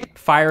 Maybe Ready?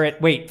 fire it.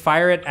 Wait,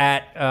 fire it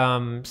at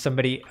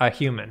somebody, a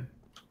human.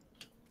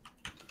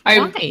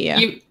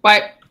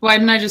 Why? Why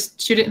didn't I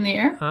just shoot it in the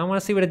air? I want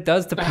to see what it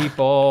does to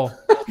people.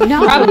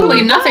 No.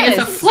 Probably nothing. It's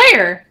a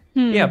flare.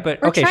 Yeah,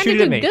 but We're okay, trying shoot to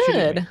it at do me. Shoot it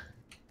at good. me.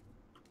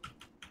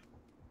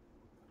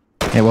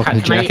 Hey, welcome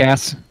to Can I-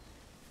 Jackass.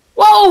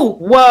 Whoa!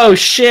 Whoa,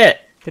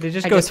 shit! Did it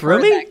just I go just through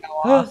heard me? that go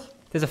off.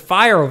 There's a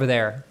fire over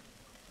there.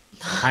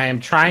 I am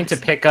trying to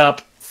pick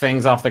up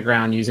things off the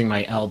ground using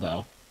my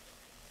elbow.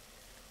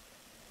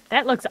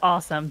 That looks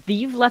awesome.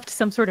 You've left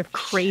some sort of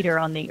crater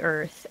on the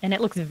earth, and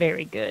it looks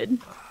very good. Wait,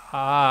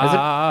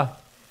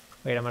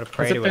 I'm gonna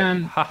pray Has it to been-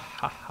 it. Ha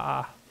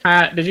ha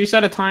ha. Did you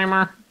set a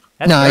timer?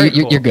 That's No, very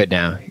you're cool. good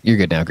now. You're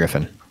good now,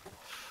 Griffin.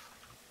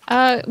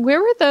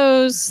 Where were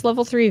those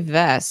level 3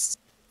 vests?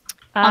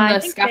 On I the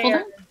think scaffolding?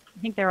 I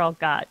think they're all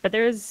got, but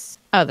there's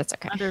Oh, that's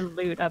okay. other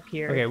loot up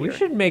here. Okay, we if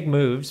you're- should make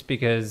moves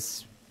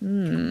because we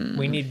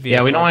need vehicles.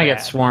 Yeah, we don't want to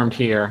get swarmed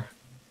here.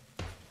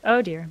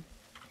 Oh dear.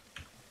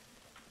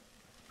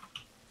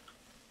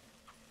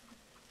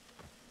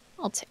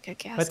 I'll take a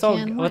gas Let's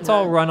can. Why let's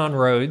all not? run on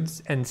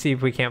roads and see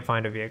if we can't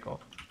find a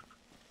vehicle.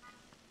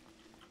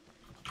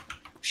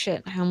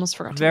 Shit, I almost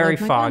forgot to Very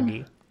load my gun.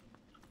 foggy.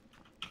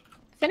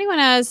 If anyone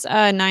has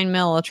 9mm,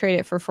 I'll trade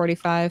it for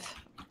 45.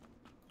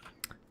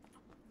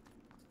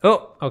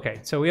 Oh, okay.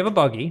 So we have a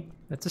buggy.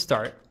 That's a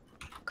start.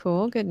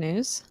 Cool, good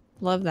news.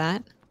 Love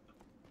that.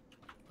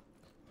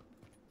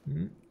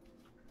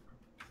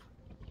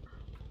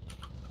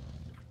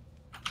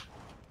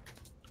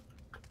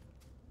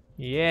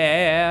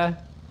 Yeah.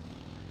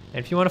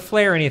 And if you want to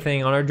flare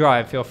anything on our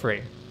drive, feel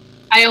free.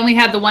 I only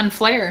had the one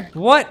flare.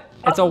 What?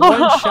 It's a one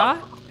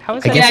shot? How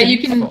is I that? guess Yeah, even you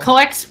can useful?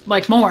 collect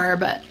like more,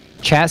 but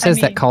Chat says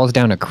mean- that calls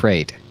down a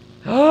crate.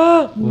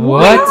 what?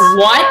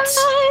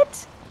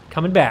 what?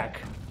 Coming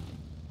back.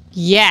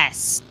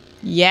 Yes.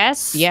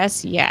 Yes,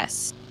 yes,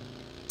 yes.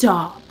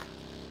 Stop.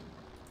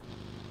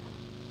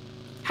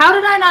 How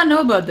did I not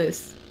know about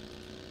this?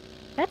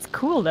 That's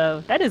cool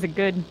though. That is a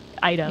good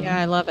item. Yeah,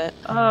 I love it.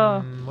 Oh,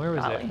 Where was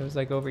it? golly. It was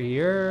like over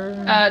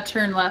here.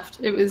 Turn left.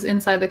 It was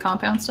inside the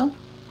compound still.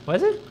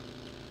 Was it?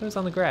 It was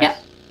on the grass. Yeah.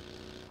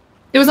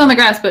 It was on the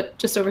grass, but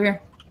just over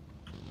here.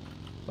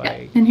 Like,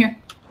 Yeah, in here.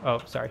 oh,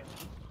 sorry.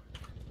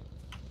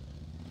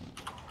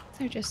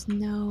 There just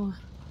no.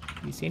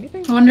 Do you see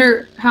anything? I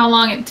wonder how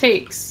long it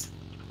takes.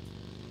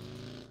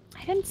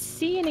 I didn't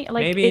see any.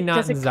 Like Maybe it, not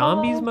does in it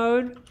zombies call?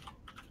 mode.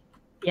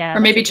 Yeah. Or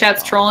maybe that's a good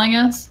chat's call. trolling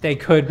us. They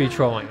could be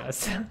trolling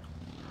us.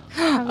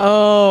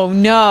 Oh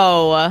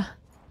no.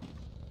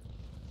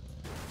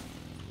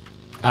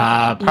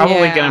 Probably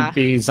Yeah. gonna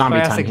be zombie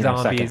Classic time here in a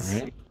zombies.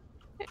 second,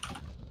 right?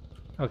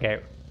 Okay.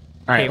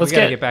 All right, Kate, let's we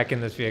gotta get. get back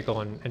in this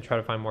vehicle and try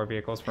to find more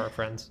vehicles for our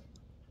friends.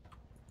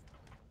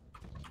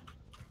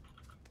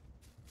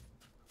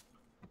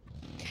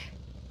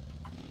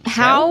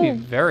 How? That would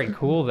be very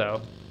cool,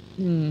 though.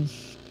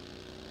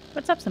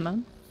 What's up,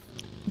 Simone?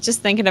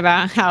 Just thinking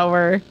about how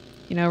we're,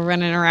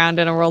 running around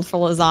in a world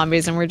full of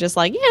zombies, and we're just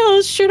like, yeah,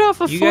 let's shoot off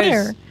a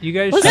flare. You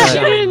guys Let's should,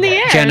 shoot it in the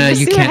air. Jenna, and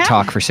you see what can't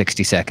talk happens. for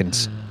 60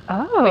 seconds.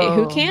 Oh. Wait,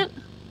 who can't?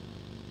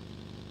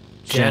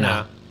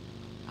 Jenna.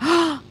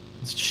 What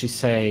did she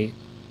say?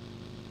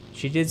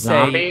 She did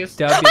Zombies?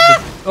 say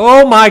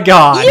Oh my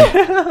god!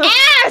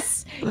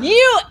 Ass!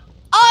 You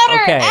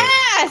utter Okay.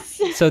 ass!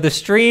 So the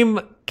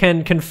stream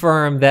can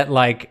confirm that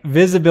like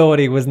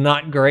visibility was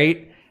not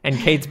great and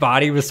Kate's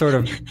body was sort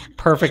of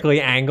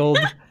perfectly angled.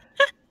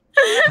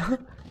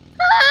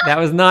 That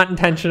was not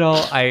intentional.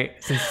 I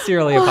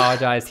sincerely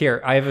apologize.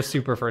 Here, I have a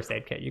super first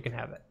aid kit. You can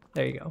have it.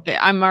 There you go.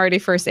 I'm already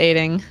first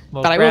aiding,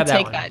 Well, but I will grab that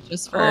take one. that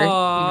just for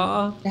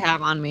Aw, to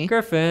have on me.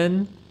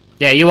 Griffin.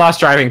 Yeah, you lost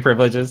driving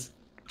privileges.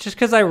 Just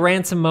because I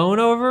ran Simone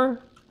over?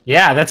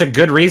 Yeah, that's a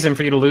good reason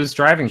for you to lose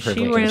driving She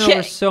privileges. ran Yeah.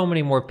 over so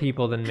many more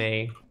people than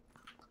me.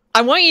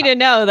 I want you to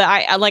know that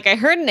I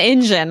heard an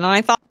engine and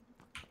I thought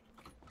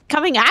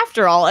coming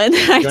after all, and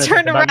then I wanna turned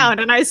take the button? around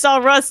and I saw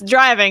Russ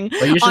driving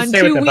Well, you should on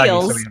stay with 2 the buggy so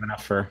wheels. we have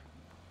enough for.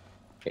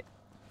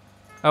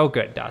 Oh,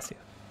 good, Dacia.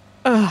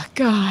 Oh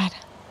God.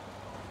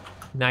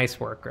 Nice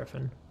work,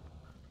 Griffin.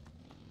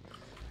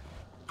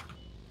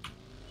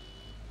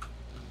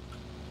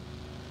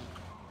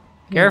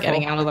 I'm Careful.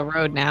 getting out of the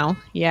road now.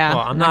 Yeah.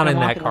 Well, I'm not gonna in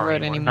walk that car the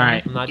road anymore. All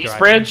right, I'm not East driving.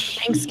 Bridge.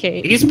 Thanks,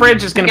 Kate. East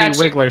Bridge is going to be I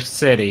got you. Wiggler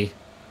City.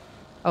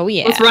 Oh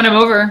yeah. Let's run him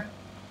over.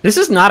 This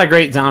is not a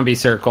great zombie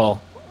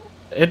circle.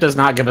 It does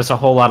not give us a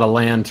whole lot of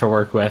land to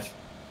work with.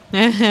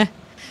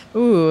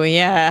 Ooh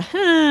yeah.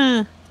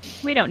 Huh.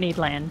 We don't need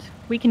land.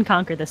 We can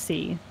conquer the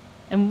sea.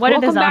 And what are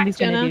Welcome the back, zombies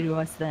going Jenna. to do to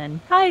us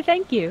then? Hi,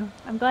 thank you.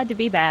 I'm glad to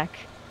be back.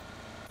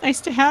 Nice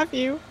to have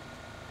you.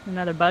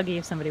 Another buggy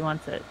if somebody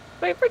wants it.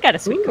 Wait, we got a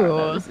sweet car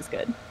though. Ooh. This is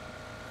good.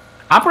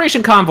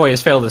 Operation Convoy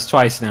has failed us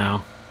twice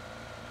now.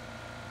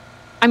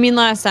 I mean,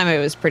 last time it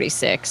was pretty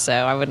sick, so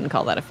I wouldn't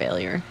call that a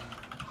failure.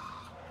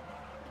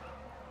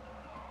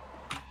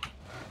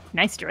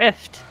 Nice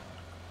drift.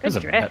 This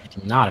Good is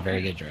drift. not a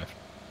very good drift.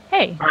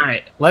 Hey, All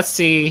right, let's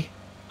see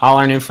all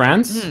our new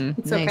friends.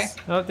 It's okay.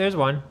 Oh, there's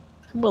one.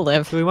 We'll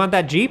live. Do we want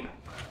that Jeep?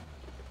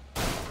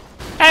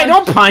 Hey,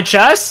 don't punch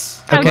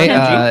us! Okay,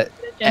 Gentle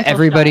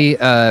everybody,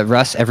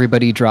 Russ,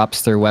 everybody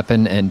drops their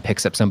weapon and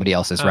picks up somebody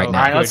else's right Oh, now.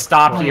 All right, let's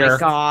stop Oh my here.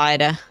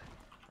 God.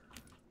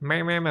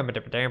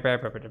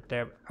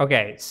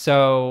 Okay,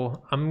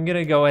 so I'm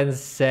gonna go and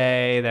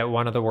say that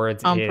one of the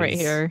words is Right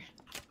here.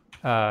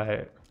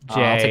 I'll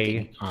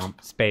J take the,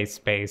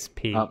 space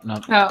P. oh, no.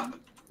 Oh.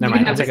 Never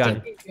you mind, can I'll have take this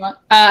gun. if you want.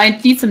 I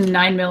need some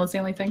 9 mil is the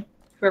only thing.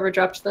 Whoever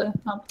dropped the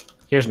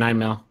Here's 9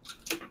 mil.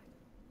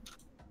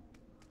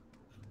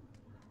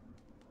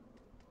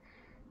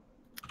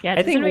 yeah,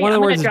 I think considering one of the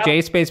I'm gonna words is drop-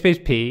 J space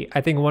P.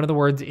 I think one of the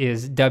words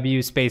is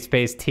W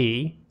space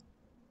T.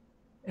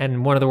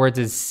 And one of the words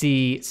is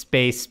C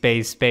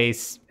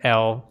space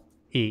L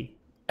E.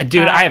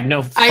 Dude, I have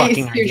no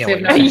fucking seriously idea. have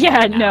What no you're saying Yeah,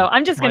 right now. no,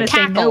 I'm just gonna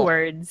say no Cackle.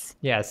 words.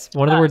 Yes,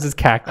 one of the words is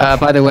cactus.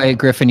 By the way,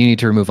 Griffin, you need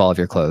to remove all of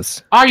your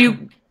clothes. Are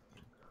you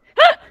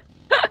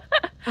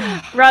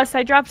Russ,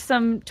 I dropped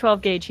some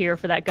 12 gauge here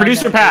for that gun.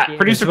 Producer that I Pat? gave you.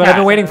 Producer This is what I've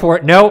been Pat. waiting for.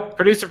 Nope.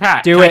 Producer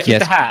Pat? Do can I it. keep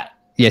Yes. the hat.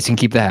 Yes, you can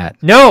keep the hat.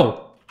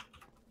 No.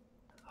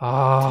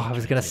 Oh, I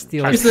was gonna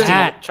steal his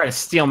hat. Try to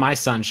steal my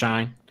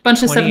sunshine.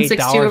 bunch of $28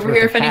 762 over worth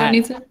here of if anyone hat.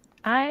 needs it.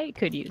 I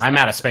could use I'm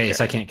that, out of space.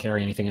 sure. I can't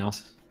carry anything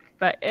else.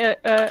 But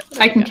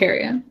I can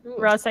carry it.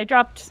 Russ, I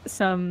dropped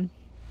some.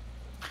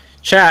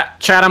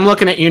 Chat, I'm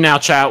looking at you now.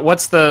 Chat,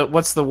 what's the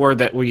word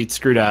that we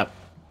screwed up?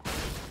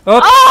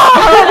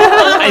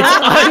 Oh,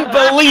 It's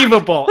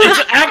unbelievable. It's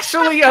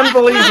actually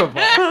unbelievable.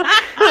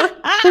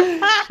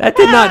 that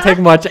did not take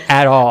much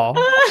at all.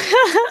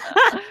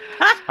 All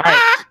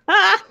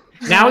right,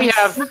 now we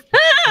have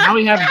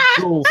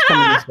ghouls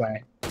coming this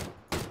way.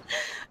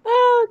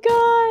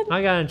 Oh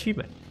I got an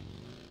achievement.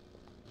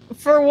 God.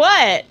 For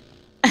what?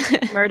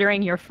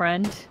 Murdering your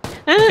friend.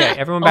 Okay,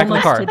 everyone back in the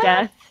Almost car. to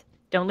death.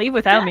 Don't leave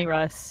without me,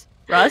 Russ.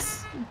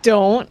 Russ?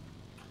 Don't.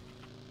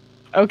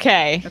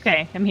 Okay.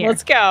 Okay, I'm here.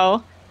 Let's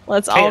go.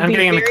 Let's Hey, all I'm be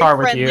getting in the very car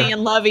with friendly you.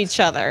 and love each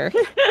other.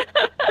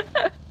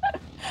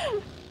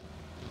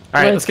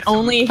 All right, let's get.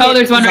 Only Oh, hit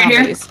there's one right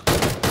here. zombies.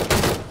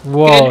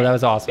 Whoa, that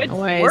was awesome. Good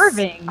Nice.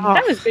 swerving. Oh.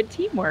 That was good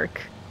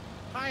teamwork.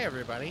 Hi,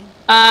 everybody.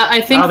 I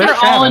think Oh, they're there's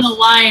all in a Travis.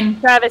 line.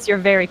 Travis, you're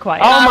very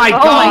quiet. Oh my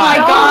god! Oh my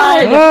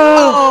god!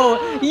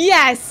 Oh,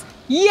 yes.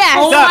 Yes.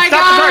 Oh Stop! my Stop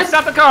the car! God.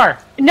 Stop the car!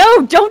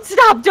 No, don't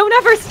stop. Don't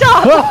ever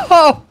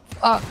stop.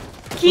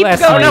 Keep Bless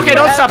going. Oh, no, okay,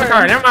 don't forever. stop the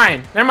car. Never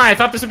mind. Never mind. I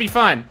thought this would be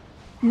fun.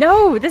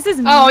 No, this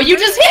is. Oh, you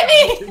just hit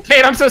me!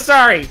 Kate, I'm so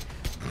sorry.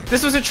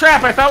 This was a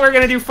trap. I thought we were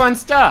gonna do fun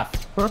stuff.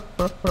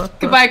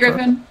 Goodbye,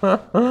 Griffin.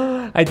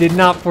 I did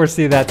not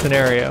foresee that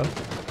scenario.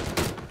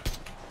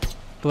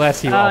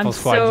 Bless you, Awful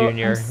Squad so-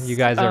 Junior. You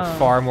guys are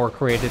far more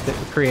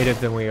creative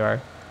than we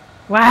are.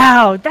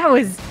 Wow, that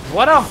was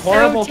What a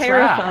horrible so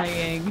trap.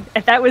 terrifying.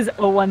 That was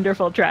a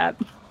wonderful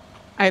trap.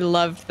 I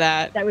loved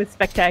that. That was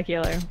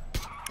spectacular.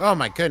 Oh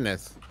my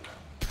goodness.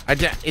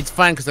 It's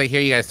fun because I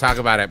hear you guys talk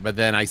about it, but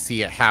then I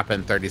see it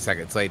happen 30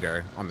 seconds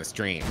later on the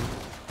stream.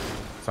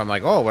 So I'm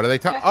like, oh, what are they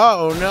talking?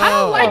 Oh no! I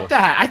don't like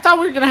that. I thought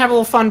we were gonna have a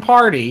little fun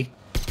party.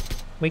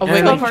 We And can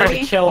then wiggle they try party?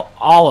 to kill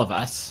all of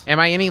us. Am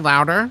I any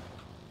louder?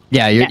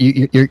 Yeah,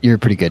 you're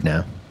pretty good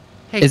now.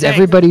 Hey, Is thanks.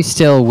 everybody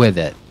still with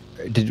it?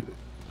 Did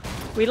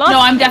We lost. No,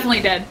 I'm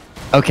definitely dead.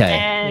 okay.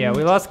 And Yeah,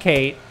 we lost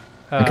Kate.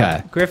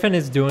 Okay. Griffin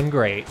is doing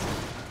great.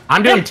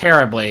 I'm doing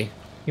terribly.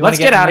 You wanna Let's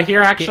get out of in-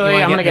 here, you actually. wanna I'm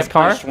get gonna in this get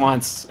car? punched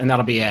once, and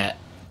that'll be it.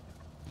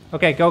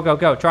 Okay, go, go,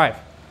 go. Drive.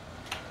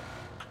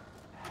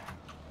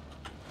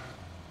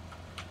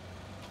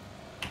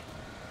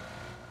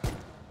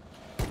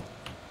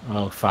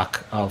 Oh,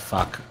 fuck. Oh,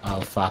 fuck.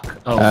 Oh, fuck.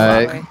 Oh,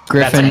 fuck.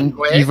 Griffin,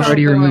 That's you've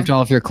already Oh, boy. removed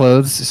all of your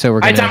clothes, so we're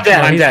I'm gonna. dead.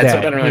 No, I'm he's dead, so it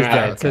dead. doesn't really He's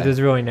matter. dead. So Okay.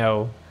 there's really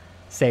no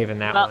saving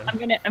that well,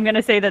 one. I'm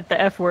gonna say that the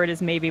F word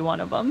is maybe one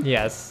of them.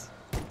 Yes.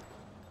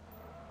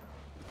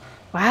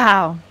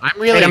 Wow. I'm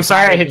really. Wait, I'm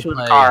sorry I excited hit to you with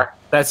the play- car.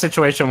 That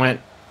situation went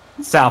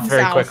south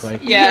very South. quickly.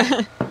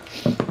 Yeah.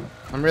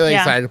 I'm really Yeah.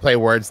 excited to play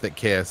Words That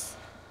Kiss.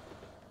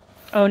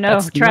 Oh no,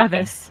 That's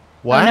Travis.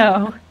 What?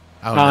 Oh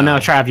no. Oh, no,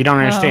 Trav, you don't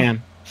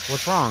understand.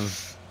 What's wrong?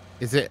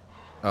 Is it?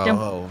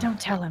 Oh, Don't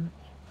tell him.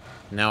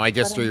 no, I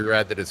just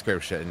reread the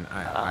description.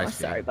 I Oh,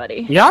 see. sorry,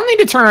 buddy. Y'all need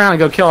to turn around and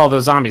go kill all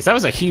those zombies. That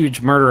was a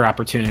huge murder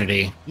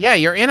opportunity. Yeah,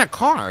 you're in a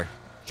car.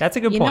 That's a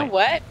good You point. know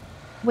what?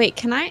 Wait,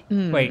 can I?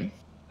 Wait,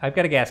 I've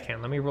got a gas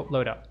can. Let me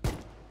load up.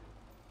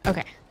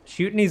 Okay.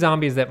 Shoot any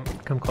zombies that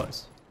come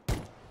close.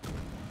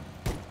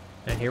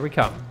 And here we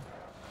come.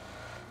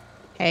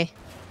 Hey.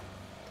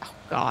 Oh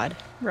God.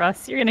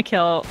 Russ, you're gonna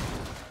kill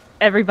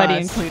everybody,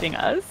 Us. including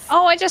us.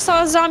 Oh, I just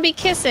saw a zombie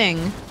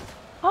kissing.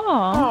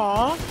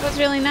 Oh. That was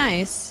really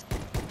nice.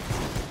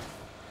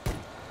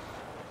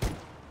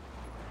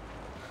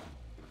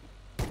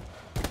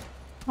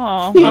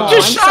 Oh. You Oh,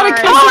 just I'm shot a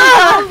sorry.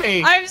 killer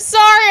zombie! I'm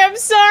sorry. I'm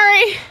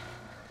sorry.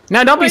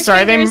 No, don't be My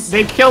sorry. fingers.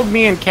 They killed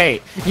me and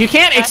Kate. You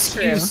can't That's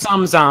excuse true.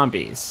 some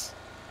zombies.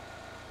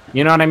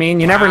 You know what I mean?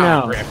 You never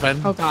Wow, know.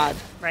 Griffin. Oh God.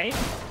 Right?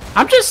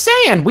 I'm just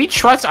saying, we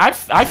trust.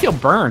 I feel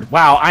burned.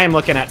 Wow, I am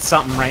looking at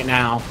something right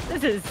now.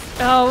 This is.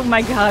 Oh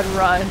my God,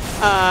 Russ.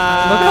 Look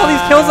at all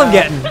these kills I'm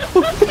getting.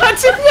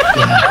 That's it.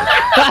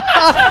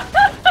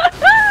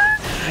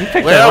 You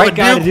picked Well, the right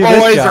guy the to Duke do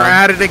this boys job. are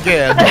at it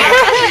again.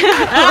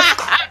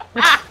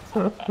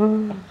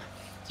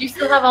 Do you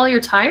still have all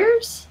your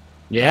tires?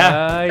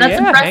 Yeah. That's yeah,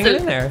 hang impressive.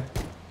 in there.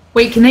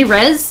 Wait, can they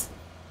res?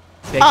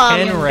 They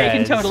can They res.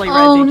 can totally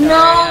Oh res each other.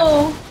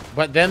 no!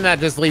 But then that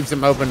just leaves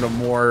them open to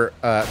more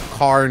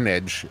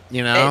carnage,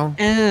 you know?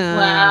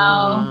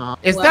 Wow.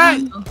 Is Wow.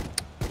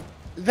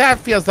 that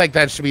feels like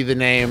that should be the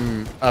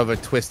name of a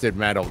Twisted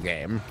Metal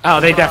game.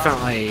 Oh, they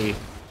definitely.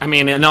 I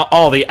mean, in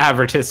all the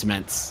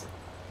advertisements.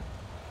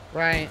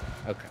 Right.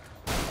 Okay.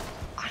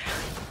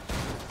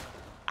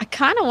 I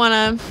kind of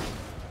want to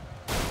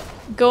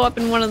go up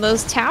in one of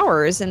those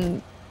towers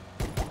and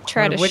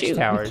try to Which shoot.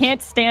 towers?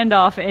 Can't stand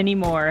off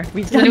anymore.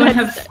 We've Does done anyone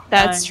that have?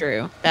 That's time.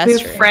 true. We That's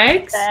have true.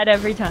 frags? That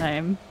every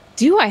time.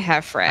 Do I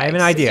have frags? I have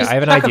an idea. Just I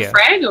have an chuck idea. a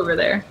frag over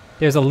there.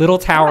 There's a little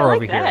tower like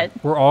over here. that.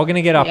 We're all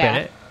gonna get up Yeah.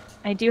 in it,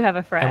 I do have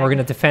a frag. and we're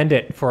gonna defend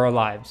it for our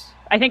lives.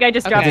 I think I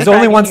just Okay. dropped. There's a frag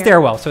only in one here.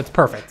 stairwell, so it's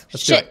perfect.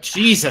 Let's do Shit. it.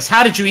 Jesus,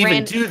 how did you even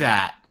Ran- do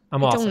that?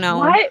 I'm I awesome. don't know.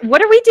 What?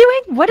 What are we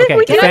doing? What did Okay,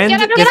 we do? defend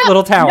Get up, get this up.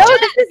 little tower. No,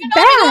 this is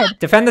bad.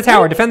 Defend the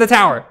tower. Defend the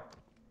tower.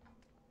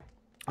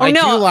 Oh I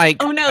no! do like.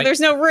 Oh no! There's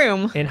no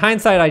room. In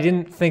hindsight, I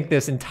didn't think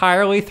this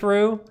entirely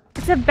through.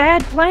 It's a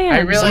bad plan. I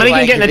really Somebody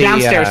like can get in the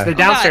downstairs, uh, the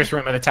downstairs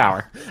room of the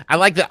tower. I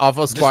like the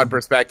Awful Squad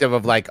perspective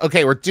of like,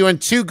 okay, we're doing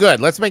too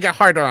good. Let's make it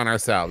harder on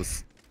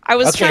ourselves. I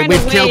was Okay, trying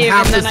we've to killed leave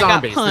half and the then I got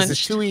zombies. This is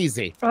punched. too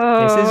easy.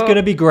 Oh. This is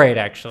gonna be great,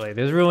 actually.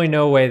 There's really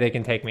no way they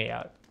can take me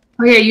out.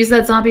 Okay, use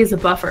that zombie as a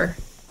buffer.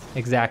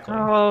 Exactly.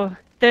 Oh,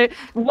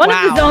 one of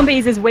Wow. the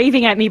zombies is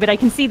waving at me, but I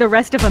can see the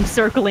rest of them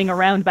circling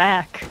around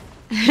back.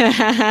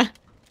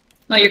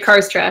 Oh, your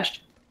car's trashed.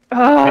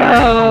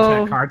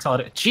 Oh,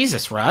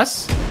 Jesus,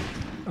 Russ.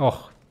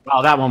 Oh,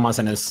 Wow, that one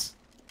wasn't as.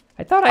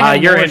 I thought I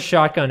had you're more in-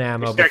 shotgun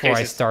ammo your before I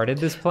staircases. started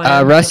this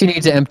plan. Russ, you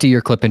need to empty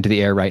your clip into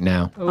the air right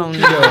now. Oh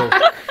no.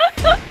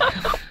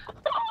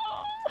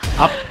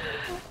 Up.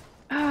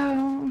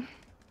 oh.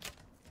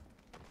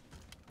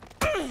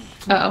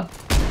 Uh-oh.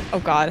 Oh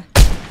God.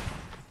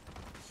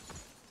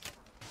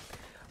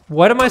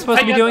 What am I supposed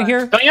to be doing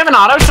here? Don't you have an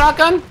auto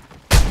shotgun?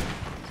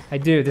 I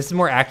do. This is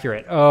more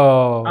accurate.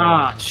 Oh.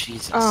 Oh,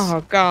 Jesus.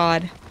 Oh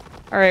God.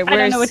 All right. I don't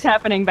Where's? know what's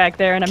happening back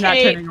there, and I'm not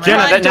Kate, turning around.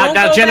 Jenna, Run, don't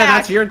go Jenna,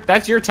 back.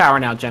 that's your tower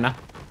now, Jenna.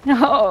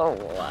 No,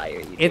 why are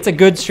you? It's a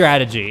good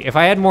strategy. If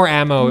I had more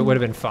ammo, it would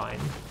have been fine.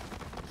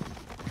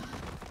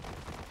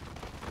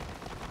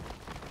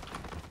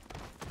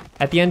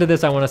 At the end of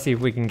this, I want to see if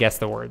we can guess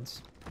the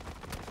words.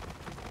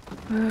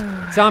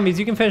 Zombies,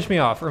 you can finish me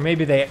off. Or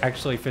maybe they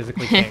actually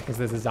physically can't because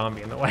there's a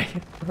zombie in the way.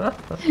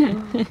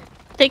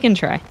 They can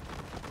try.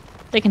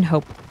 They can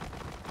hope.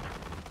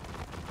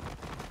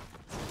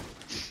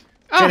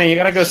 Jenna, you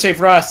gotta go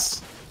save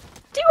Russ.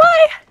 Do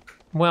I?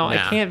 Well, I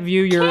Nah. can't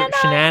view your Can I?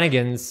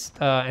 shenanigans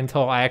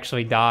until I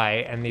actually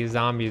die, and these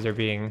zombies are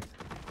being,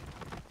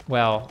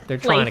 well, they're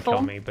trying to kill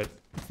Playful. me, but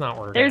it's not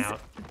working There's out.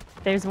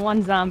 there's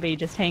one zombie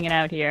just hanging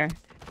out here.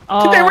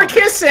 Oh, They were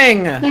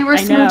kissing. They were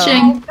I know.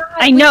 smooching.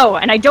 I know,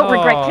 and I don't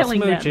regret Oh,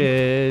 killing them.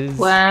 smooches.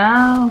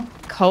 Wow.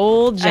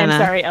 Cold Jenna.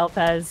 I'm sorry,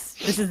 Elpez.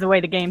 This is the way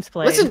the game's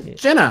played. Listen,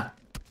 Jenna.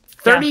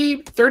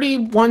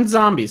 31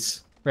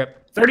 zombies.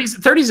 Rip.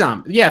 30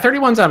 zombies. Yeah,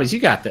 31 zombies. You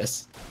got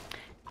this.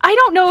 I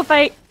don't know if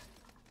I.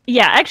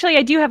 Yeah, actually,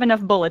 I do have enough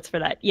bullets for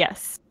that.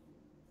 Yes.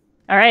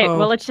 All right. Oh.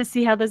 Well, let's just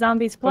see how the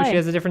zombies Oh, play. she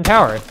has a different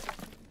tower.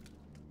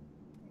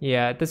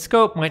 Yeah, the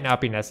scope might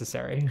not be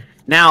necessary.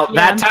 Now,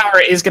 Yeah. that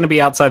tower is going to be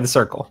outside the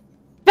circle.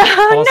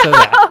 Also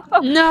that.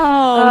 No,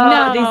 Oh,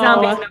 no. these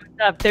zombies know what's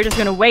up. They're just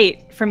gonna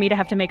wait for me to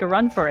have to make a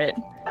run for it.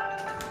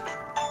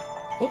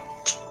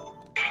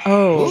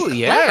 Oh, Ooh,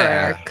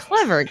 yeah.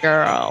 clever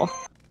girl.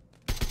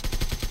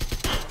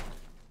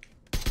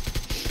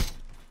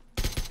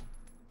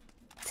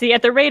 See,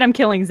 at the rate I'm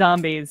killing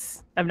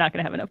zombies, I'm not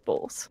gonna have enough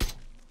bulls.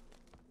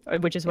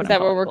 Which is what Is I'm that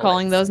what calling we're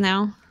calling bullets. those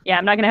now? Yeah,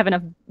 I'm not gonna have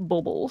enough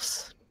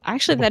bulls.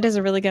 Actually, that is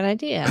a really good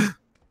idea.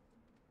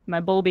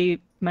 My bulby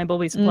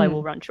supply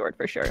will run short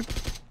for sure.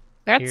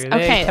 That's Here they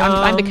okay. I'm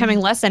come. becoming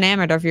less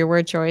enamored of your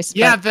word choice.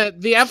 Yeah,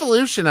 but the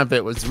evolution of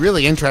it was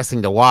really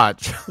interesting to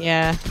watch.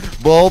 yeah,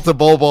 Bull to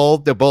bull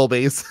to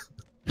bulbies.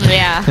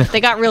 yeah. They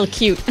got real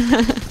cute.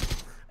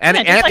 And,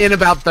 Yeah, just like- in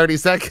about 30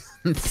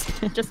 seconds.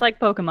 Just like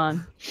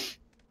Pokemon.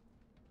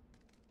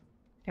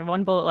 I have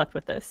one bullet left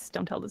with this.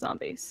 Don't tell the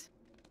zombies.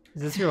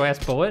 Is this your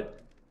last bullet?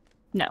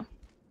 No.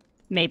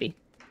 Maybe.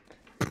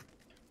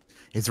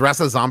 Is Russ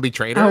a zombie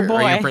trader? Oh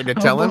boy. Are you afraid to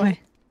tell him?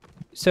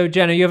 So,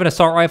 Jenna, you have an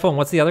assault rifle, and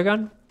what's the other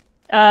gun?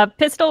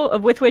 Pistol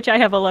with which I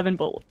have 11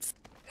 bullets.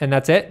 And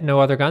that's it? No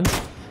other guns?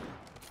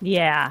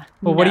 Yeah.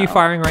 Well, what are you no.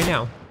 firing right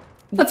now?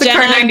 That's a Jenna,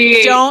 Kar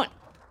 98.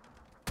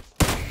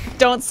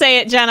 don't say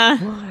it,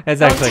 Jenna. It's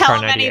Don't actually a tell Kar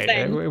him 98.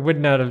 anything. It would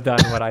not have done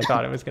what I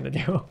thought it was going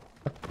to do.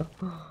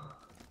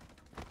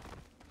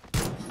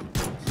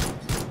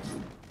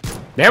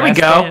 There we Last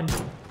go.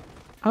 stand.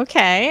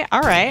 Okay.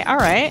 All right. All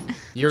right.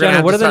 You're gonna Jenna,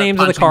 have what to are the start names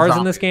of the punching cars in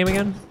zombies. this game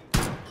again?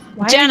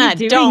 Why Jenna, are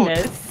you doing don't.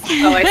 this?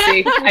 Oh, I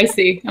see. I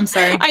see. I'm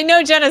sorry. I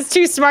know Jenna's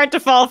too smart to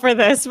fall for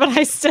this, but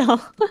I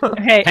still.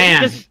 Okay,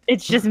 Pan.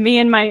 it's just me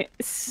and my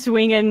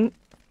swinging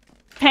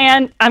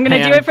pan. I'm gonna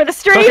Pan. do it for the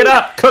stream. Cook it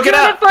up. Cook it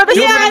Doing up. it for the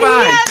Do it for the stream.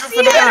 vine. Yes, Do it for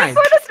the yes, vine.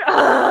 for the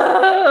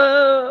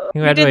oh.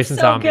 Congratulations, you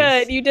did so zombies.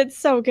 good. You did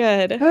so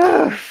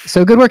good.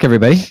 So good work,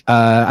 everybody.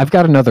 I've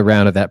got another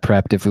round of that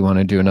prepped if we want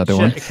to do another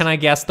one. Can I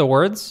guess the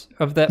words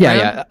of that? Yeah,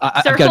 round? yeah.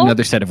 I've got Circle?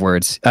 another set of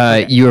words.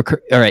 You are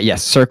all right.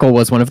 Yes, circle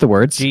was one of the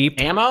words. Jeep.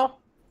 Ammo?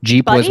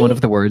 Jeep was Buddy? one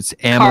of the words.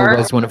 Ammo Car?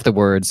 was one of the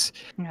words.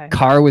 Okay.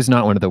 Car was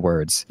not one of the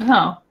words.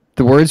 Oh.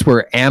 The words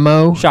were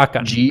ammo,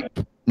 Shotgun. Jeep.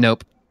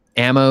 Nope.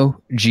 Ammo,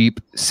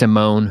 Jeep,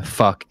 Simone,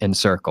 fuck, and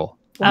circle.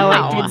 Oh, I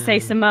Wow. did say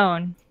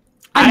Simone.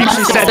 I actually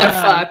must said have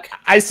that. fuck.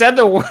 I said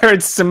the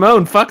word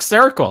Simone, fuck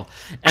circle.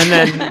 And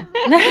then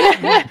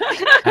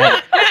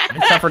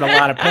I suffered a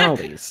lot of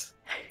penalties.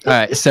 All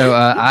right. So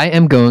I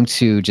am going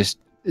to just.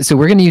 So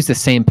we're going to use the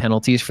same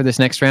penalties for this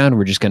next round.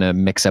 We're just going to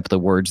mix up the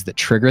words that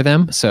trigger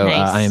them. So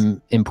Nice.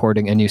 I'm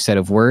importing a new set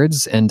of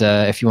words. And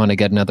if you want to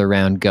get another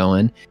round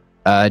going,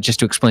 just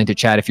to explain to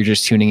chat, if you're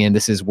just tuning in,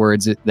 this is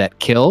words that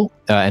kill.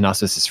 And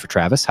also this is for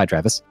Travis. Hi,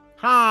 Travis.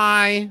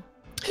 Hi.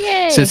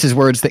 Yay. So this is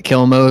words that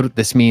kill mode.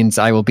 This means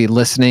I will be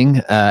listening.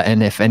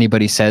 And if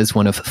anybody says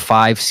one of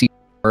 5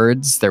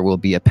 words, there will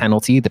be a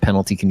penalty. The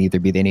penalty can either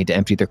be they need to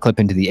empty their clip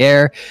into the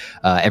air,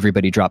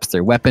 everybody drops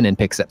their weapon and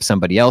picks up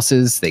somebody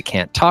else's, they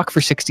can't talk for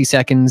 60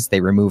 seconds,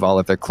 they remove all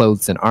of their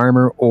clothes and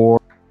armor,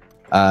 or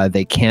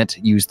they can't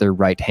use their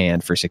right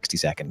hand for 60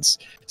 seconds.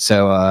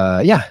 So,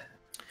 yeah.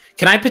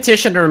 Can I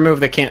petition to remove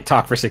the can't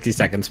talk for 60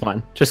 seconds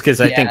one? Just because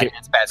I think it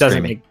it's bad doesn't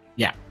streaming. make...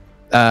 Yeah.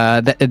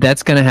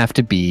 That's going to have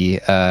to be...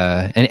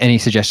 any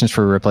suggestions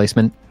for a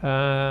replacement?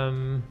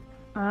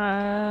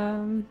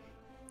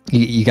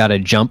 You got to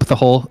jump the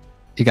whole...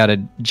 You got to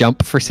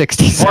jump for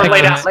 60 Or seconds.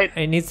 lay down. Lay,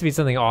 It needs to be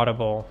something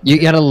audible. You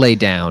got to lay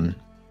down.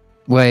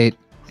 Wait.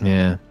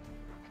 Yeah.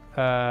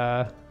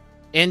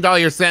 End all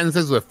your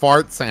sentences with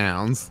fart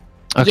sounds.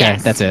 Okay,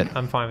 Yes. that's it.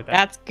 I'm fine with that.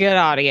 That's good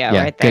audio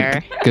Yeah, right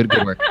there. Good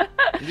work.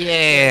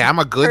 Yeah, I'm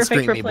a good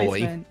Perfect streamy boy.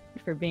 replacement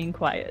for being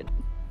quiet.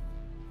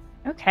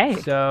 Okay.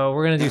 So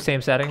we're gonna do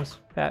same settings,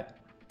 Pat.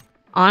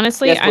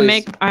 Honestly, Yes,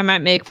 please. I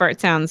might make fart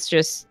sounds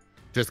just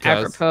Just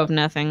cause. apropos of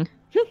nothing.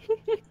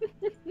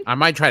 I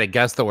might try to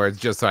guess the words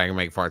just so I can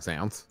make fart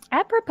sounds.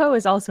 Apropos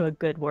is also a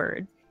good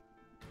word.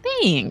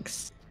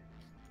 Thanks.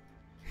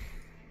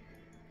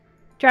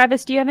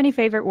 Travis, do you have any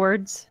favorite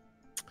words?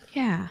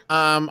 Yeah.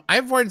 I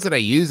have words that I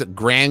use.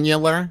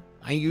 Granular.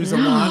 I use a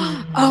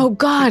lot. Oh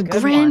God,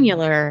 Good one.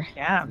 granular.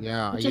 Yeah.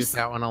 Yeah, I Just- use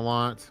that one a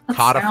lot. That sounds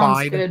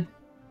Codified. good.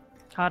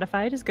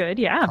 Codified is good.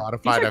 Yeah.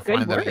 Codified. These I are good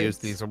find that I use words.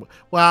 these.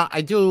 Well,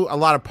 I do a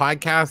lot of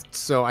podcasts,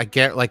 so I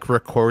get like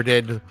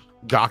recorded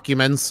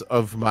documents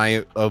of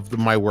my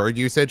word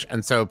usage,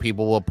 and so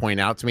people will point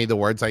out to me the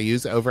words I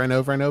use over and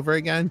over and over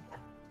again.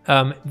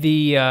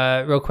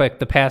 Real quick,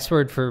 the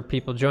password for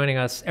people joining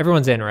us.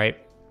 Everyone's in, right?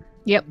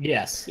 Yep.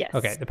 Yes. Yes.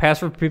 Okay. The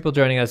password for people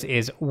joining us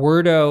is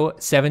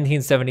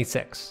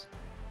Wordo1776.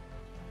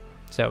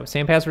 So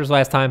same password as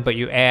last time, but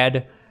you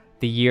add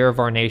the year of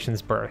our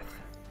nation's birth.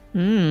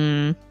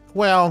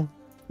 Well,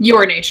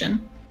 Your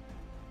nation.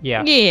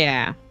 Yeah.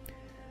 Yeah.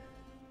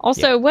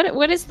 Also,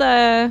 what's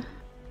the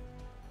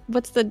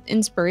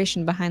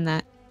inspiration behind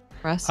that,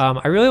 Russ?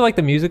 I really like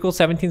the musical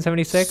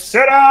 1776.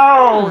 Sit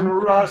down,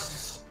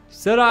 Russ.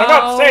 Sit I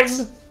down. got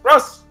 6.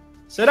 Russ,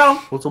 sit down.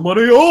 Will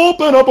somebody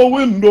open up a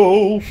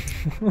window?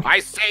 I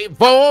say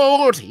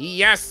vote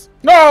yes.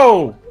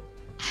 No.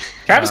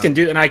 Travis can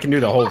do, and I can do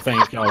the whole thing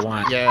if y'all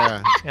want.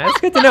 Yeah. Yeah, that's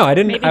good to know.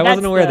 Maybe I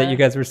wasn't that's aware that the- you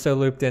guys were so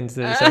looped into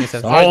the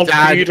 77. My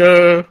dad-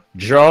 Peter,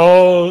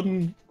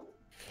 John,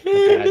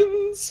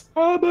 Higgins,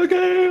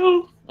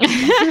 Abigail.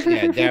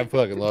 Yeah, Dad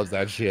fucking loves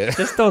that shit.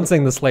 Just don't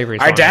sing the slavery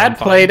song. Our dad I'm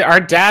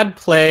fine.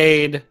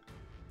 played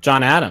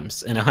John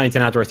Adams in a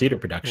Huntington Outdoor Theater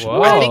production.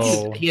 Whoa. I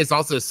think he has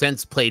also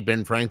since played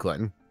Ben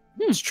Franklin.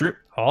 It's true.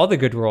 All the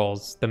good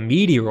roles, the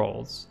meaty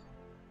roles.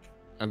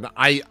 And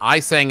I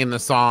sang in the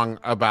song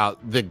about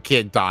the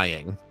kid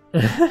dying.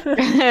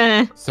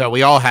 So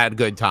we all had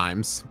good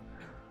times.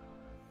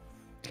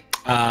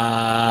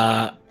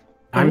 I'm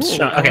Ooh,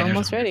 okay. we're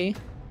almost ready.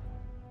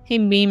 Hey,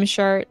 meme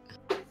chart.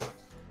 A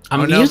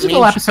Oh, no,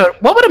 musical me- episode.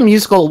 What would a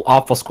musical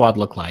Awful Squad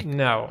look like?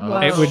 No, Whoa.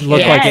 it would look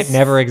like it Yes.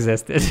 never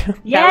existed.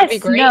 Yes. be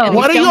great. No.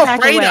 What are don't you back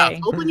afraid away.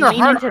 of? Open your Lean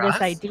heart, into this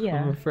Russ. I'm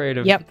idea. afraid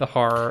of Yep. the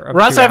horror of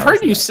Russ, 2 I've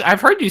heard hours.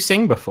 I've heard you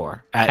sing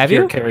before at Have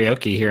your you?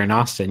 karaoke here in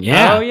Austin.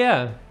 Yeah. Oh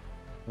yeah.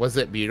 Was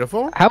it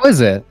beautiful? How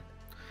is it?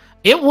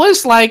 It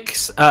was like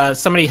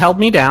somebody held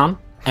me down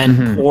and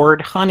Mhm.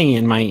 poured honey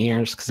in my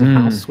ears because of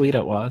how sweet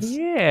it was.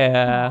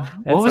 Yeah.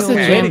 That's was the the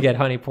only way to jam? get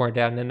honey poured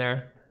down in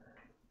there.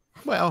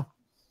 Well,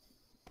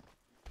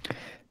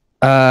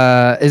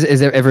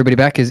 Is everybody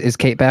back? Is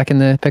Kate back in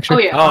the picture? Oh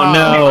yeah. Oh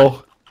no!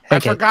 Hey, I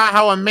Kate. forgot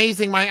how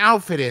amazing my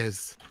outfit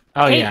is.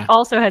 Oh Kate yeah.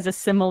 also has a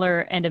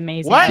similar and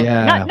amazing. What?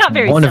 Yeah, Not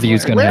very. one of you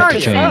is going to Where have are to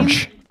you?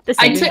 change. The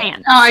I same took.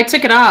 pants. Oh, I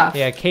took it off.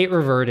 Yeah, Kate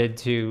reverted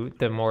to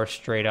the more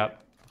straight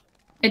up.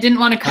 I didn't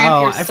want to cramp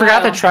Oh, your I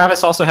forgot that style.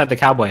 Travis also had the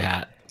cowboy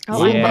hat.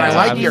 Oh, Ooh, but I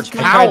like your was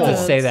tried to cowl.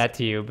 say that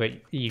to you, but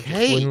you just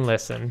Kate. wouldn't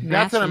listen.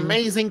 That's an Matthew.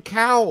 amazing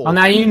cowl. Well,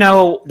 now you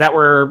know that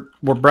we're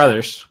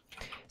brothers.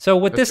 So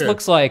what That's this true.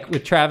 looks like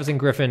with Travis and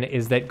Griffin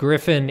is that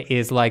Griffin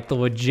is like the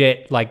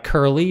legit like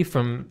Curly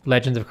from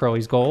Legends of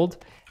Curly's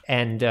Gold,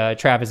 and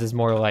Travis is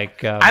more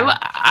like We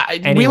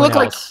anyone look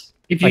like else.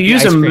 if you Like the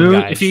use ice a cream moon.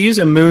 guys. If you use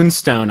a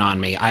moonstone on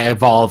me, I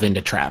evolve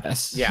into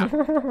Travis. Yeah.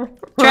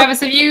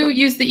 Travis, have you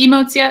used the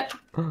emotes yet?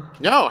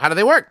 No, how do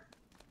they work?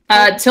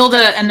 Tilde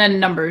and then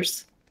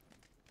numbers.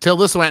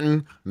 Tilda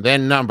Swinton,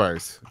 then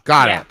numbers.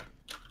 Got Yeah. it.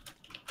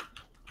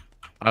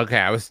 Okay,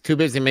 I was too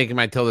busy making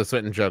my Tilda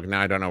Swinton joke.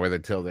 Now I don't know where the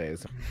tilde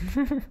is.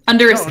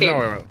 Under Oh, escape.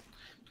 no,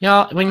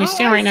 Y'all, when you Oh,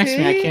 stand I right next to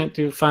me, I see. can't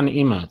do fun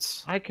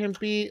emotes. I can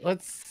be,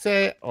 let's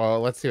say,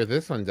 oh, let's see what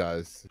this one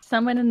does.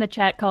 Someone in the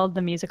chat called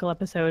the musical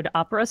episode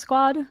Opera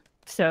Squad.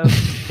 So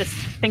just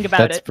think about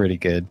That's it. pretty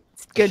good.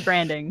 It's good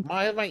branding.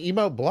 Why is my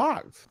emote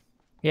blocked?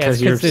 Yeah, 'Cause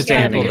it's you're because there's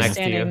standing. people You're next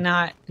to you. Standing,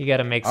 not. You got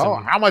to make Oh,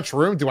 some. how much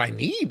room do I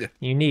need?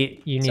 You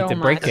need So to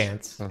much. break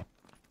dance.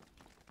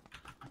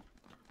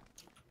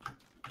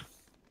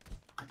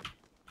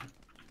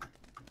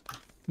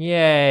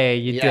 Yay,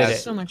 you Yes. did it.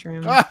 So much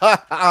room.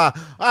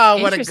 Oh,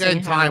 what a Interesting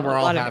good how time we're a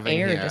all lot of having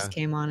air here. just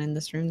came on in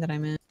this room that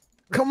I'm in.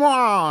 Come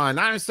on,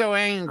 I'm so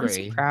I'm so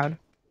angry. proud.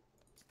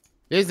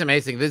 This is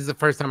amazing. This is the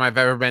first time I've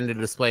ever been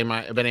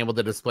able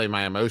to display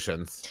my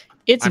emotions.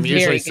 It's I'm very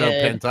usually good. so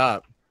pent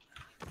up.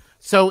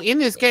 So in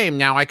this game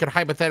now, I could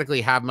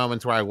hypothetically have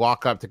moments where I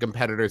walk up to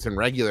competitors in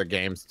regular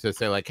games to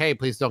say like, "Hey,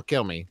 please don't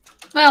kill me."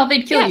 Well,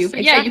 they'd kill Yes, you,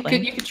 but yeah,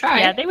 exactly. you could try.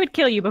 Yeah, they would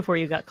kill you before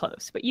you got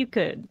close, but you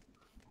could.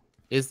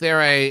 Is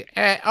there a?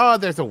 Oh,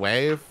 there's a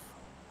wave.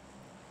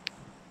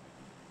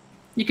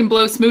 You can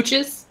blow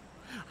smooches.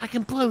 I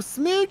can blow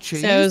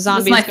smooches. So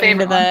zombies my going to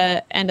favorite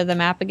the end of the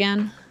map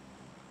again.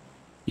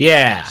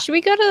 Yeah, Should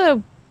we go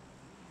to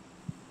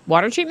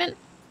water treatment?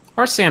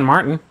 or San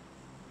Martin.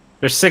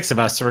 There's 6 of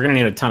us, so we're gonna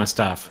need a ton of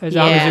stuff. Zombies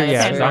Yeah, are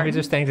that's true. zombies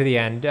are staying to the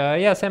end.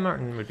 Yeah, San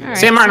Martin would be. All good. right.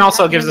 San Martin so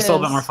also Martin gives us a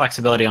little it bit more is.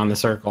 flexibility on the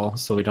circle,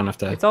 so we don't have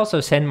to It's also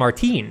San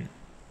Martin.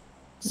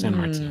 San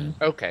Martin.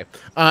 Okay.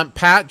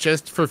 Pat,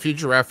 just for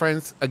future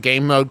reference, a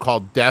game mode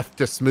called Death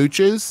to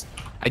Smooches.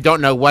 I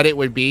don't know what it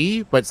would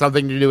be, but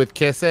something to do with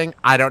kissing.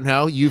 I don't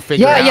know. You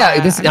figure Yeah, it out.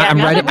 yeah. This Yeah, I'm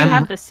now writing. that we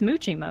have I'm, the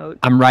smooch emote.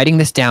 I'm writing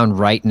this down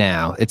right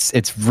now.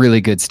 It's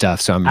really good stuff.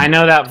 So I'm. I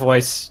know that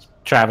voice,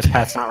 Travis.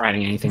 Pat's not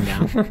writing anything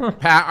down.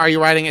 Pat, are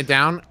you writing it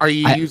down? Are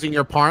you using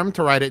your palm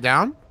to write it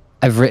down?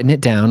 I've written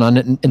it down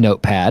on a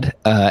notepad,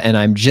 and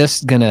I'm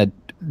just gonna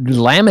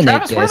laminate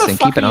Travis, where this the and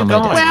fuck keep it are you on my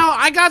going? desk. Well,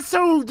 I got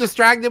so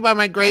distracted by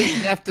my great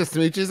Death to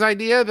Smooches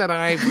idea that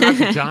I forgot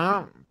to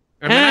jump.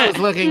 And then I was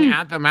looking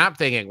at the map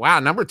thinking, wow,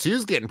 number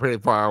 2's getting pretty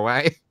far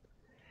away.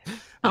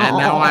 And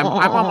now I'm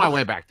on my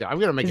way back there. I'm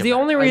gonna make Is it the back.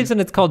 only reason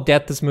it's called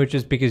Death to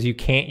Smooches because you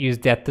can't use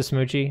Death to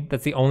Smoochie?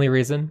 That's the only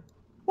reason?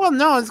 Well,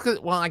 no, it's because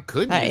I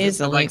could. That use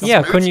is it, but, like, illegal.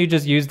 Yeah, smooch- couldn't you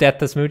just use Death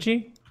to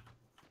Smoochie?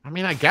 I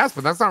mean, I guess,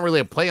 but that's not really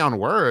a play on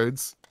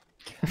words.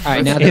 All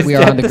right, now that Is we are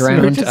Death on the to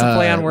ground, Smooch is a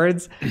play on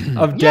words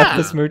of Death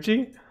to yeah.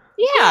 Smoochie?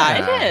 Yeah,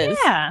 it is.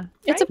 Yeah.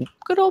 It's a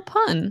good old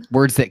pun.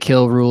 words that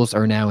kill rules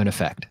are now in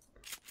effect.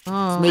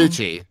 Oh.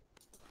 Smoochy.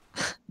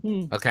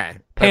 Hmm. Okay,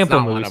 that's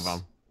not one of Pamplemousse.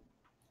 them.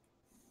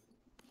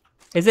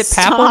 Is it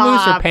pamplemousse or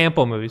Stop.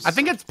 pamplemousse? I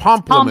think it's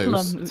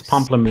pamplemousse.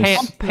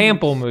 Pamplemousse.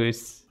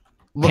 Pamplemousse.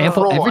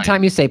 Pamplemousse. Every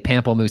time you say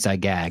pamplemousse, I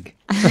gag.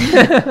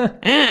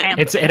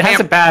 It has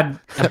a bad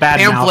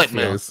Pamphlet mouthfeel.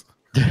 mousse.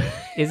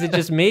 Is it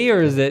just me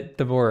or is it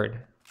the word?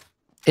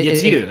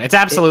 It's you. It's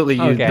absolutely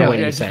you. Okay, the way I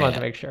you just say wanted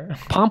to it. make sure.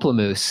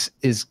 Pamplemousse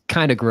is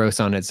kind of gross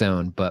on its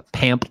own, but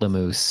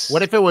pamplemousse.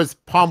 What if it was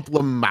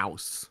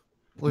pamplemousse?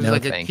 It was No,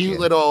 like a thank cute you.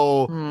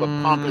 little but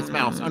pompous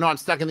mouse. Oh no, I'm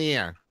stuck in the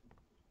air.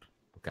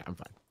 Okay, I'm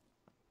fine.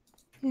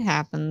 It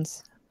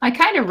happens. I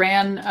kind of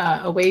ran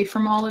away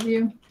from all of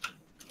you.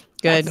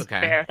 Good. That's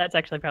okay. Fair. That's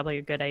actually probably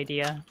a good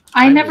idea.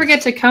 I I never was-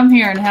 get to come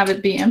here and have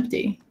it be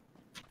empty.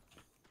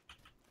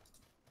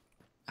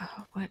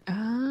 Oh, what?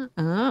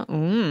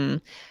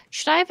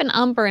 Should I have an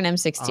Umber and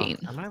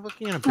M16? Am I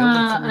looking at a building?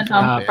 someone's An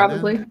abandoned?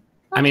 probably.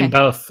 I mean,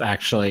 both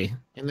actually.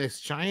 In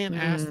this giant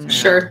ass town.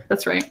 Sure,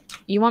 that's right.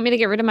 You want me to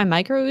get rid of my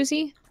micro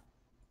Uzi?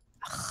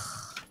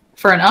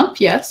 For an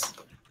ump, yes.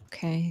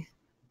 Okay.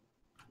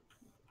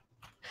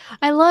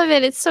 I love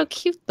it. It's so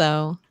cute,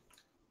 though.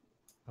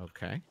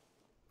 Okay.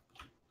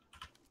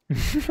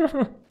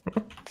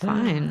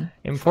 Fine.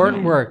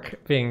 Important work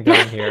being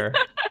done here.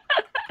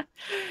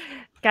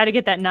 Got to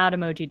get that nod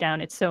emoji down.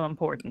 It's so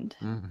important.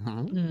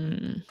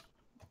 Mm-hmm.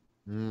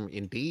 Hmm.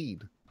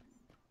 Indeed.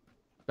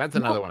 That's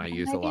another one I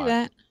use a do lot.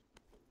 that.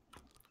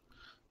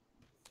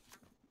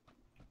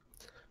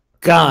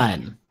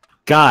 Gun.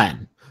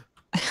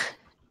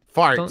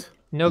 Fart. Don't-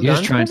 no You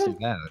just guns? trying to Griffin?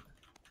 say that.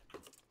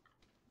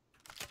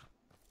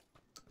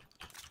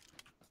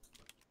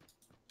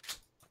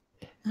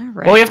 All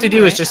right. All we have to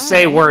do is all just right,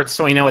 say all right. words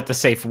so we know what the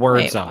safe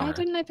words Wait, why are.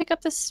 didn't I pick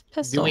up this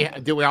pistol?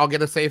 Do we all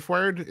get a safe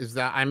word? Is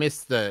that I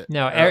missed the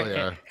No,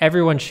 earlier.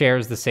 everyone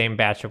shares the same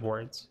batch of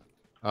words.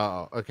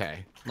 Oh,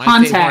 okay. My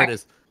safe Contact. word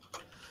is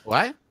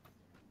what?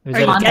 Is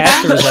Are that a you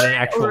test or is that an Or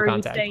actual are you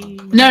contact?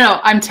 saying- No,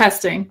 I'm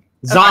testing.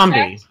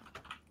 Zombie.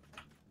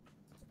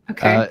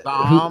 Okay.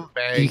 Zombie.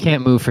 You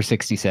can't move for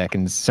 60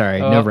 seconds.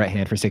 Sorry, Oh. no right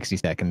hand for 60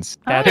 seconds.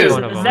 That's Oh,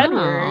 one of the them. Z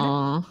word.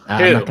 Aw.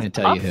 I'm Who? not going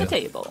to tell Off you the who.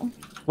 table.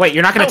 Wait,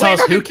 you're not going to tell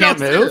us who can't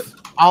move?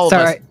 All of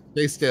Sorry. us.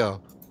 Stay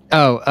still.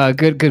 Oh,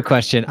 good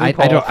question. I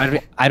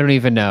don't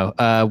even know.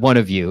 One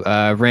of you.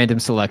 Random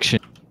selection.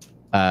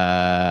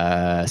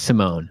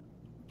 Simone.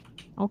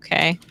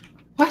 Okay.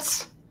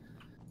 What?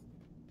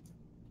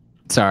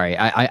 Sorry,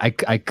 I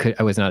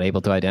was not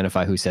able to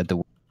identify who said the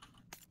word.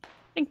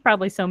 I think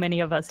probably so many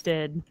of us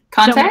did.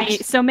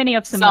 Contact? So many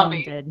of Simone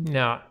Zombie. did.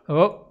 No.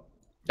 Oh,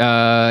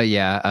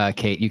 Yeah.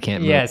 Kate, you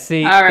can't move. yeah.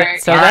 See, All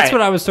right. so All that's right.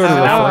 what I was sort of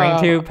Oh.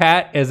 referring to,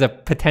 Pat, as a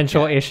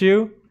potential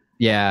issue.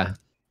 Yeah.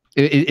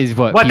 Is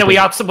what? What, that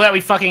people-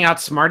 we fucking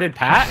outsmarted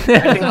Pat?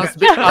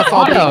 Us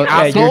all being No,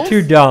 Yeah, you're assholes?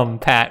 too dumb,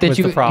 Pat. that Was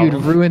the you'd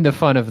problem? ruin the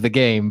fun of the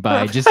game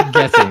by just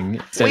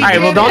guessing. So We All right,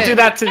 well, did don't it. do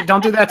that to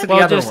the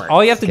Well, other just word.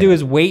 all you have to do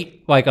is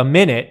wait like a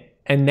minute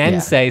and then Yeah.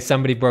 say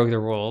somebody broke the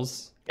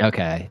rules.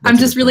 Okay. I'm that's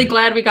a just good really point.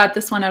 glad we got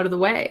this one out of the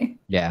way.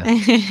 Yeah.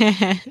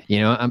 You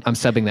know, I'm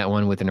subbing that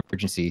one with an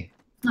emergency.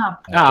 Oh,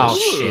 Oh,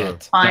 Ooh.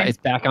 shit. fine. It's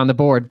back on the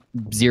board.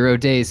 0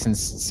 days since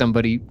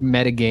somebody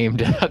metagamed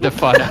the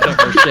fun out of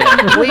her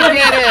shit. We did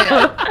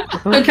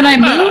it. So can I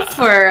move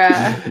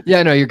or?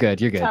 Yeah, no, you're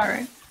good. You're good. All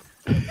right.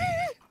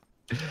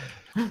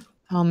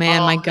 Oh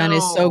man, my Oh, gun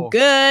is so no.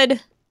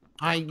 good.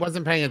 I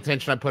wasn't paying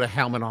attention. I put a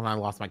helmet on. I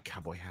lost my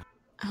cowboy hat.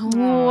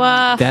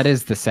 Oh, That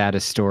is the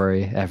saddest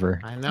story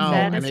ever. I know,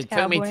 Saddest and it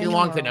took me cowboy in too the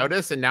long to world.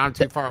 notice, and now I'm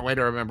too far away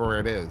to remember where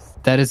it is.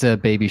 That is a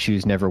baby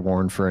shoes never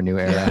worn for a new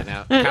I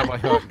era.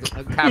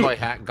 know. Cowboy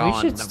hat gone. we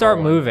should number start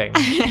one. moving.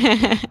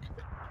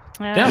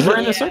 Yeah, we're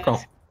in a circle.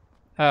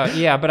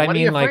 Yeah, but I What are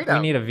you mean, like, afraid we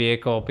of? need a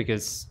vehicle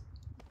because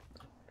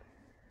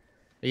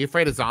Are you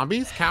afraid of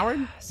zombies,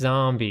 coward?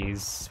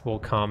 zombies will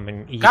come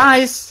and eat.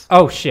 Guys!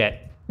 Oh shit!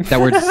 That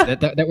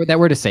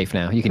word is safe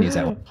now. You can use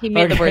that one. he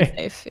made the word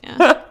Okay. safe.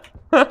 Yeah.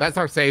 That's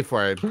our safe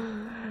word.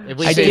 If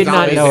we I say did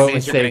not zombies, know it means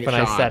was you're safe getting when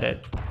I shot. said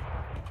it.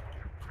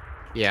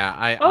 Yeah,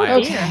 I. Oh,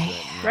 I dear. no,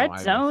 Red I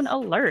was- zone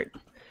alert.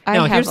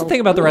 Now, here's the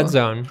thing about the red Ooh,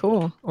 zone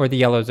Cool. or the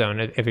yellow zone,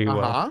 if you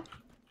will. Uh-huh.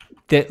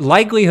 The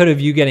likelihood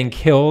of you getting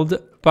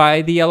killed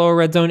by the yellow or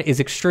red zone is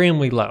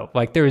extremely low.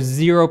 Like there is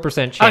 0%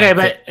 chance. Okay,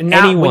 but that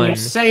now when anyone you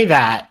say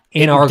that,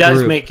 in it our does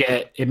group make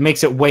it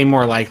makes it way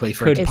more likely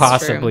for it could to It's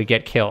possibly true.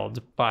 get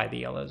killed by the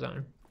yellow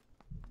zone.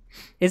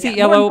 Is it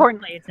Yeah, more yellow?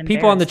 importantly, it's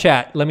People on the embarrassing.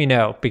 chat, let me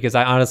know because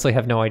I honestly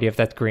have no idea if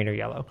that's green or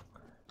yellow.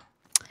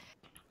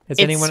 Has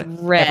It's anyone ever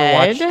red.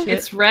 watched it?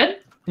 It's red.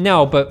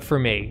 No, but for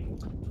me.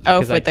 Oh,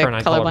 Because I with the turn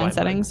on colorblind colorblind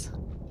settings.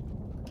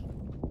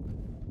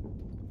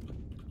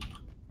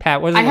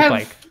 Pat, what does it I look have-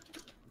 like?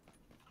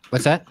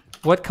 What's that?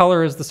 What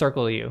color is the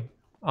circle to you?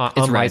 It's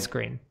On my red.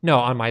 screen. No,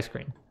 on my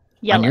screen.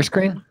 Yellow. On your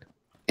screen?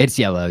 It's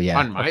yellow, yeah.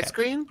 On my Okay.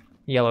 screen?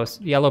 Yellow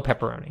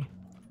pepperoni.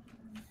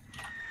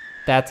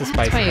 That's a That's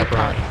spicy why you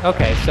call pepperoni.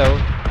 Okay,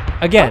 so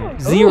again,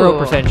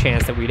 0%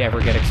 chance that we'd ever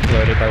get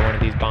exploded by one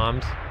of these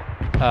bombs.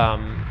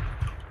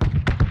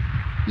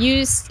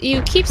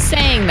 You keep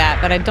saying that,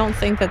 but I don't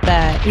think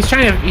that. He's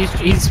trying to.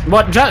 He's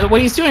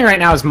what he's doing right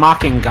now is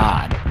mocking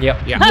God.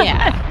 Yep. Yeah.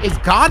 Yeah. Is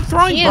God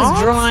throwing He bombs?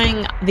 is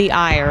drawing the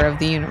ire of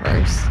the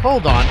universe.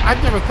 Hold on.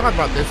 I've never thought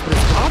about this, but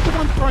is God the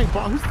one throwing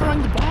bombs? Who's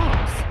throwing the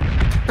bombs?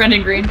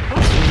 Brendan Green.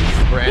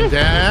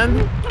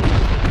 Brandon.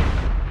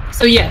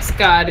 So yes,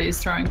 God is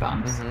throwing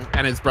bombs.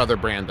 And his brother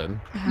Brandon.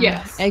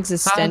 Yes.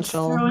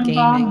 Existential Throwing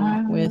gaming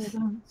bombs. with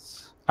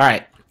All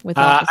right.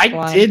 Alpha I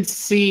Squad. did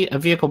see a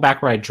vehicle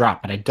back where I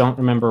dropped, but I don't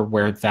remember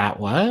where that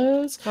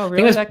was. Oh, I think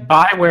really? it was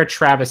by where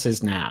Travis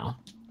is now.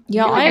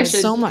 Yo, Yeah, I have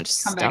should so much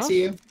come stuff. back to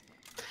you.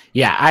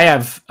 Yeah, I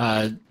have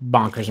a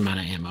bonkers amount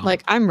of ammo.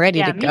 Like I'm ready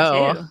Yeah, to me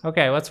go. too.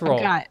 Okay, let's roll.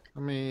 I've got I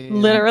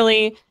mean,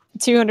 literally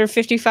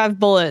 255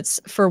 bullets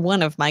for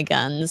one of my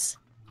guns.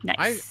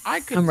 Nice.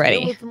 I could I'm deal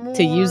ready with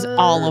to use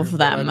all of more,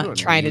 but I them don't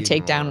trying to need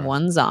take down more.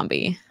 one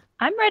zombie.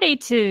 I'm ready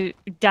to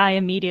die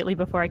immediately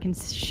before I can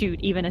shoot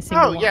even a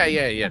single Oh yeah, one.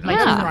 yeah, yeah. Of No, my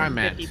that's Yeah. where I'm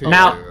at too.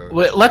 now,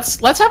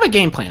 let's have a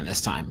game plan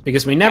this time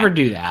because we never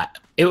do that.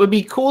 It would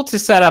be cool to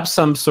set up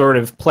some sort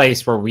of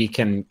place where we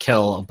can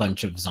kill a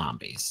bunch of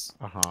zombies.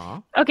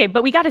 Okay,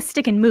 but we got to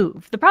stick and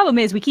move. The problem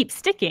is we keep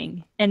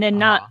sticking and then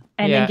not,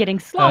 and Yeah. then getting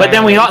slaughtered. But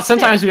then we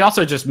sometimes we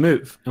also just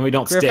move and we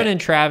don't Griffin stick.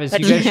 and Travis,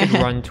 you guys should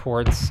run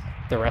towards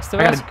the rest of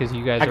I gotta- us because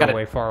you guys I are gotta-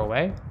 way far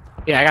away.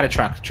 Yeah, I got a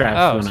truck. Travis.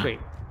 Oh, you wanna- sweet.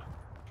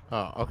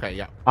 Oh, okay,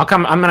 yeah. I'm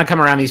gonna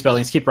come around these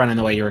buildings. Keep running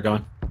the way you were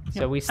going.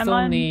 So we I'm still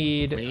on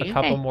need a me.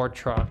 couple Hey. more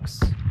trucks.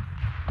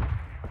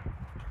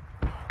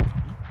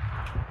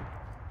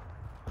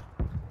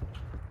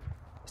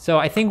 So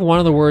I think one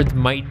of the words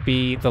might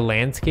be the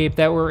landscape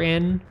that we're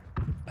in.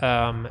 So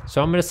I'm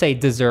going to say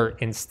dessert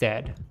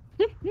instead.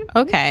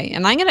 Okay,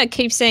 and I'm gonna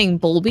keep saying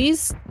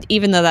bulbies,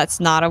 even though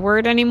that's not a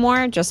word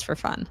anymore, just for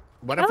fun.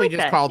 What I if we like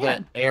just that, called yeah.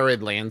 it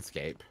arid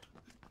landscape?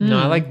 No,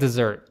 I Mm. like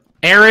dessert.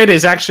 Arid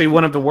is actually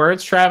one of the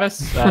words, Travis.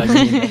 So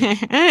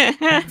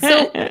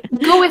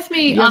go with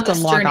me you on have to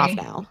this log journey. off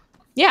now.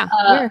 Yeah,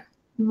 Uh,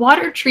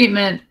 Water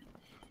treatment,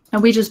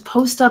 and we just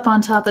post up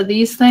on top of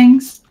these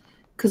things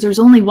because there's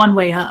only one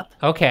way up.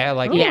 Okay, I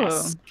like Ooh, it.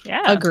 Yes.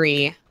 Yeah.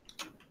 agree. I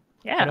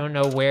Yeah. don't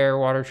know where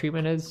water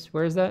treatment is.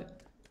 Where is that?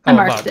 I Oh,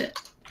 marked above. it.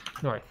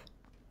 North.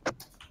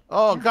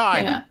 Oh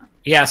God, Yeah.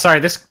 Yeah, sorry.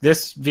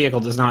 This vehicle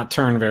does not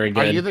turn very are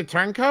good. you the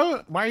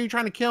turncoat? Why are you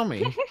trying to kill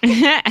me?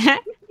 I'm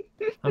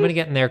going to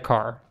get in their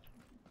car.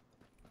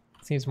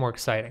 Seems more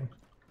exciting.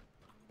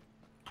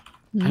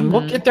 And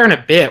we'll get there in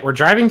a bit. We're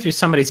driving through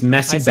somebody's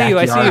messy I see you,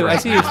 I backyard. see you, I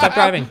right see you. Stop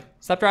driving.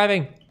 Stop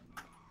driving.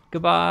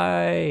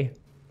 Goodbye.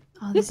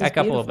 Oh, this Back is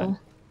up a little bit. beautiful.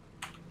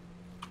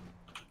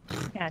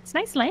 Yeah, it's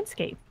nice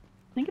landscape.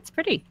 I think it's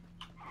pretty.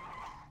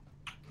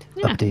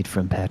 Yeah. Update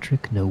from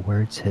Patrick. No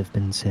words have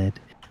been said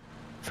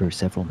for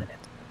several minutes.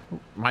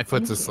 My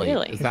foot's asleep.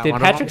 Really? Is that Did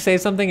one Patrick of say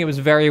something? It was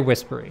very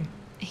whispery.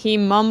 He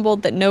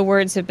mumbled that no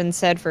words have been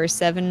said for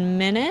 7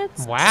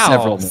 minutes. Wow.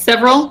 Several minutes.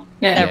 Several?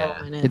 Yeah.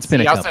 Several minutes. It's been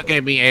them? a He couple. also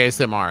gave me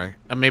ASMR.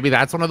 Maybe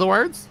that's one of the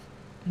words.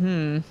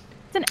 Hmm.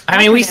 It's an I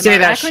mean, we acronym. say Are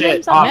that acronyms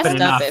shit on often this?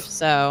 Messed up enough. if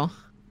so.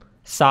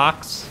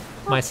 Socks.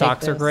 My take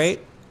socks are this. great.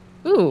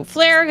 Ooh,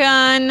 flare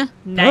gun.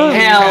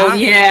 Nice. Hell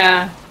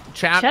yeah.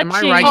 Chat, am I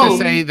Cha-ching. right Oh.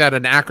 to say that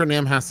an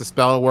acronym has to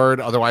spell a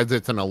word, otherwise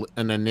it's an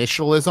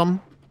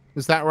initialism?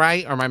 Is that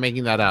right, or am I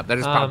making that up? That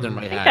just popped in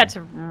my I head. think that's.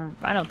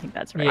 I don't think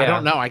that's right. Yeah. I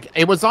don't know.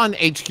 It was on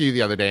HQ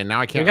the other day, and now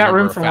I can't. We got remember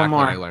room a for fact one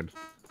more. that I learned.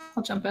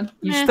 I'll jump in.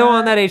 You still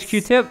on that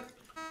HQ tip?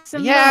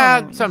 Simone.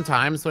 Yeah,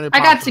 sometimes when it I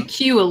got pops to up.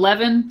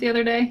 Q11 the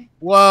other day.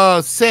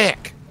 Whoa,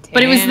 sick!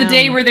 But it was the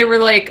day Damn. where they were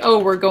like, oh,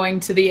 we're going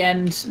to the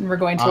end and we're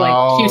going to like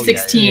Oh, yeah,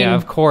 Q16. Yeah,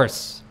 of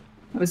course.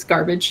 It was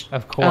garbage.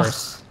 Of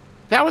course.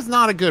 That was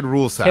not a good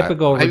rule set.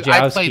 Typical I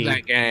Rajowski. played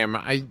that game.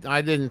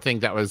 I didn't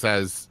think that was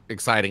as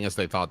exciting as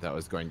they thought that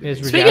was going to Is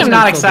be. Rajowski Speaking of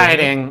not still doing it?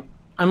 exciting,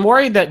 I'm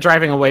worried that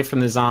driving away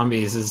from the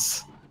zombies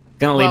is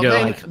gonna lead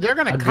Well, to they're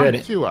going a to come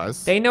good- to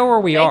us. They know where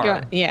we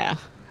are. Yeah.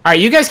 All right,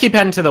 you guys keep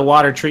heading to the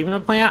water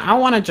treatment plant. I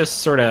want to just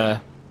sort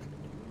of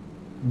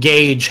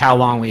gauge how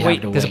long we Wait,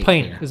 have to there's wait. a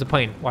plane. here. There's a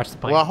plane. Watch the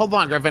plane. Well, hold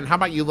on, Griffin. How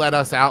about you let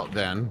us out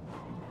then,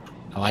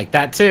 I like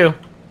that too.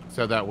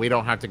 so that we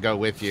don't have to go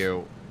with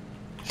you?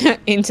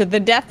 Into the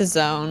death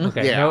zone.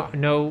 okay. yeah.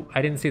 No.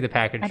 I didn't see the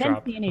package I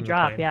drop. didn't see any from the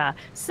drop. plane. Yeah,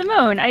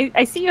 Simone,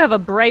 I see you have a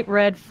bright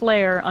red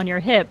flare on your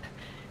hip.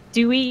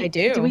 Do we? I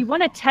do. Do we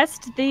want to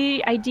test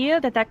the idea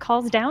that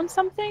calls down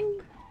something?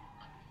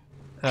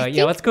 I Yeah,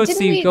 think- let's go didn't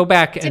see. we- Go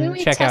back Didn't and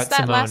we check out test that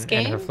Simone last and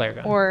game? her flare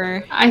gun.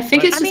 Or I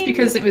think it's I just mean-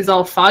 because it was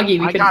all foggy.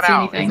 We I couldn't got see out.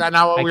 anything. Is that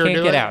not what I we were can't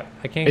doing? get out.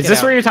 I can't Is get this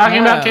out. what you're talking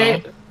about, Oh.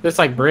 Kate? This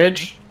like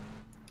bridge?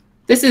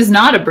 This is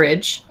not a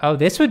bridge, Oh,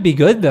 this would be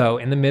good though.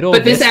 In the middle but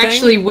of this thing?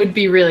 actually would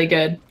be really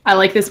good. I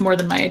like this more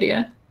than my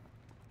idea.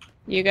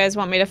 you guys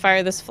want me to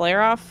fire this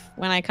flare off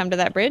when I come to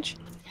that bridge?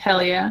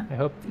 Hell yeah. I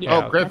hope. Yeah.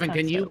 Oh, Griffin, that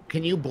can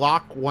sounds you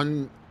block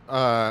one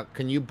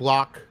Can you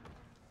block?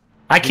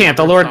 I can't.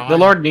 The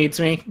Lord needs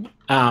me.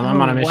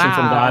 I'm on a mission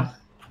from God.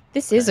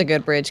 This is a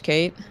good bridge,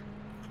 Kate.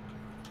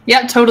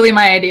 Yeah, totally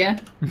my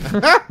idea.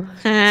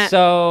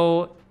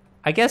 So,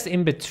 I guess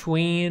in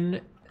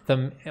between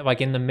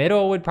like in the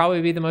middle would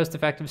probably be the most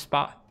effective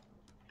spot.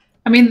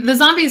 I mean, the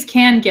zombies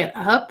can get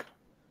up.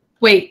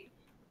 Wait,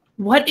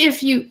 what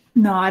if you?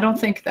 No, I don't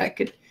think that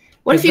could.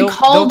 What if you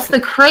called the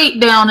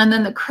crate down and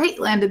then the crate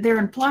landed there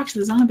and blocked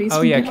the zombies?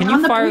 Oh yeah, can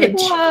you fire the?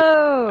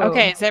 Whoa.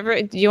 Okay,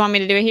 do you want me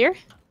to do it here?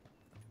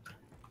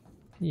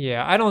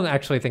 Yeah, I don't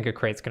actually think a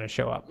crate's gonna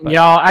show up. But...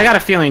 Y'all, I got a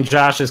feeling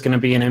Josh is gonna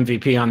be an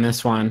MVP on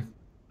this one.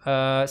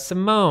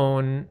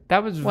 Simone,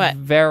 that was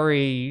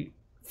very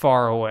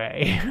far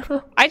away.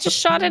 I just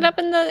shot it up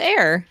in the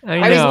air.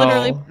 I was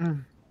literally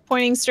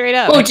pointing straight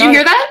up. Oh, did you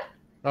hear that?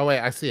 Oh wait,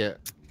 I see it.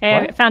 Hey,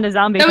 I found a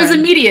zombie. That was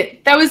friend.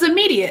 immediate. That was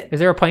immediate. Is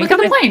there a plane Look at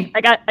coming? the plane.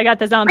 I got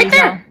the zombies Right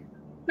there.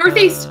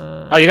 Northeast.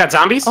 Oh, you got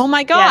zombies? Oh my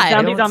Yeah, god! I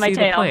zombies don't on my see the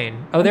tail.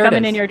 plane. Oh, there it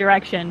Coming is. in your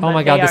direction. Oh but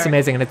my god, they this is are-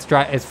 amazing, and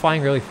it's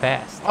flying really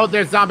fast. Oh,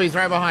 there's zombies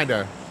right behind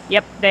her.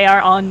 Yep, they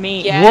are on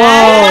me. Yes.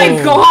 Oh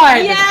my god.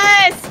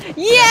 Yes!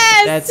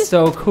 Yes! That's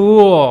so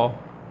cool.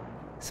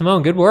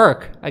 Simone, good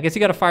work. I guess you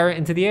got to fire it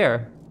into the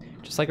air,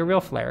 just like a real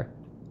flare.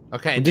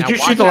 Okay. Did now you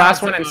watch shoot the out,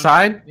 last one Simone.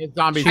 inside? There's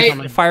zombies I-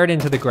 coming. Fire it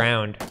into the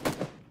ground.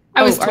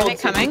 I was are told they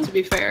coming? to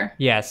be fair.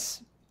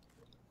 Yes.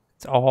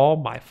 It's all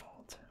my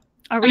fault.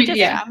 Are we I mean, just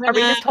yeah. are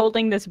we just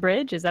holding this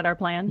bridge? Is that our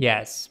plan?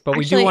 Yes, but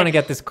we Actually, do want to I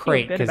get this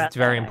crate good because about it's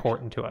very that.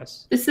 important to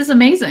us. This is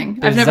amazing.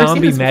 There's I've never seen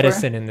zombie this before.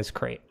 medicine in this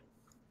crate.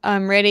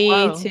 I'm ready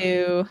Whoa.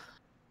 to.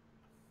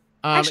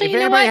 Actually, Actually, if you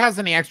know anybody what? has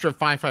any extra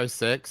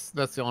 5.56,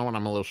 that's the only one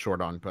I'm a little short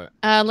on. But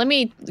Let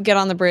me get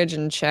on the bridge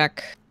and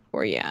check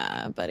for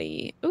ya,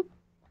 buddy. Oop.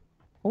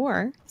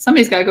 Or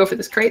Somebody's got to go for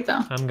this crate, though.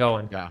 I'm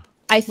going. yeah.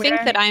 I think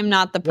Where? that I'm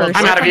not the Well,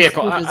 person. I'm out of who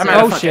vehicle. deserves I'm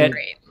out of the shit.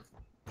 crate.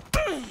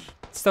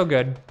 It's still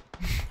good.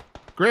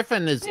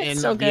 Griffin is in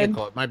so the good.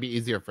 vehicle. It might be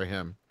easier for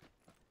him.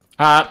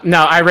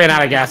 No, I ran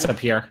out of gas up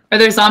here. Are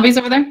there zombies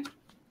over there?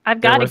 I've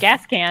got There a was-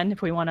 gas can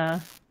if we want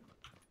to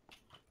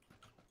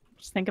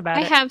just think about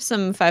I it. have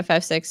some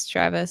 5.56,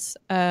 Travis.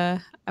 I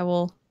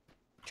will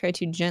try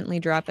to gently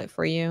drop it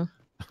for you.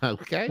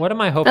 Okay. What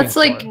am I hoping That's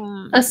like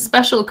for? a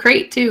special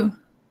crate, too.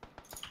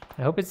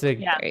 I hope it's a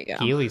Yeah. There you go.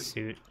 ghillie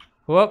suit.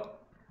 Whoop.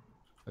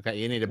 Okay,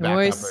 you need to back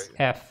Noise. up.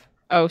 F.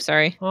 Oh,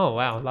 sorry. Oh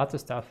wow, lots of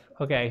stuff.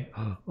 Okay.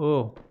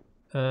 Ooh.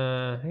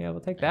 Yeah, we'll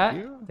take that.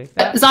 you. Take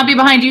that. Zombie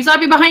behind you.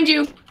 Zombie behind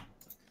you.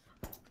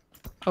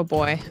 Oh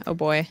boy. Oh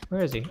boy.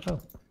 Where is he? Oh,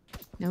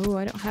 No,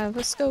 I don't have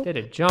a scope did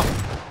it jump?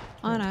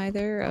 on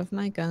either of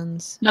my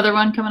guns. Another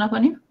one coming up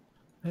on you.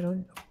 I don't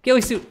know.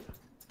 Ghillie suit.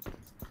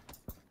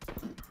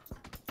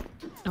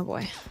 Oh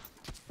boy.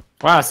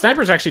 Wow,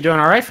 sniper's actually doing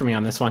all right for me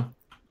on this one.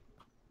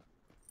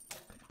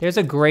 There's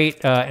a great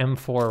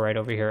M4 right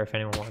over here if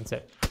anyone wants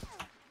it.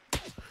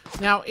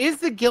 Now, is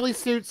the ghillie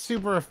suit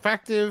super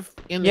effective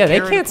in the Yeah, they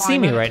arid can't see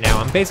me climate? right now.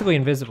 I'm basically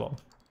invisible.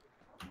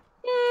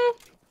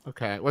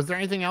 Okay. Was there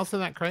anything else in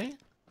that crate?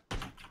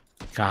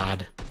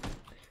 God.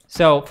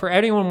 So for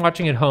anyone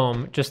watching at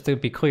home, just to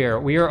be clear,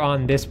 we are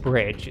on this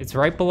bridge. It's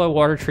right below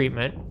water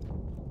treatment.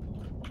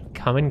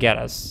 Come and get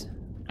us.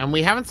 And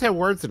we haven't said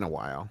words in a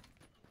while.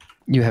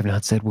 You have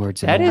not said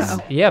words in That a is,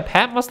 while. yeah,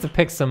 Pat must have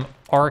picked some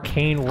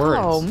arcane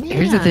words. Oh man.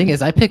 Here's the thing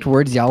is I picked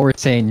words y'all were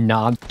saying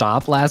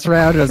non-stop last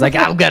round. I was like,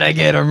 I'm gonna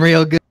get them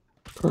real good.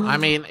 I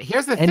mean,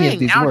 here's the Any of thing.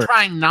 these Now I'm work.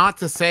 trying not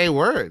to say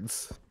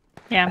words.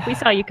 Yeah, we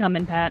saw you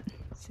coming, Pat.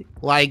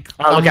 Like,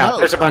 Oh, look out. emote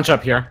There's a bunch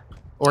up here.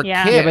 or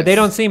Yeah. kiss. Yeah, but they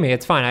don't see me.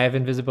 It's fine. I have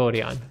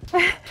invisibility on.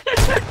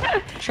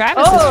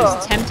 Travis is Oh.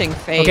 just tempting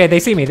fate. Okay, they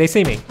see me. They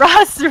see me.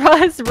 Russ,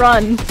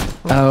 run.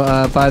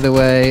 Oh, by the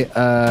way,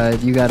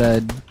 you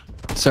gotta.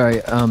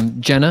 Sorry,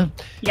 Jenna.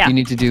 Yeah. You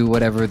need to do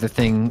whatever the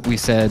thing we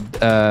said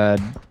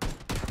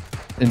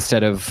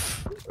instead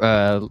of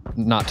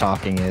not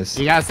talking is.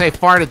 You gotta say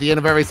fart at the end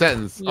of every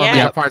sentence. Oh, Yeah.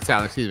 yeah, fart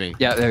sound, excuse me.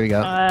 Yeah, there we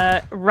go.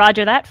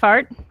 Roger that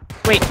fart.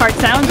 Wait, fart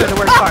sounds or the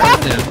word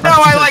fart? No,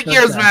 I like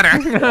yours better.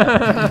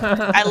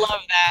 I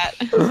love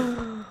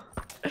that.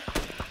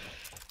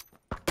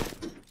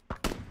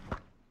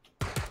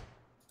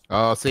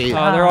 Oh, see.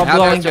 Oh, they're all now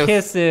blowing just-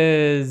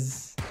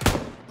 kisses.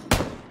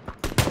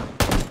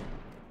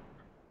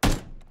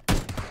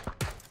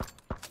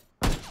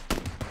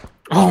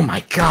 Oh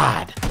my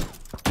God.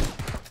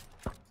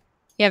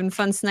 You having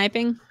fun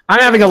sniping? I'm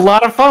having a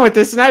lot of fun with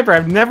this sniper.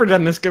 I've never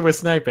done this good with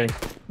sniping.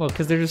 Well,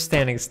 because they're just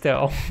standing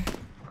still.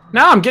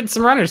 No, I'm getting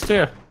some runners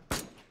too.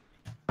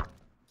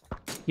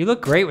 You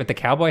look great with the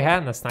cowboy hat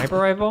and the sniper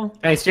rifle.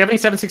 Thanks. Do you have any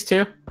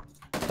 7.62?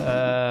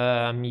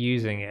 I'm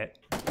using it.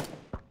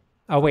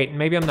 Oh wait,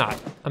 maybe I'm not.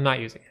 I'm not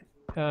using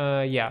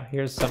it. Yeah,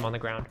 here's some on the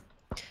ground.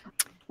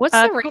 What's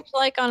the range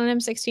like on an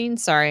M16?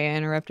 Sorry, I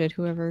interrupted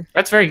whoever.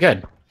 That's very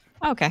good.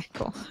 Okay,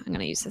 cool. I'm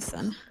gonna use this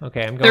then.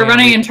 Okay, I'm going. They're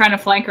running on- and trying to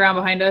flank around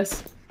behind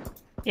us.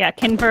 Yeah,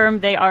 confirm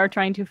they are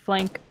trying to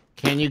flank.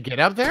 Can you get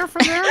up there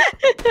from there?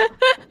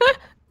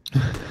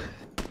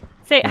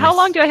 Say, how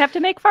long do I have to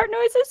make fart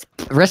noises?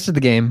 Rest of the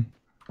game.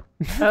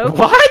 Oh,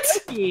 What?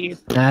 geez.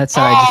 That's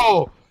sorry.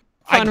 Oh!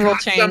 Fun I rule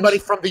got change. somebody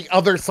from the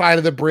other side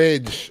of the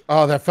bridge.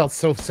 Oh, that felt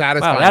so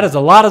satisfying. Wow, that is a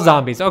lot of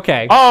zombies.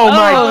 Okay. Oh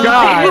my Here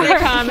god! they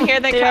come. Here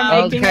they They're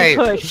come. making Okay. a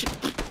push.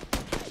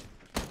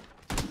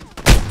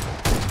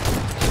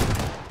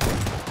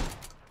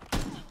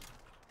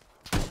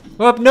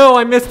 Oh, no,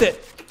 I missed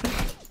it.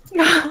 All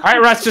right,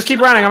 Russ, just keep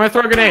running. I'm gonna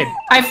throw a grenade.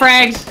 I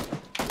fragged.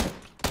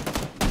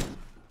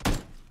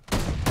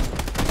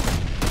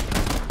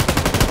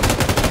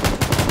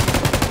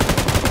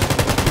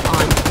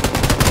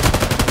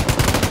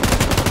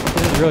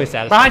 This is really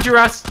satisfying. Behind you,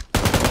 Russ.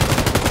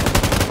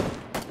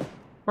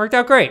 Worked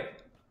out great.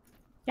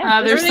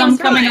 Yeah, There's some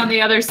coming on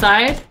the other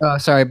side.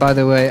 Sorry, by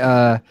the way,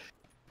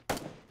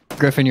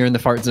 Griffin, you're in the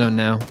fart zone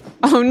now.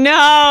 Oh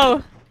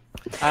no!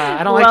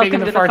 I don't like being in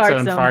the fart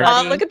zone. Fart.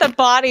 Oh, look at the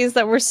bodies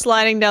that were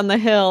sliding down the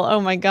hill. Oh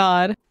my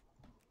god.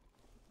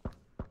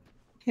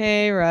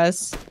 Hey,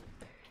 Russ.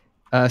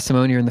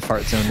 Simone, you're in the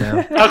fart zone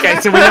now. Okay,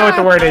 so we know what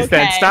the word is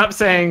then. Okay. Stop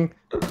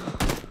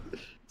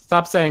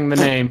saying the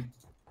name.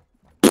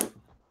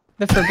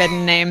 The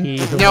forbidden name.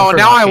 No,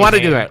 now I want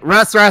to do it.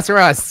 Russ.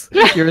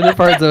 You're in the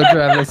fart zone,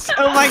 Travis.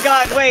 Oh my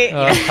god, wait.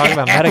 Talking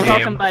about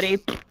Welcome, metagame. buddy.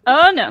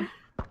 Oh no.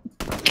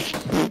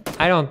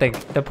 I don't think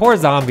the poor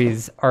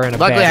zombies are in a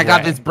Luckily, bad I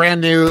got way. this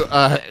brand new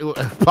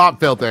pop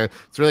filter.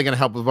 It's really gonna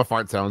help with my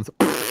fart zones.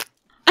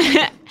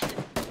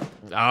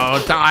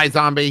 Oh, die,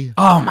 zombie!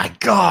 Oh my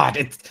god!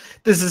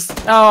 This is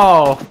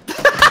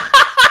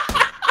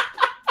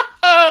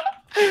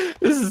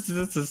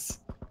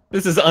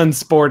this is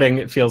unsporting.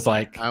 It feels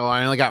like. Oh,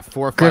 I only got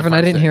 4. 5, Griffin, 5,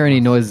 I didn't 6. hear any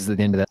noises at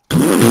the end of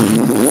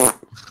that.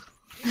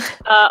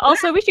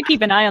 Also, we should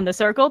keep an eye on the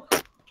circle.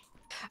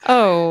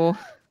 Oh.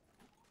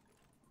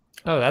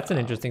 Oh, that's an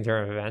interesting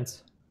turn of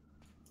events.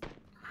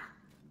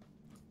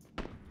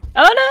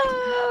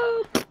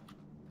 Oh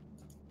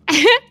no!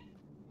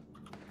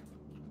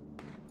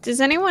 Does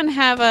anyone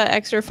have a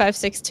extra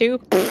 5.62?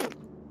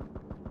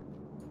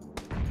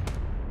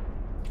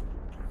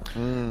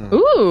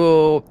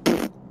 Ooh.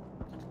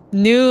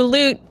 New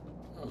loot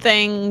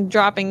thing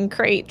dropping,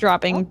 crate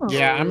dropping.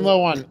 Yeah, I'm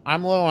low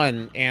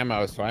on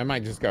ammo, so I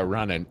might just go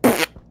running. Yeah,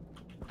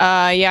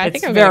 I It's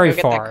think I'm gonna very go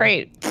get far. the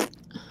crate.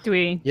 Do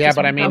we? Yeah, just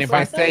but I go mean, if for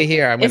I it? stay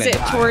here, I'm gonna Is it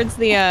die. towards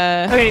the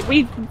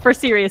Okay, for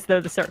serious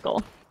though, the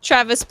circle.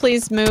 Travis,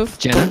 please move.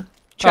 Jenna,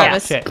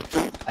 Travis. Oh, shit.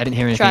 I didn't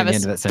hear anything at the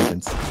end of that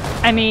sentence.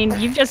 I mean,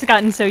 you've just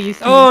gotten so used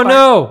to. Oh, the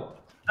no. fart-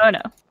 Oh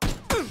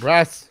no.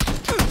 Russ.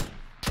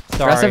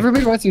 Sorry. Russ,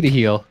 everybody wants you to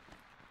heal.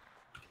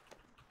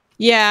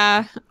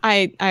 Yeah,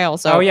 I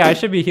also. Oh, yeah, I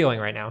should be healing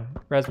right now.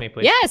 Res me,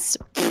 please. Yes.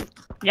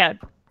 Yeah.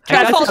 I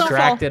got Don't fall.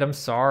 distracted. I'm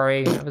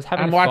sorry. I was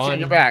having I'm fun. watching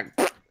your back.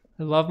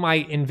 I love my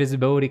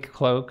invisibility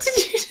cloaks.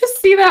 Did you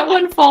just see that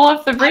one fall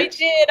off the bridge?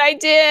 I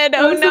did. That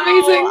Oh was no.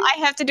 amazing. I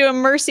have to do a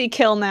mercy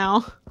kill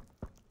now.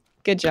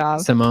 Good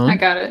job. Simone, I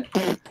got it.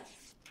 All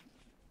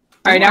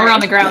right, now we're on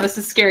the ground. This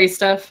is scary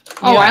stuff.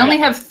 Oh, Yeah. I only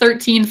have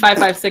 13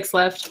 5.56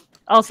 left.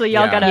 Also,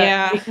 y'all Yeah. gotta.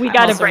 Yeah, We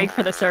gotta also- break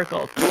for the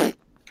circle.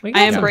 We I got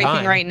am some breaking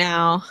time. right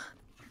now.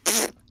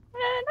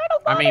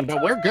 I mean,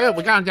 but we're good.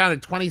 We got him down to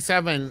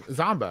 27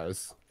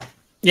 zombos.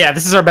 Yeah,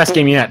 this is our best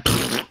game yet.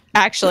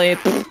 Actually,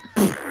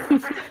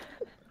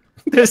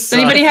 This Does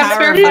anybody have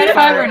spare Power.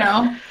 5 or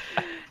no?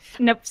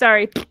 Nope.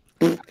 Sorry.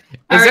 Is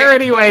there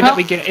Alright. any way that Well-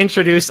 we can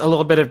introduce a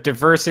little bit of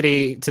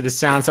diversity to the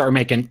sounds that we're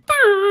making?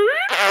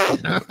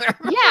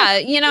 yeah,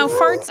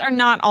 farts are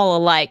not all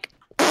alike.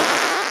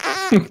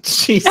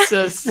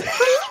 Jesus.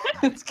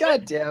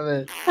 God damn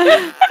it.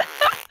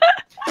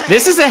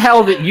 This is a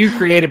hell that you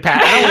created,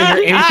 Pat. I don't want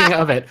to hear anything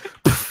of it.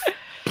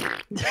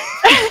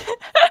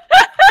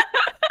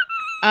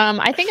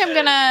 I think I'm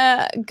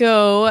gonna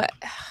go.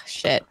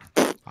 Shit.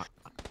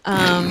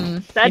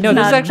 That's This is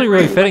not actually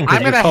really fitting because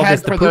I'm we gonna call head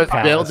this the for poop those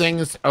palace.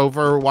 buildings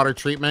over water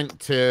treatment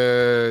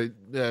to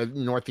the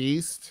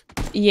northeast.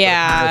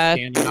 Yeah.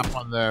 Standing up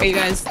on the. Are you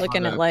guys on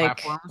looking the at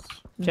like platforms.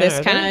 this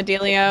Jenna, kind of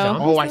dealio?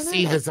 zombies? Oh, I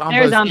see the zombos.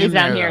 There's zombies in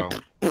down there,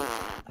 here. though.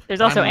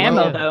 There's also I'm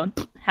ammo low.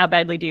 though. How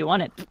badly do you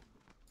want it?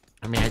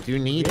 I mean, I do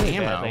need Really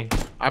ammo. badly.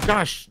 I've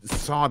got a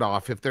sawed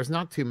off. If there's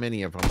not too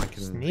many of them, I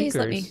can. Please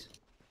let me- Sneakers.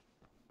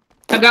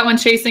 I've got one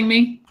chasing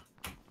me.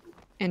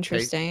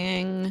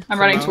 Interesting. I'm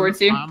running Simone,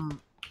 towards you.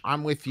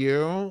 I'm with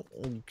you.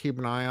 We'll keep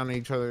an eye on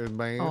each other's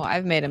back. Oh,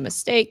 I've made a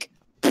mistake.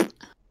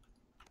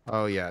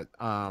 Oh yeah.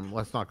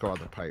 Let's not go out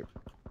the pipe.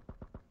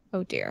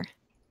 Oh dear.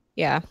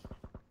 Yeah.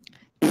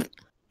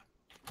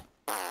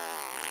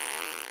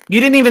 You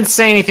didn't even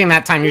say anything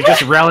that time. You're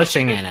just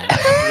relishing in it.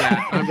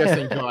 Yeah, I'm just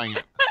enjoying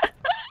it.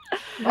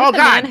 Oh Let the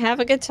man god. have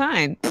a good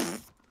time.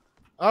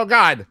 Oh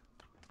god.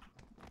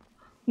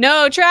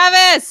 No,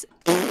 Travis.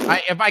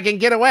 If I can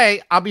get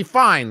away, I'll be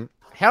fine.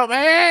 Help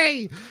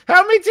me!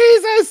 Help me,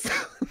 Jesus!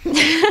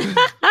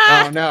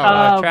 Oh no.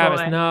 Oh,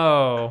 Travis, boy.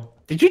 no.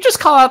 Did you just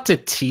call out to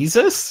tease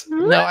us?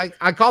 No,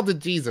 I called it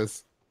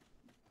Jesus.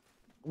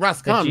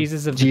 Russ, The come.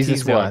 Jesus of the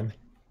Jesus T-zone.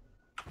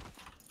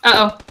 what?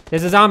 Uh-oh.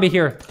 There's a zombie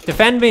here.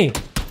 Defend me.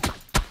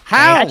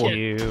 How? Thank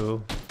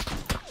you.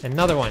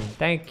 Another one.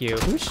 Thank you.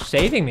 Who's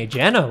saving me?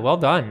 Jenna. Well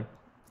done.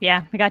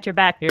 Yeah, I got your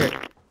back. Here.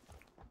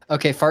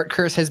 Okay, fart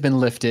curse has been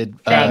lifted.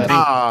 Thanks.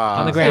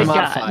 On the ground.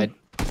 Modified.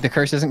 The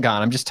curse isn't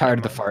gone. I'm just tired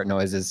of the fart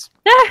noises.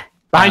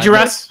 Behind you,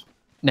 Russ.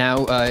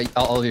 Now,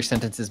 all of your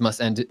sentences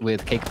must end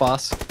with cake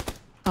boss.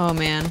 Oh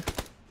man,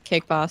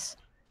 cake boss.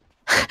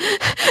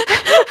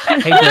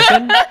 Hey,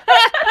 Griffin.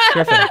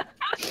 Griffin.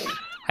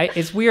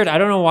 It's weird. I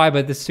don't know why,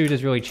 but this suit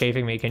is really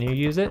chafing me. Can you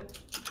use it?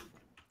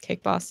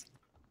 Cake boss.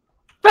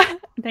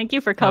 Thank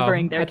you for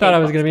covering their I thought I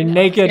was going to be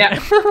naked. Yeah.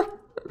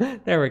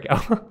 There we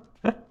go.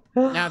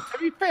 Now, to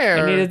be fair,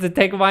 I needed to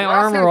take my Russ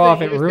armor hasn't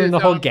off. It used ruined the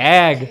his whole own-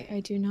 gag. I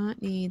do not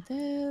need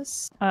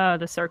this.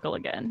 The circle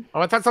again.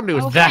 Oh, I thought somebody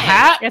was. The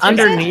hat Yes,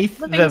 underneath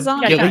Living the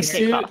zombie. Yeah, ghillie cake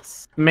suit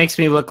boss. makes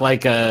me look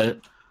like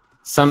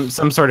some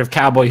sort of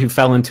cowboy who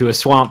fell into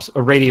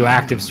a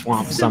radioactive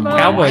swamp somewhere.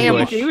 Cowboy What are you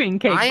bush. doing,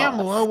 cake I am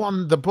boss? low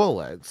on the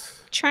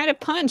bullets. Try to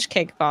punch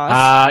cake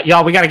boss.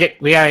 Y'all, we gotta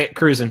get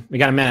cruising. We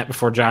got a minute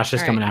before Josh is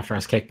All coming right. after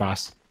us, Cake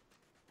Boss.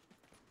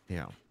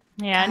 Yeah.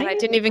 Yeah, God, I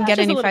didn't even get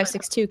any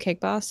 5.62 cake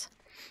boss.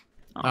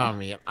 Oh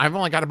man, I've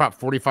only got about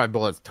 45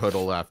 bullets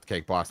total left,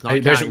 Cake Boss.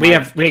 Not There's-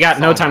 counting we got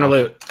no time to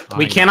loot.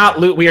 We I cannot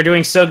know. loot. We are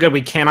doing so good.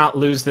 We cannot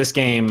lose this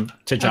game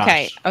to Josh.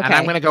 Okay, okay. And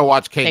I'm gonna go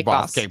watch Cake Cake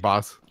Boss. Boss. Cake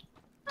Boss.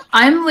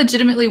 I'm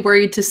legitimately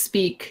worried to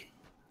speak,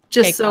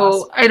 just Cake so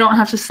boss. I don't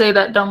have to say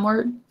that dumb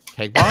word.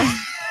 Cake Boss.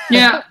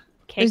 Yeah.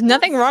 There's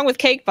nothing wrong with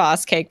cake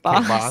boss, cake boss.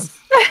 Cake Boss.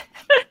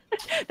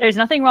 There's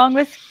nothing wrong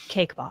with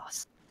cake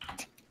boss.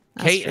 That's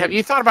Kate, true. have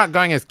you thought about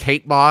going as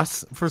Kate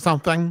Boss for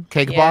something?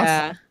 Cake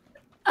Yeah.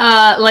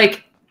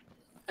 Like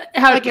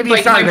how Boss. If you like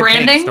my started a cake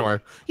branding.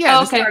 store. Yeah,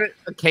 Oh, just okay. start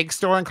a cake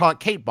store and call it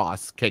Kate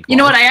Boss. Cake You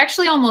know Boss. what? I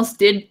actually almost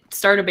did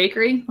start a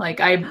bakery. Like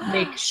I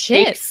make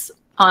Shit. cakes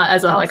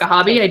as a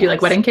hobby. I do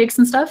like wedding cakes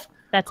and stuff.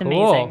 That's Cool.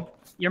 amazing.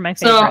 You're my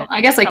favorite. So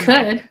I guess I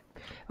could.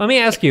 Let me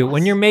ask you,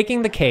 when you're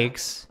making the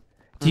cakes,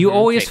 do you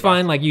always Cake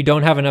find like you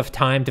don't have enough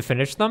time to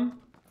finish them?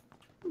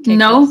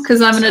 No,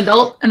 because I'm an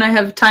adult and I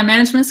have time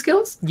management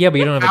skills. Yeah, but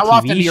you don't have How a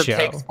often do TV your show.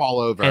 cakes fall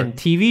over? And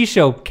TV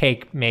show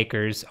cake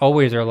makers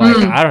always are like,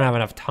 I don't have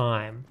enough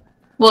time.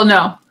 Well,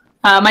 no,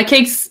 my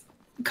cakes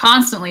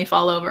constantly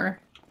fall over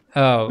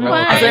Oh,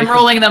 as okay. I'm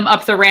rolling them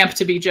up the ramp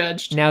to be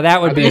judged. Now that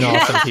would be an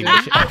awesome TV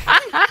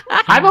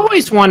show. I've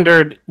always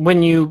wondered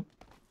when you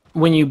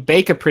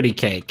bake a pretty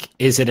cake,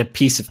 is it a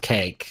piece of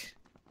cake?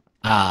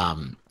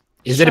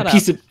 Is it a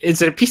piece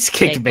of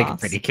cake Cake to bake a boss.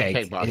 pretty cake?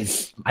 Cake boss.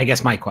 Is, I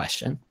guess, my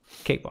question.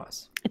 Cake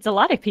boss. It's a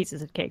lot of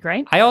pieces of cake,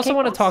 right? I also Cake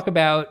want to boss? talk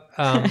about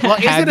well, is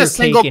have it your a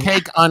single in-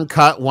 cake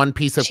uncut, one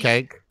piece of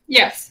cake?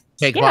 Yes,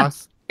 Cake Yeah.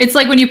 Boss. it's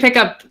like when you pick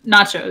up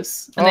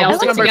nachos and they Oh, all what's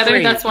stick number together.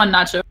 3? That's one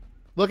nacho.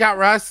 Look out,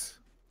 Russ.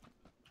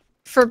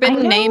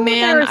 Forbidden I Name know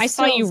Man, there are I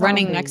saw still you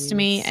running next to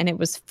me zombies. and it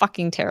was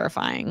fucking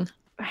terrifying.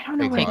 I don't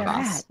know Cake where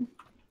boss. they're at.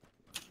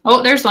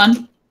 Oh, there's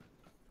one.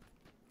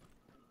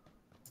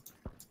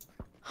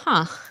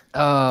 Huh.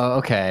 Oh,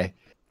 okay.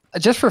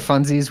 Just for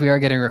funsies, we are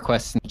getting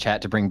requests in the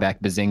chat to bring back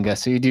Bazinga,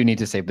 so you do need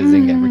to say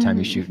Bazinga every time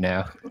you shoot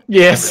now.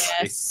 Yes.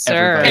 Yes,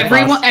 sir.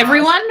 Everybody.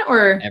 Everyone,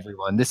 or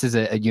Everyone. This is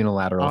a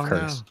unilateral Oh,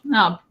 curse.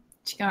 oh,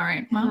 all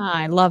right. Well,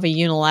 I love a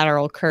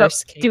unilateral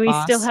curse. But cake do we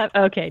boss. still have?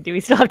 Okay. Do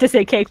we still have to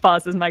say cake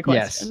boss? Is my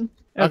Yes. question.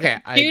 Okay.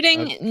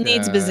 Shooting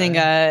needs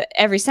Bazinga.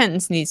 Every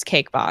sentence needs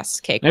cake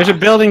boss. Cake There's a boss.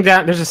 building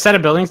down. There's a set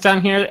of buildings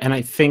down here, and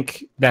I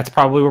think that's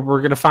probably where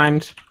we're gonna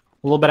find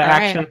a little bit of All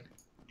right. action.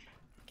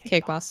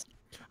 Cake boss.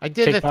 I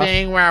did Cake the Boss.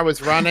 thing where I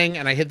was running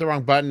and I hit the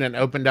wrong button and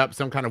opened up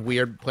some kind of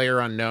weird player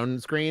unknown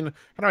screen.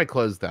 How do I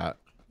close that?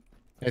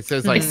 It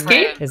says like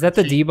Escape? Is that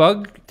the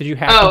debug? Did you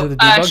hack Oh, into the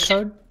debug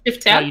code?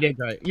 shift Yeah, tab. you did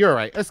right. You're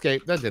right.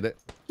 Escape. That did it.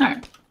 All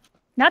right.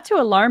 Not to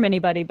alarm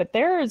anybody, but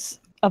there's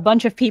a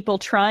bunch of people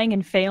trying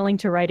and failing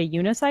to ride a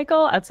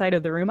unicycle outside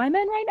of the room I'm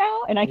in right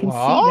now, and I can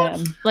What?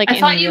 see them. Like I in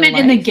thought you real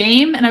meant in the life.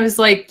 game, and I was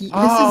like, "This is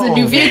a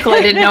new Oh. vehicle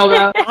I didn't know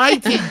about." I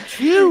did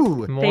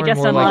too. More They and just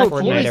more like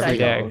unlocked Fortnite every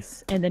day.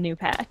 unicycles in the new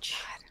patch.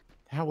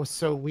 That was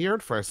so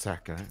weird for a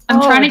second. I'm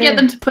Oh, trying to get they're-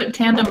 them to put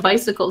tandem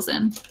bicycles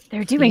in.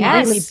 They're doing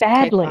Yes, really cake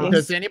badly. boss.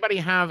 Does anybody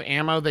have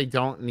ammo they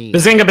don't need?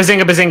 Bazinga,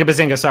 bazinga, bazinga,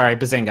 bazinga. Sorry,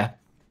 bazinga.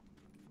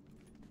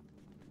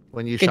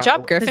 When you Good shot-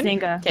 job, Griffin.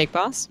 Bazinga. Cake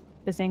boss.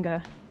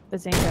 Bazinga.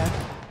 Bazinga.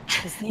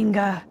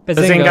 Bazinga.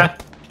 Bazinga.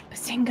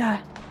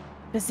 Bazinga.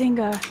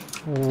 Bazinga.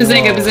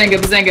 Bazinga, bazinga,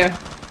 bazinga.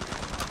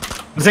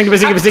 Bazinga,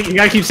 bazinga, bazinga. You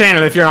gotta keep saying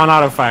it if you're on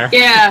auto fire.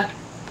 Yeah,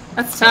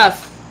 that's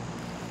tough.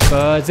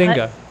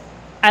 Bazinga.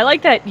 I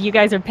like that you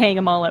guys are paying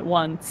them all at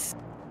once.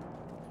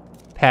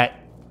 Pet,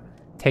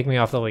 take me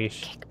off the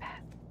leash.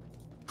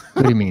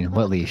 What do you mean?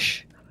 What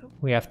leash?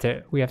 We have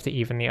to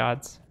even the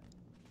odds.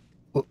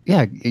 Well,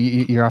 yeah,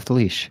 you're off the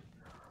leash.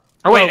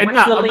 Oh wait,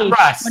 What's the no, leash?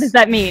 Russ. What does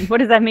that mean? What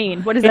does that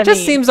mean? What does It that just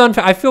mean? seems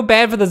unfair. I feel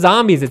bad for the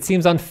zombies. It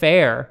seems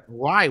unfair.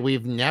 Why?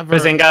 We've never.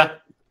 Bazinga.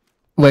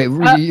 Wait,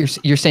 you're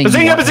saying you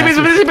Bazinga, want to have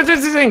bazinga, the-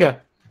 bazinga,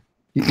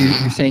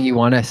 bazinga. you're saying you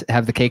want to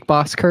have the cake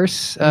boss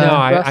curse? No,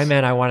 Russ? I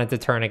meant I wanted to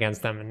turn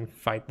against them and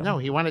fight them. No,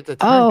 he wanted to.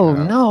 Turn Oh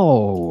to-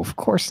 no, of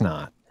course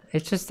not.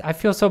 It's just I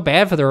feel so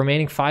bad for the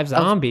remaining 5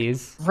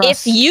 zombies.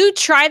 If you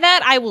try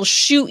that, I will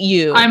shoot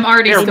you. I'm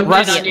already Here, stupid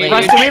Russ, on you.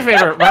 Russ, do me a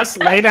favor. Russ,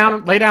 lay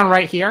down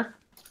right here.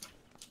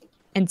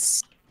 And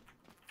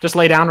Just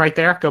lay down right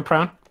there. Go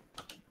prone.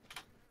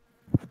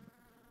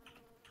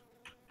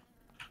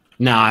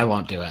 No, I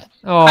won't do it.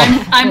 Oh,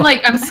 I'm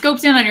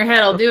scoped in on your head.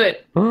 I'll do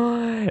it.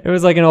 it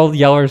was like an old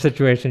Yeller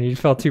situation. You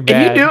felt too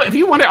bad. If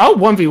you want to, I'll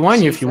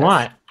 1v1 you if you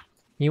want.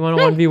 You want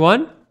a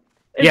 1v1?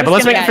 Yeah, but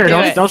let's make it fair.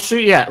 Don't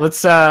shoot yet.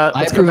 Let's I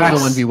go approve back. of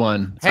the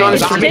 1v1. Hey, So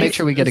let's Zombie, make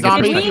sure we get a good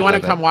Zombie, perspective you want to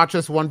of it. come watch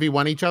us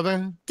 1v1 each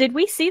other? Did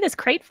we see this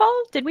crate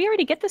fall? Did we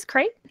already get this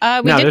crate? We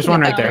No, did there's get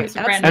one that right there. crate.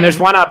 That's- And there's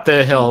one up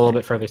the hill a little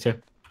bit further too.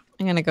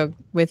 I'm gonna go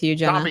with you,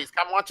 Jenna. Zombies,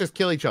 come watch us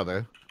kill each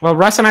other. Well,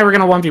 Russ and I were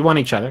gonna 1v1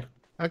 each other.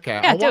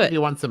 Okay, Yeah, I'll do it.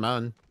 1v1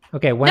 Simone.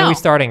 Okay, when are we No.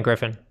 starting,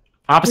 Griffin?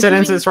 Opposite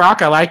ends of this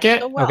rock. I like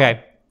it. Oh, well. Okay.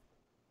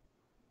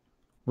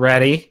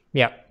 Ready?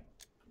 Yep.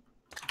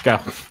 Go.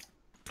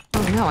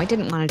 Oh no, I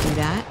didn't want to do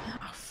that.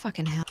 Oh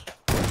fucking hell.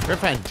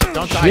 Griffin,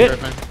 don't die, Shit.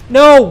 Griffin.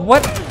 No,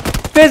 what?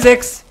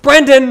 Physics!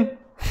 Brendan!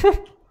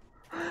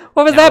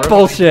 What was Now that we're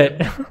bullshit?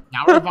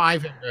 Now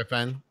revive him,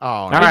 Griffin. Oh,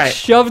 All It right.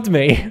 shoved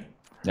me.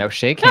 Now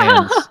shake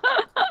hands.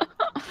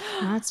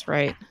 That's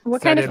right.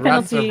 What So kind did of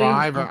Russ penalty?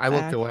 survive? I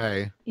looked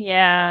away.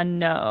 Yeah,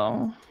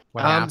 no.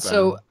 What happened?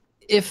 So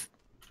if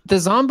the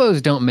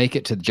Zombos don't make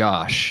it to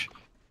Josh,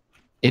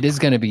 it is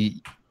going to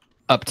be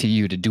up to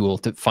you to duel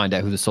to find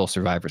out who the sole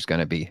survivor is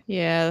going to be.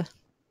 Yeah.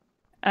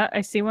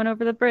 I see one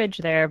over the bridge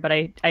there, but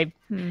I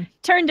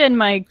turned in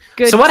my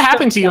good. So what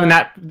happened to you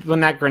stuff. when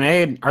that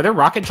grenade? Are there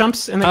rocket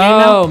jumps in the game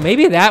now? Oh,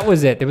 maybe that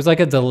was it. There was like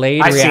a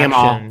delayed I reaction. see them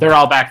all. They're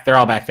all back. They're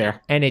all back there.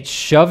 And it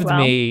shoved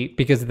Well. me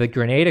because of the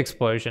grenade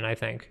explosion, I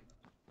think.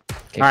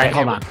 Okay, All right, okay.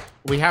 hold on.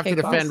 we have to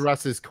Okay, defend boss.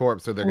 Russ's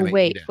corpse, or they're Oh, gonna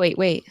wait, eat it.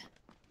 wait.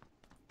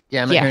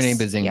 Yeah, I'm not hearing any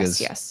bazingas.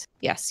 Yes.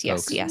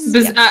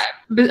 Biz-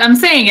 I'm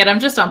saying it.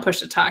 I'm just on push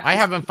to talk. I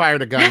haven't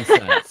fired a gun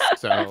since,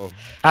 so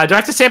Do I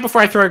have to say it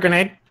before I throw a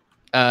grenade?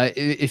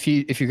 If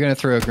you're going to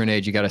throw a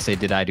grenade, you got to say,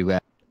 "Did I do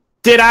that?"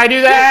 Did I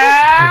do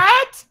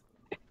that?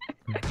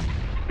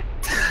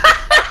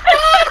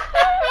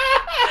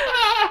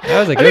 That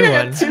was a I good think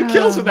I one. got 2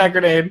 kills with that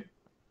grenade.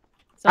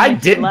 So I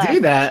much didn't left. do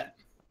that.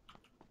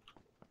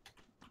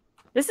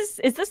 Is this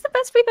the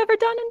best we've ever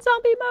done in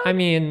zombie mode? I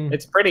mean,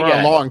 It's pretty for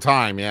good. a long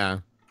time, yeah.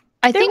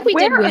 I think we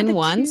did Where are win the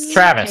once. two-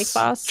 Travis,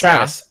 Cake Boss.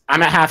 Travis,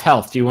 I'm at half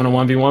health. Do you want to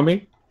 1v1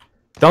 me?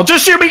 Don't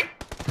just shoot me!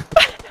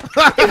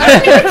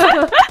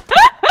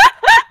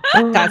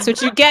 That's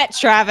what you get,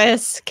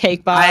 Travis.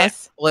 Cake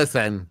Boss.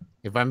 Listen,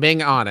 if I'm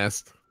being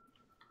honest,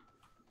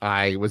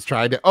 I was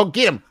trying to. Oh,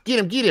 get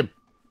him!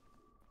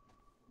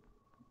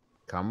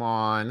 Come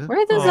on. Where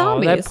are the oh,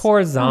 zombies? that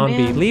poor zombie.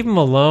 man. Leave him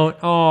alone.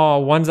 Oh,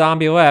 one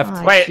zombie left.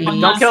 Oh, Wait, jeez.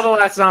 don't kill the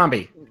last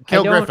zombie.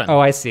 Kill I don't- Griffin. Oh,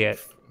 I see it.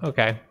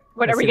 Okay.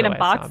 What I are we see the gonna last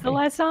box zombie. the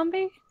last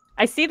zombie?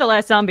 I see the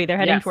last zombie. They're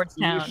heading Yes, towards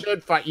You town.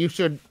 should fight. You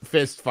should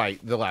fist fight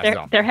the last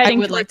zombie. They're heading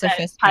would like towards to that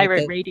fist fight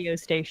pirate it. radio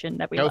station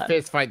that we Go left.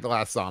 fist fight the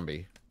last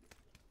zombie.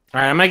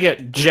 All right, I'm gonna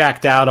get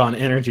jacked out on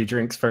energy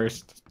drinks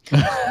first. All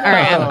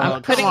right, Oh,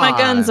 I'm putting come my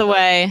guns on.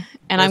 away,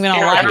 and I'm Let's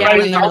gonna get lie down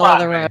everybody in the hold middle of on.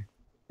 the road.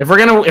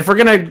 If we're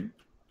gonna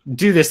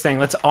do this thing,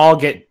 let's all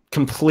get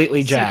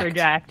completely jacked. Super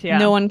jacked, yeah.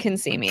 No one can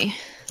see me.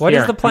 What is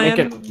Here, the plan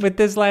make with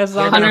this last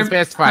You're zombie? gonna 100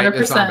 fist fight the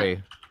 100%.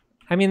 zombie.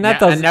 I mean,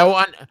 that Yeah, does.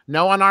 and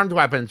no unarmed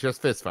weapons,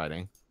 just fist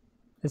fighting.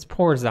 This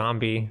poor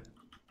zombie.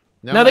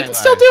 No, they can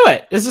still do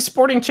it. It's a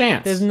sporting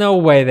chance. There's no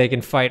way they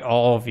can fight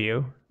all of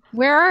you.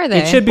 Where are they?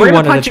 It should be We're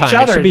gonna one at a punch each time.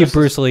 It other should be just-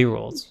 Bruce Lee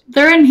rules.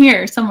 They're in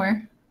here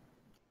somewhere.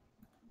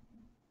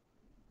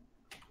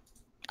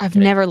 I've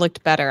never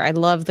looked better. I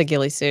love the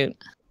ghillie suit.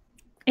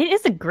 It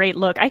is a great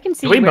look. I can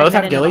see. we you wearing both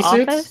that have in the ghillie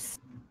suits? office.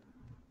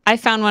 I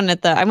found one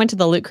at the. I went to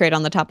the loot crate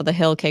on the top of the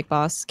hill. Cake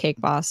Boss. Cake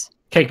Boss.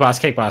 Cake boss,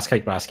 cake boss,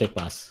 cake boss, cake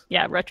boss.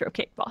 Yeah, retro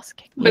cake boss.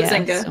 Cake. But Yeah,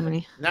 Zinga. so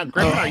many. Now,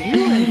 Griffin, are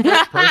you in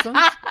first person?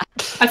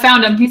 I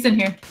found him. He's in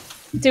here.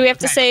 Do we have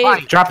to say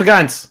Drop the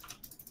guns.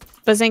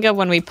 Bazinga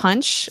when we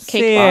punch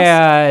Cake Boss?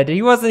 Sad.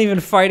 He wasn't even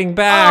fighting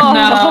back. No.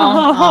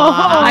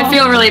 I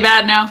feel really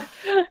bad now.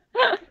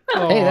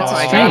 Hey, that's Oh, a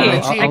I stream. got Hey,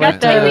 it. I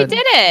got Hey, the we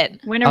did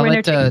it. winner, I'll winner,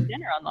 let, chicken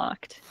dinner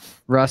unlocked.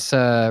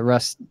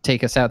 Russ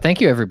take us out.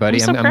 Thank you, everybody.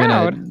 I'm so I'm gonna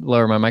proud.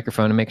 lower my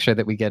microphone and make sure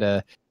that we get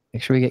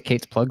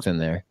Kate's plugs in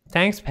there.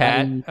 Thanks,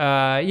 Pat.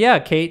 Yeah,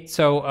 Kate.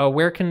 So,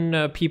 where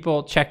can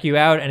people check you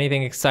out?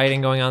 Anything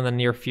exciting going on in the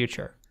near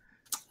future?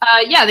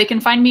 Yeah, they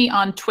can find me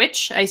on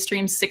Twitch. I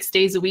stream 6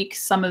 days a week.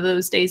 Some of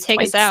those days Take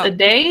us twice out. a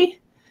day.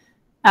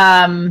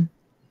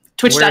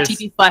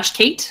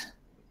 Twitch.tv/Kate.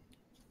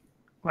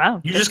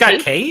 Wow, You just got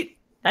Kate?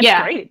 that's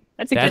Yeah. great.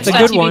 That's That's good a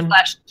one. good one.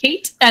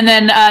 Twitch.tv/Kate. And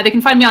then they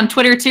can find me on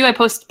Twitter too. I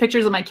post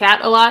pictures of my cat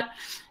a lot.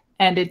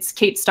 And it's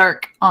Kate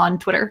Stark on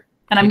Twitter.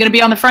 And I'm going to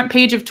be on the front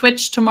page of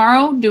Twitch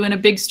tomorrow doing a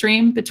big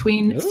stream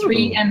between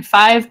 3 and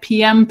 5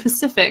 p.m.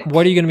 Pacific.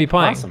 What are you going to be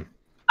playing? Awesome.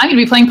 I'm going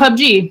to be playing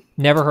PUBG.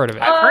 Never heard of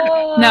it. I've heard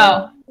of it.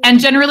 No. And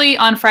generally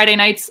on Friday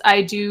nights,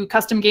 I do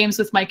custom games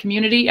with my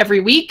community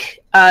every week.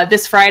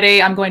 This Friday,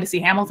 I'm going to see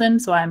Hamilton,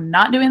 so I'm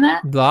not doing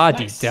that. La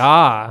di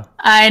da.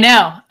 I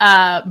know.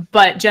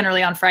 But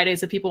generally on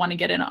Fridays, if people want to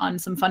get in on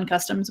some fun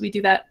customs, we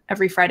do that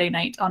every Friday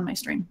night on my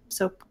stream.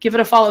 So give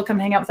it a follow. Come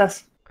hang out with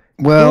us.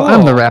 Well,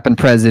 I'm the Cool. rapping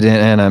president,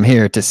 and I'm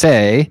here to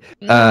say.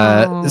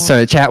 No.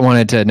 So chat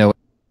wanted to know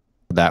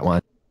that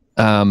one.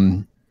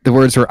 The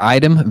words were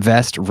item,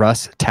 vest,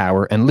 Russ,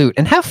 tower, and loot.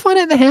 And have fun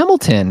at the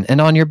Hamilton and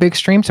on your big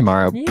stream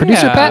tomorrow. Yeah.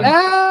 Producer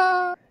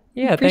Pat.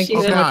 Yeah, thank you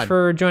so Appreciate it. much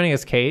for joining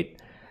us,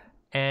 Kate.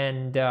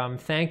 And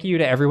thank you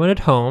to everyone at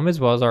home, as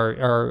well as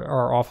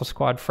our Awful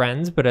Squad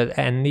friends,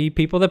 and the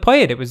people that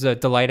play it. It was a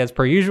delight as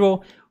per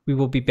usual. We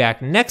will be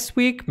back next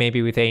week,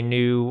 maybe with a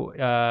new,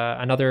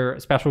 another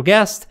special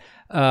guest.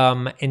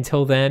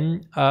 Until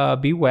then,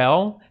 be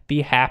well,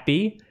 be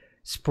happy,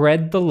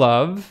 spread the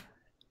love.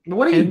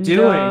 What are you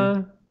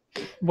doing?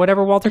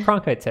 Whatever Walter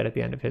Cronkite said at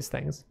the end of his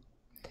things.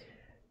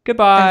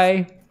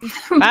 Goodbye.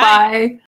 Bye.